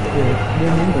little bit of grid.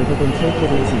 Remember to then take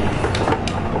it easy.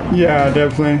 Yeah,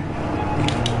 definitely.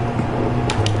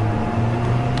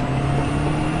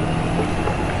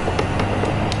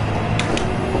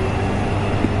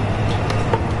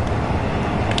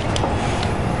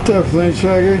 Definitely,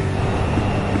 Shaggy.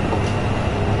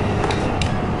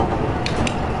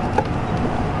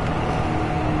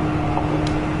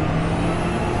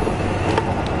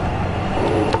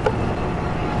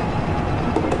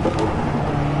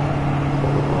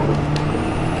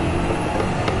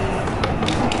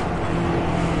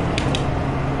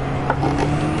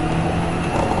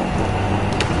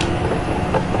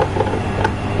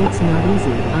 It's not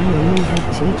easy. I only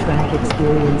have 2 track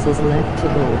experiences left to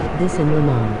go. This in Le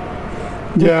Mans.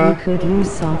 Yeah. If we could use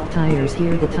soft tires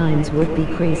here, the times would be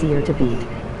crazier to beat.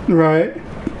 Right.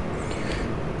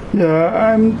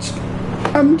 Yeah,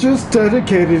 I'm just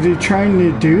dedicated to trying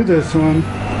to do this one.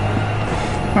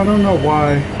 I don't know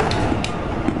why.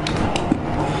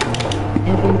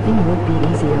 Everything would be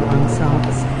easier on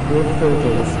softs, with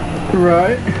days.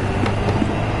 Right.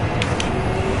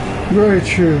 Very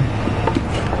true.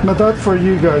 But that's for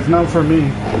you guys, not for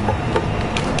me.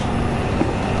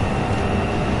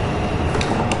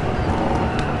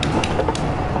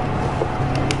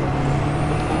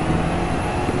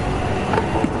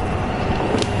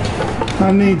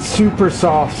 I need super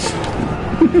softs. The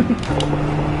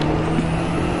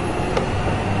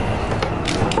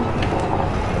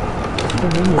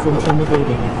rim is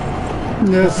intimidating.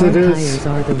 Yes, it is. Tires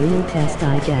are the real test,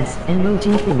 I guess. MOG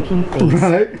thinking face.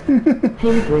 Right.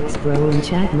 Hey Bricks bro and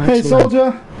chat much Hey, love.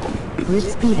 soldier.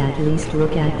 Brixby, at least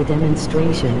look at the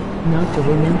demonstration, not to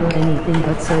remember anything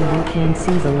but so you can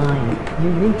see the line.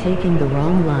 You're retaking the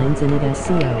wrong lines in it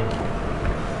SEO.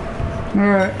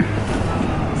 Alright.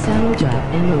 Salja,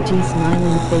 emoji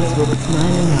smiling face with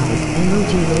smiling eyes,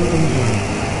 emoji waving hand.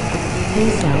 Hey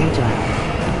Salja.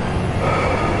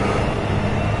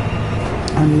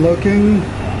 I'm looking,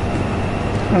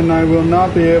 and I will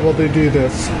not be able to do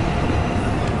this.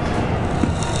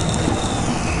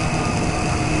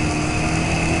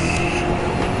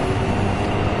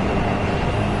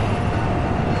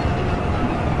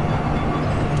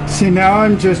 See, now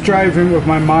I'm just driving with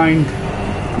my mind.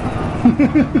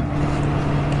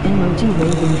 Emoji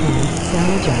waving hand,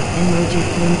 Salja, emoji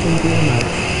blinking beer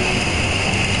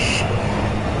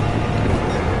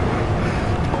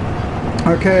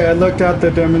Okay, I looked at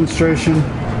the demonstration.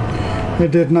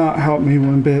 It did not help me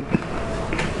one bit.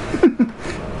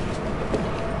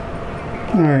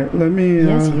 Alright, let me...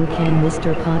 Yes, you can,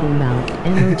 Mr. Potty Mouth.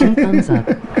 Emoji thumbs up.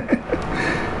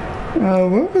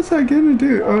 What was I gonna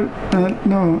do?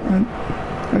 No,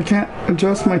 I can't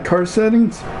adjust my car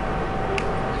settings.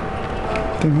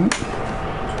 Damn it.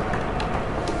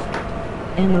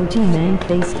 Emoji man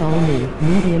face all me,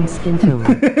 medium skin tone.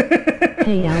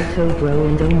 Hey Alto Bro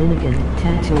and Dominican,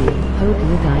 Tattoo, hope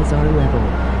you guys are level.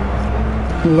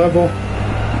 Level.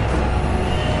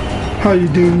 How you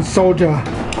doing, soldier?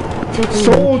 Tickle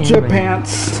Soldier you,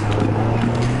 pants.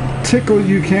 Tickle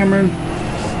you, Cameron.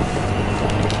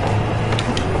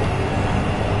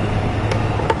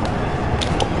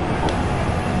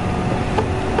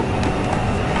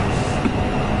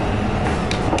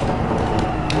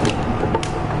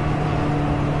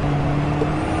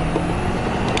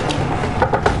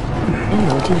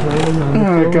 Rolling on the I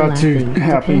floor got too laughing.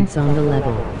 happy. Depends on the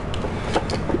level.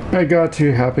 I got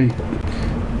too happy.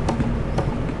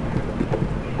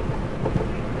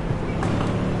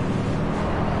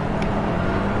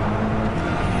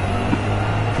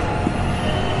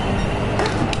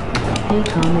 Hey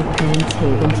Comic Pants,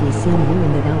 haven't you seen you in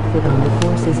that outfit on the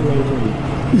courses lately?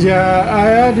 Yeah, I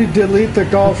had to delete the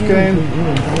golf game. You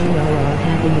and Barry are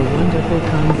having a wonderful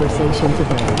conversation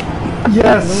today.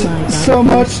 Yes, so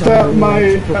much that my...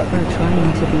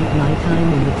 trying to beat my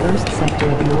time in the first sector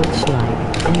of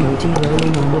Nordschleife. Emoji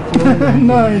rolling on the floor.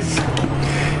 Nice.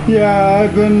 Yeah,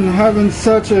 I've been having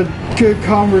such a good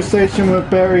conversation with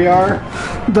Barry R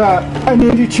that I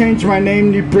need to change my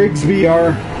name to Briggs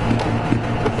BR.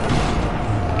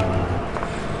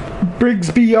 Briggs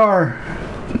BR.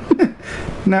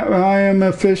 Now I am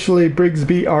officially Briggs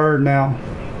BR now.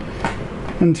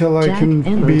 Until I can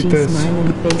beat this.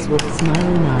 Smiling face with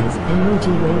smiling eyes,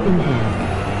 emoji waving hand.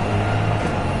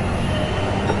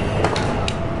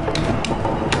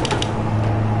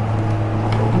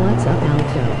 What's up,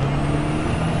 Alto?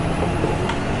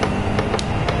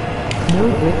 No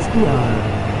Briggs BR.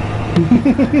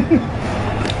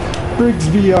 Briggs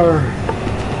BR.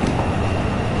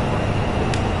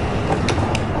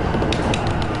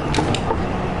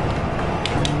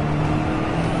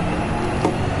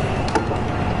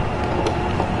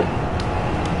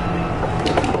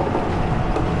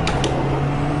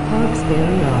 Barks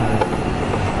very hard.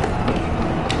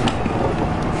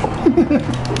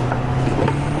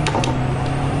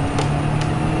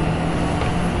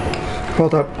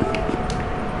 Hold up.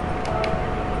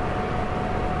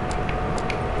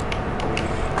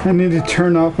 I need to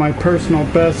turn off my personal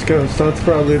best ghost. That's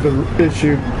probably the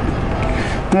issue.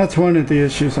 That's one of the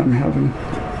issues I'm having.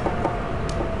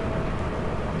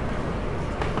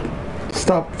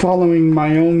 Stop following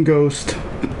my own ghost.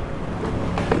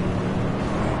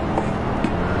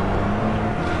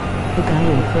 The guy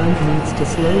in front needs to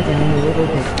slow down a little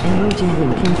bit. Emoji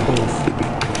winking face.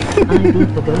 I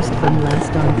beat the ghost from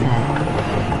last on pack.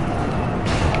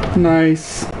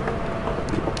 Nice.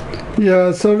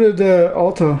 Yeah, so did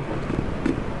Alto.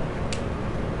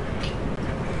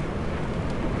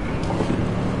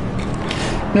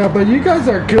 Yeah, but you guys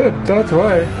are good, that's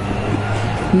why.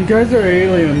 You guys are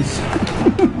aliens.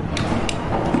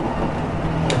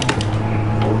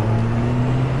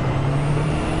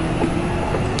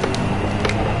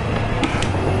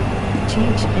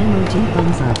 Change emoji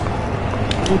thumbs up.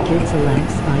 The kids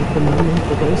relax fight the moment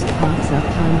the ghost pops up,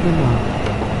 time him off.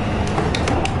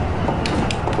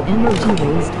 Emoji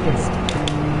raised fist.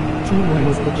 T1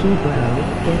 is the key, bro.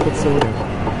 Get it sorted.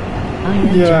 I am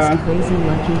just crazy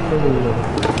lucky for real.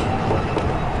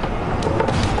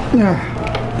 Yeah.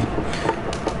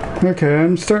 Okay,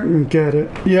 I'm starting to get it.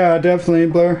 Yeah, definitely,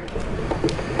 Blair.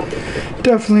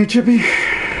 Definitely, Chippy.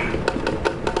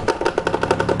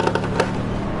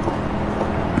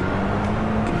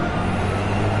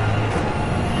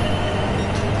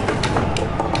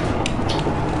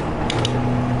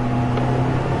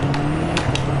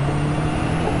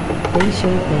 They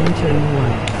should ban turn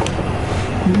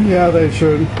 1. Yeah, they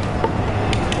should.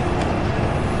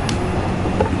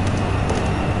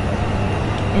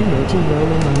 Emoji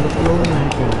rolling on the floor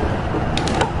laughing.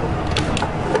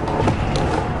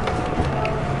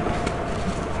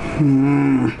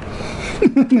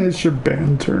 They should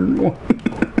ban turn 1.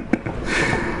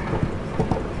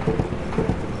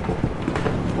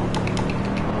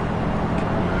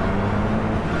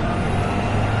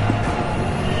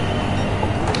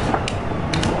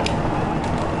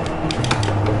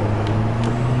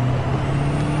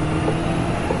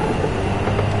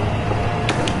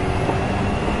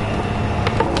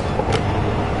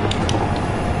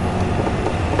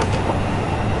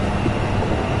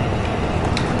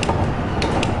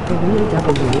 Real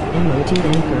W, emoji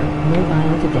anchor,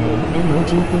 mobile today,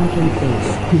 emoji thinking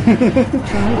face.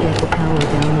 Try get the power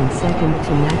down in second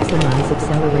to maximize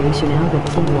acceleration out of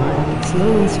T1,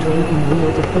 slow and straighten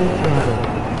wheel to full throttle.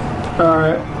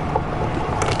 Alright.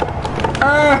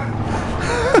 Ah!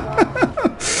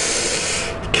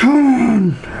 Come on!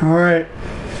 Alright.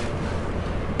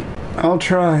 I'll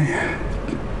try.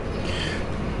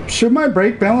 Should my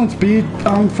brake balance be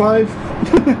on 5?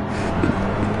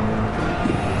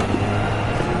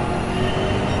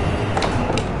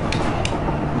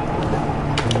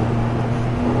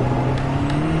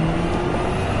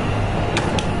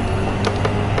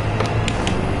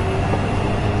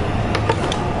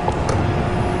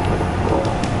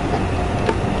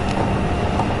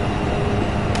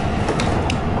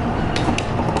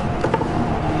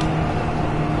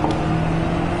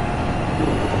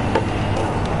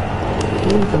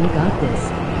 You got this.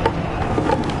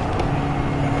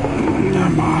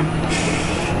 Come on.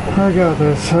 I got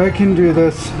this. I can do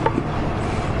this.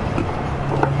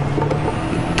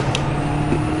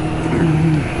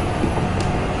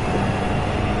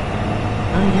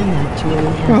 I am actually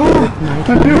happy with my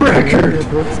a new record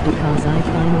books because I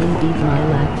finally beat my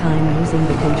lap time using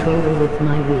the controller with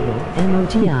my wheel.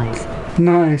 Emoji eyes.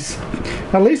 Nice.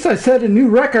 At least I set a new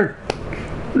record.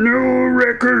 New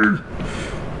record.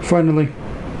 Finally.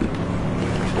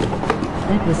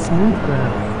 That was smooth, bro.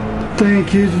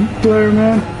 Thank you, Blair,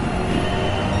 man.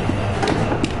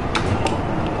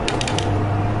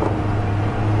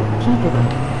 Keep it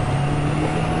up.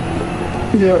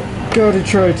 Yeah, gotta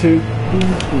try to.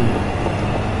 BP.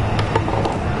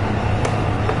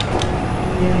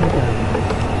 There you go.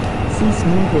 See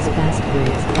smooth as fast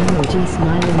brakes. Emoji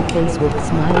smiling face with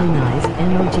smiling eyes.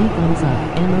 Emoji thumbs up.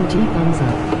 Emoji thumbs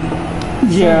up.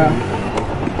 Yeah.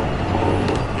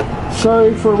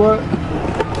 Sorry for what?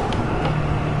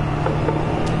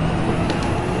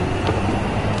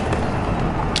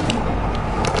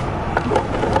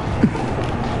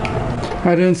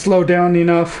 I didn't slow down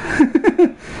enough.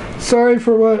 Sorry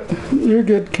for what? You're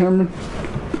good, Cameron.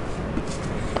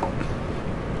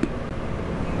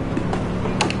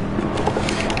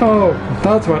 Oh,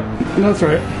 that's what. That's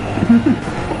right.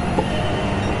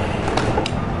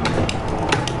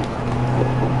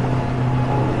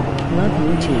 Love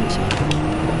you, Cheech.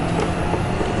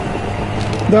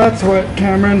 That's what,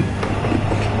 Cameron.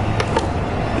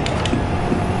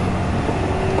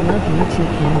 Love you too,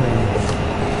 Cameron.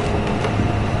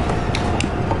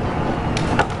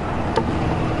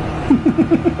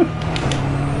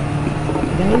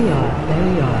 There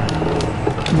we are.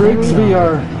 Briggs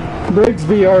VR. Briggs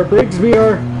VR. Briggs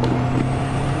VR.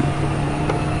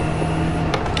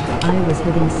 I was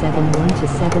hitting 7-1 to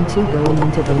 7-2 going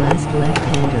into the last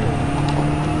left-hander.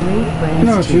 Great brands.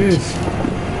 No, jeez.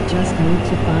 Just need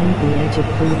to find the edge of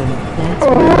freedom. That's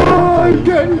I'm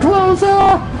getting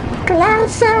closer!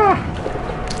 Closer!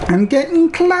 I'm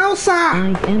getting closer!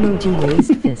 I'm emoji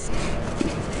raised fist.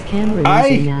 Camera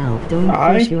easy now. Don't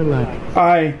push your luck.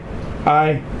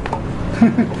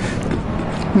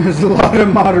 There's a lot of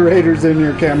moderators in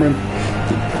here, Cameron.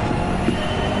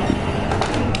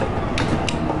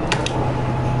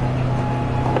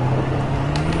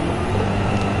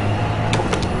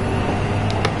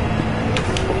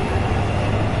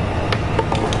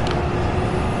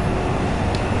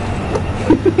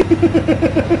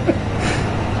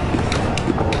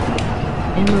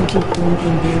 Emoji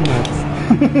blinking beer nuts.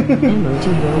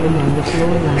 Emoji rolling on the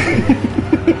floor laughing.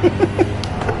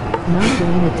 Not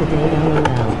doing it today,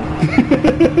 LOL.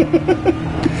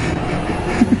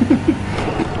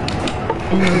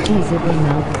 Emoji zipper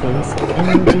mouth face.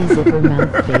 Emoji zipper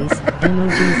mouth face.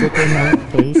 Emoji zipper mouth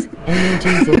face.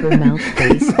 Emoji zipper mouth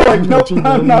face. Like, nope, Emoji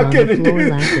I'm not gonna deal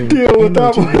with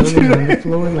that one rolling on the today.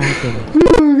 floor laughing. Oh,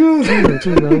 God.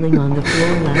 Emoji rolling on the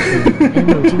floor laughing.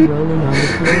 Emoji rolling on the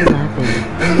floor laughing.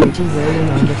 Emoji rolling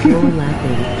on the floor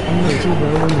laughing. Emoji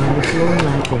rolling on the floor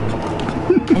laughing.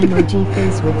 Emoji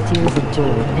face with tears of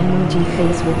joy. Emoji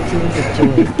face with tears of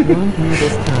joy. Want me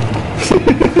this time.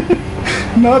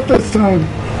 Not this time.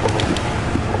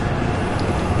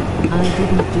 I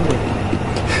didn't do it.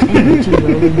 Emoji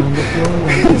rolling on the floor I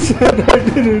laughing. said I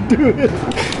didn't do it.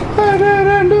 I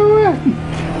didn't do it.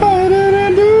 I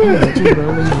didn't do it. Emoji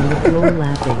rolling on the floor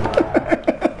laughing.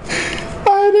 I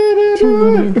didn't Too do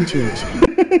lenient, it. Cheech.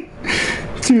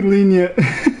 Too lenient.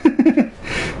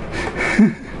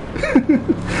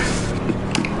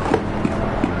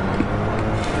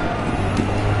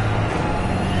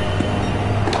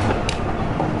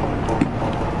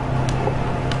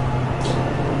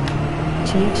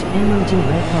 Cheech emoji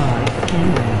red hard.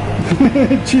 Cameron.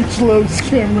 Cheech loves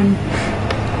Cameron.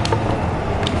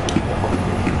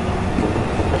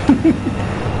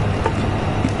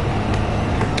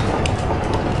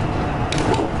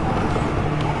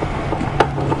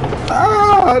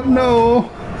 Ah, no.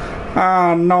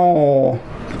 Ah, no.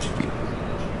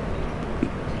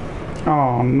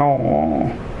 Oh, no.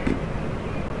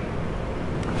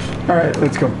 All right,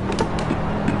 let's go.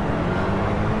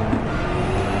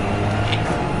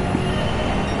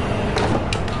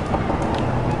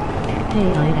 Hey,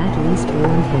 I'd at least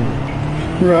warned him.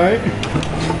 Right?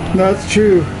 That's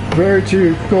true. Very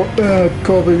true,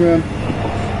 Colby, man.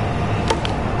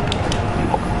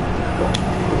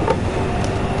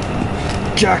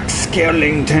 Jack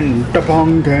Skellington, da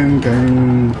bong gang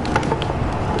gang.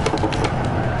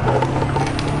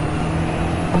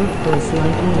 Look for a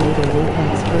slightly later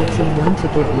Apex for T1 to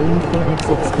give room for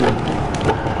exit speed.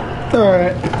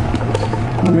 Alright.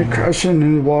 Let me crash into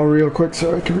the wall real quick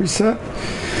so I can reset.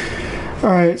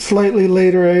 Alright, slightly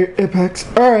later Apex.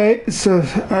 Alright, so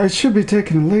I should be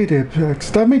taking a late Apex.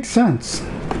 That makes sense.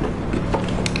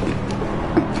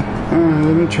 Alright,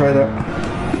 let me try that.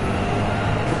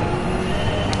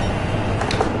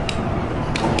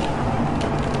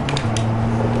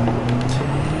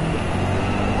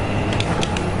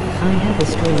 I have a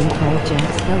string called Jack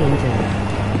Skellington.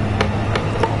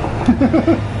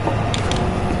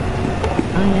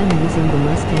 I am using the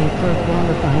Mustang for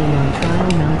qualifying on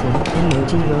Trial Mountain.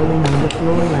 Emoji rolling on the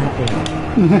floor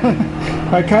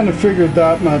laughing. I kind of figured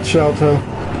that much, Shelto.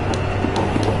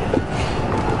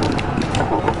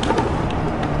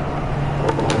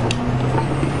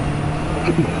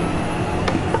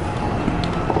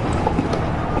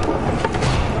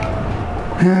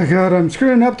 Oh God, I'm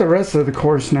screwing up the rest of the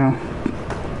course now.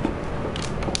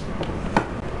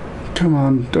 Come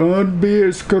on, don't be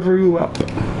a screw up.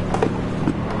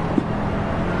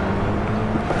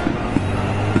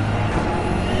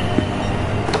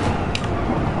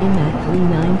 Imac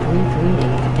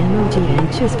 39338. Emoji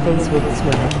anxious face with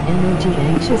sweat. Emoji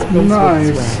anxious face Nice.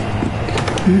 with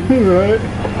sweat. Right?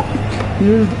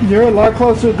 You're a lot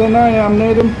closer than I am,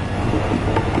 Natum.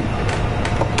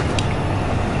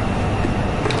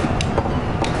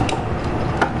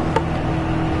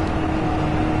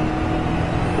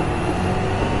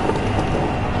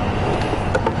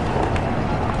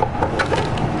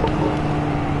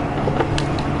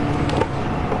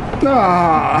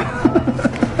 Ah.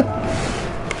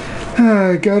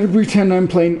 I gotta pretend I'm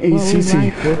playing ACC. Well,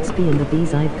 right, Woodsby and the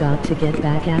bees, I've got to get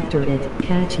back after it.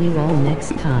 Catch you all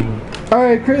next time.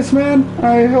 Alright, Chris, man,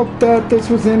 I hope that this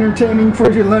was entertaining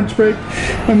for your lunch break,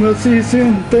 and we'll see you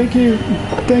soon. Thank you.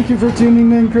 Thank you for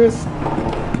tuning in, Chris.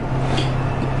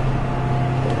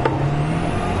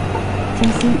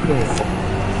 TC Chris.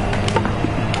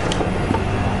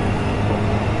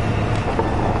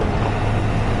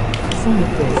 Son of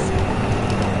Chris.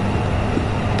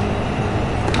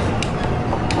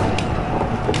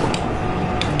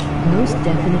 Most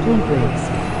definitely Briggs.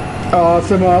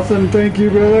 Awesome, awesome. Thank you,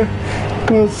 brother.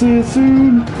 We'll see you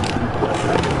soon.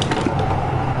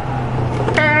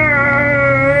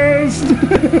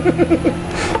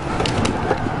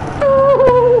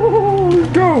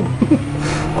 Go!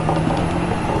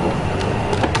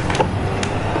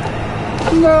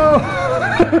 No!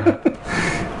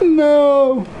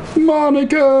 No!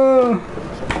 Monica!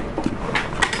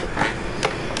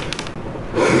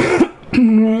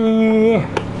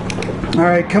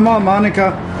 Alright, come on,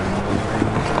 Monica.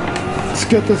 Let's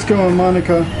get this going,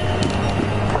 Monica.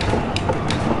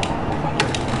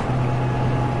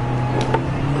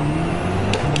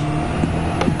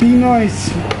 Be nice.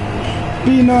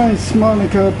 Be nice,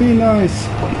 Monica. Be nice.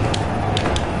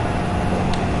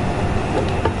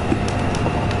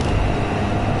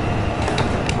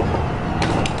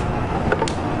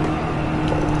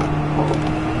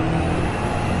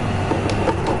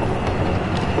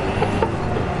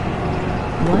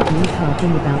 What are you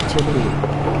talking about, Chili?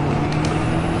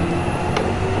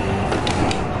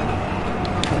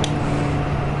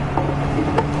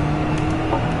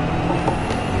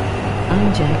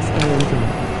 I'm Jack Skellington.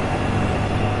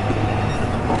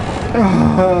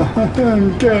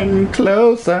 I'm getting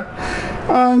closer.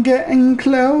 I'm getting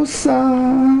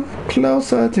closer.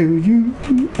 Closer to you.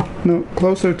 No,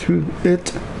 closer to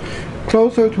it.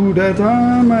 Closer to the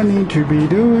time I need to be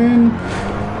doing.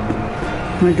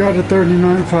 I got a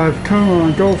 39.5. Come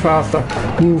on, go faster.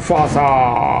 Move faster.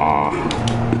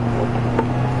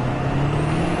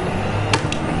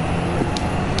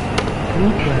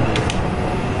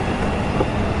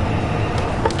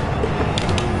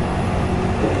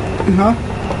 Huh?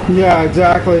 Yeah,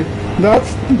 exactly.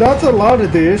 That's a lot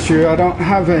of the issue. I don't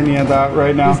have any of that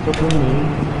right now.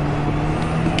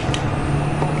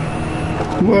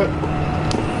 What?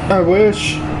 I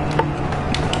wish.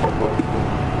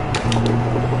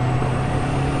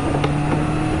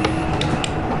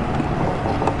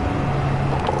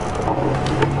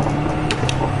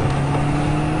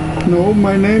 No,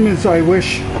 my name is I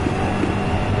Wish.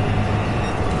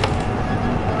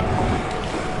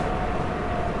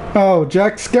 Oh,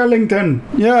 Jack Skellington.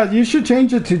 Yeah, you should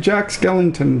change it to Jack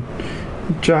Skellington.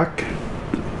 Jack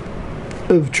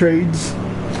of Trades.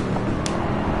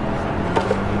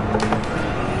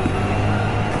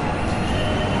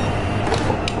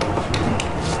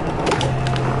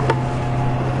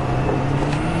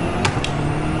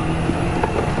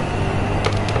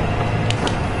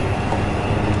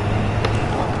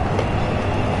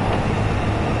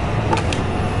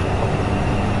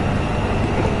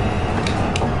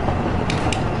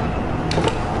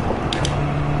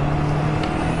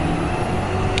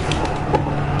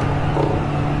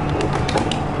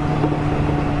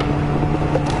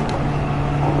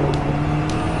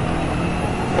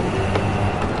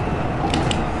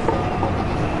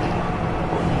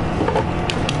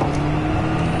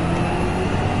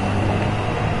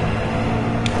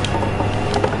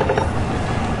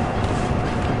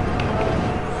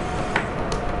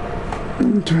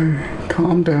 Okay,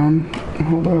 calm down.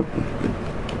 Hold up.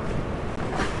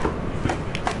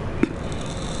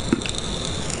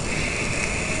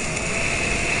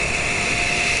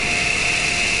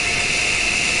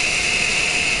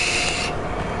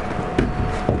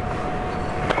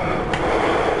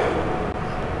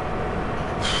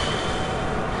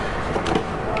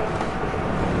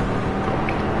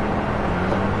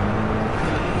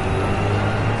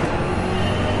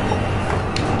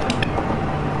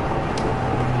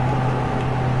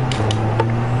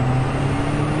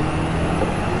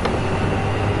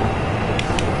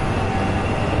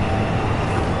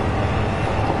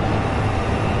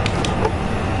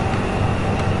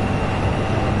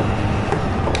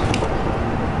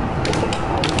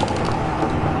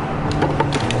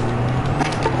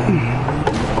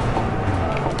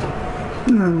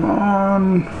 Come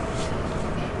on.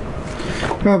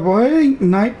 God, why ain't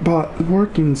Nightbot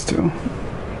working still?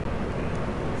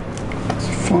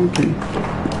 It's funky.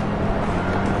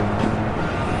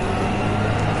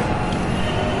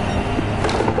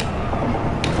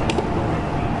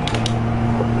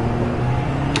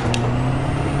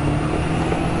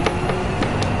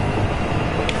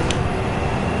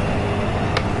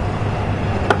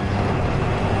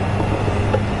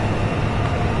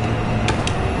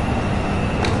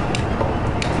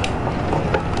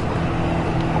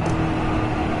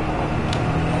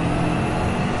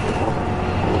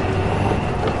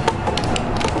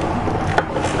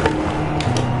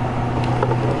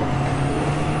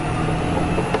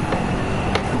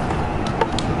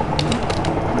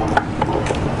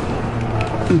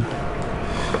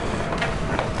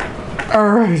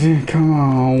 Alrighty,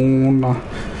 come on.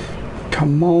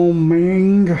 Come on,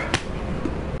 Ming.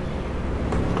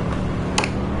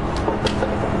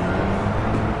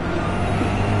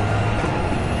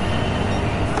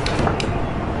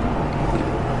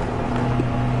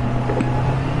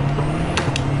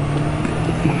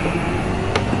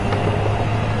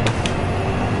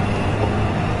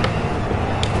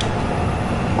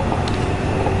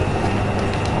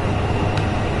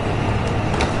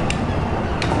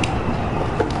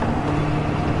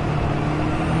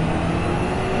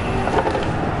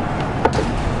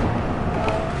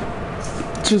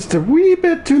 Just a wee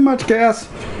bit too much gas.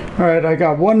 Alright, I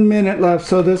got 1 minute left,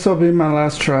 so this will be my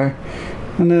last try.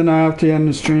 And then I have to end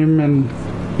the stream and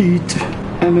eat,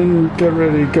 and then get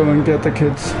ready to go and get the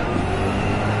kids.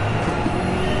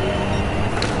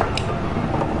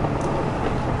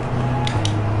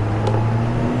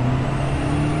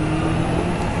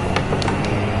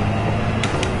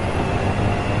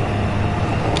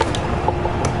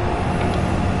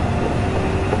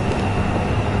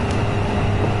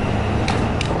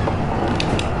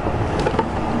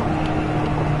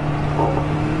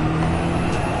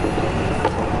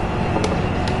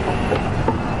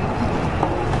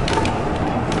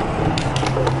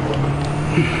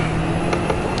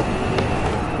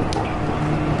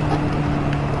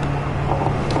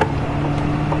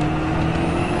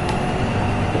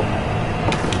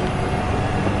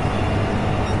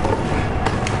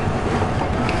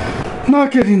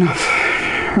 Not good enough.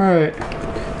 Alright.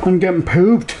 I'm getting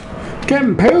pooped.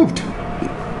 Getting pooped!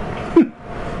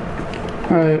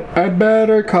 Alright, I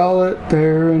better call it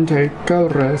there and take a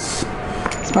rest.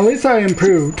 At least I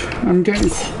improved. I'm getting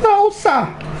closer!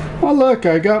 Oh look,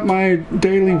 I got my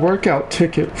daily workout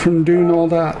ticket from doing all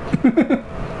that.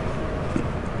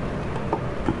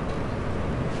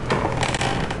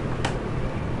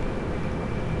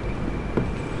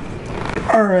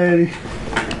 Alrighty.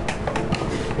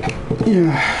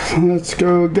 Yeah, let's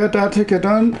go get that ticket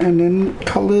done and then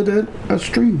call it a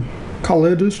stream. Call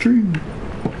it a stream.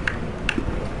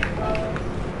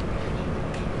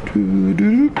 Give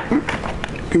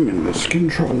me this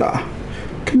controller.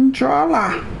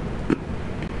 Controller!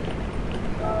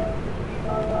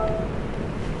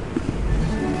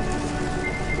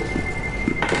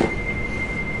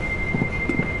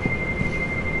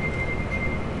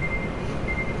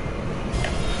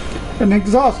 An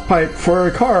exhaust pipe for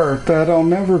a car that I'll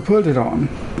never put it on.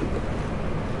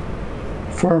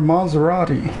 For a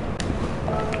Maserati.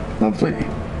 Lovely.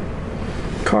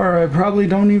 Car I probably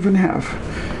don't even have.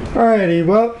 Alrighty,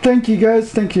 well, thank you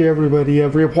guys. Thank you everybody,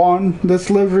 everyone. This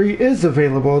livery is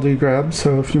available to grab,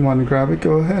 so if you want to grab it,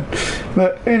 go ahead.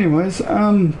 But anyways,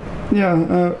 oh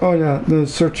yeah, the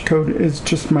search code is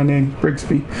just my name,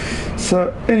 Brigsby.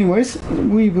 So anyways,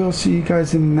 we will see you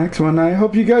guys in the next one. I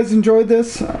hope you guys enjoyed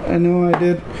this. I know I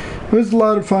did. It was a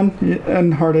lot of fun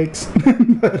and heartaches,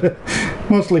 but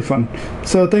mostly fun.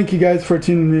 So thank you guys for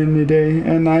tuning in today,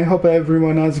 and I hope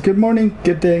everyone has a good morning,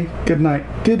 good day, good night,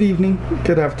 good evening,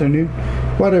 good afternoon,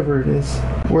 whatever it is,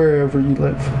 wherever you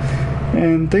live.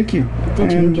 And thank you.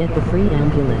 Did you get the free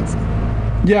ambulance?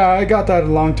 Yeah, I got that a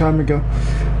long time ago.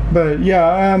 But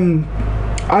yeah,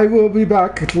 I will be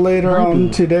back later on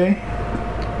today.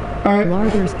 Alright.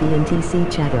 Larders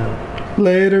BNTC Chago.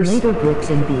 Laters. Later Brooks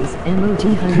and Bees.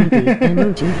 Emoji Honeybee.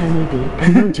 Emoji Honeybee.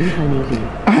 Emoji Honeybee.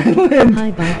 Island.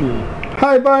 Hi bye bee.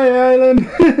 Hi bye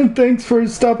Island. Thanks for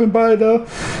stopping by though.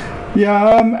 Yeah,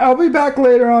 I'll be back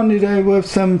later on today with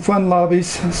some fun lobbies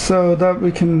so that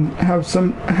we can have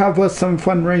us some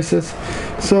fun races.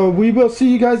 So we will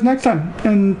see you guys next time.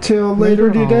 Until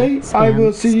later today, spam, I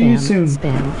will see you soon.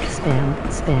 Spam,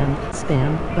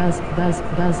 buzz, buzz,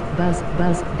 buzz, buzz,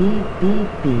 buzz, bee, bee,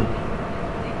 bee.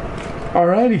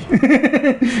 Alrighty.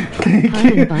 Thank you.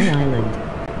 Hi and bye Island.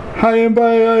 Hi and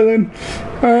bye Island.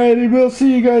 Alrighty, we'll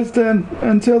see you guys then.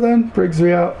 Until then,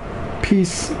 Brigsby out.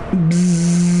 Peace.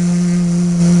 Bzzz.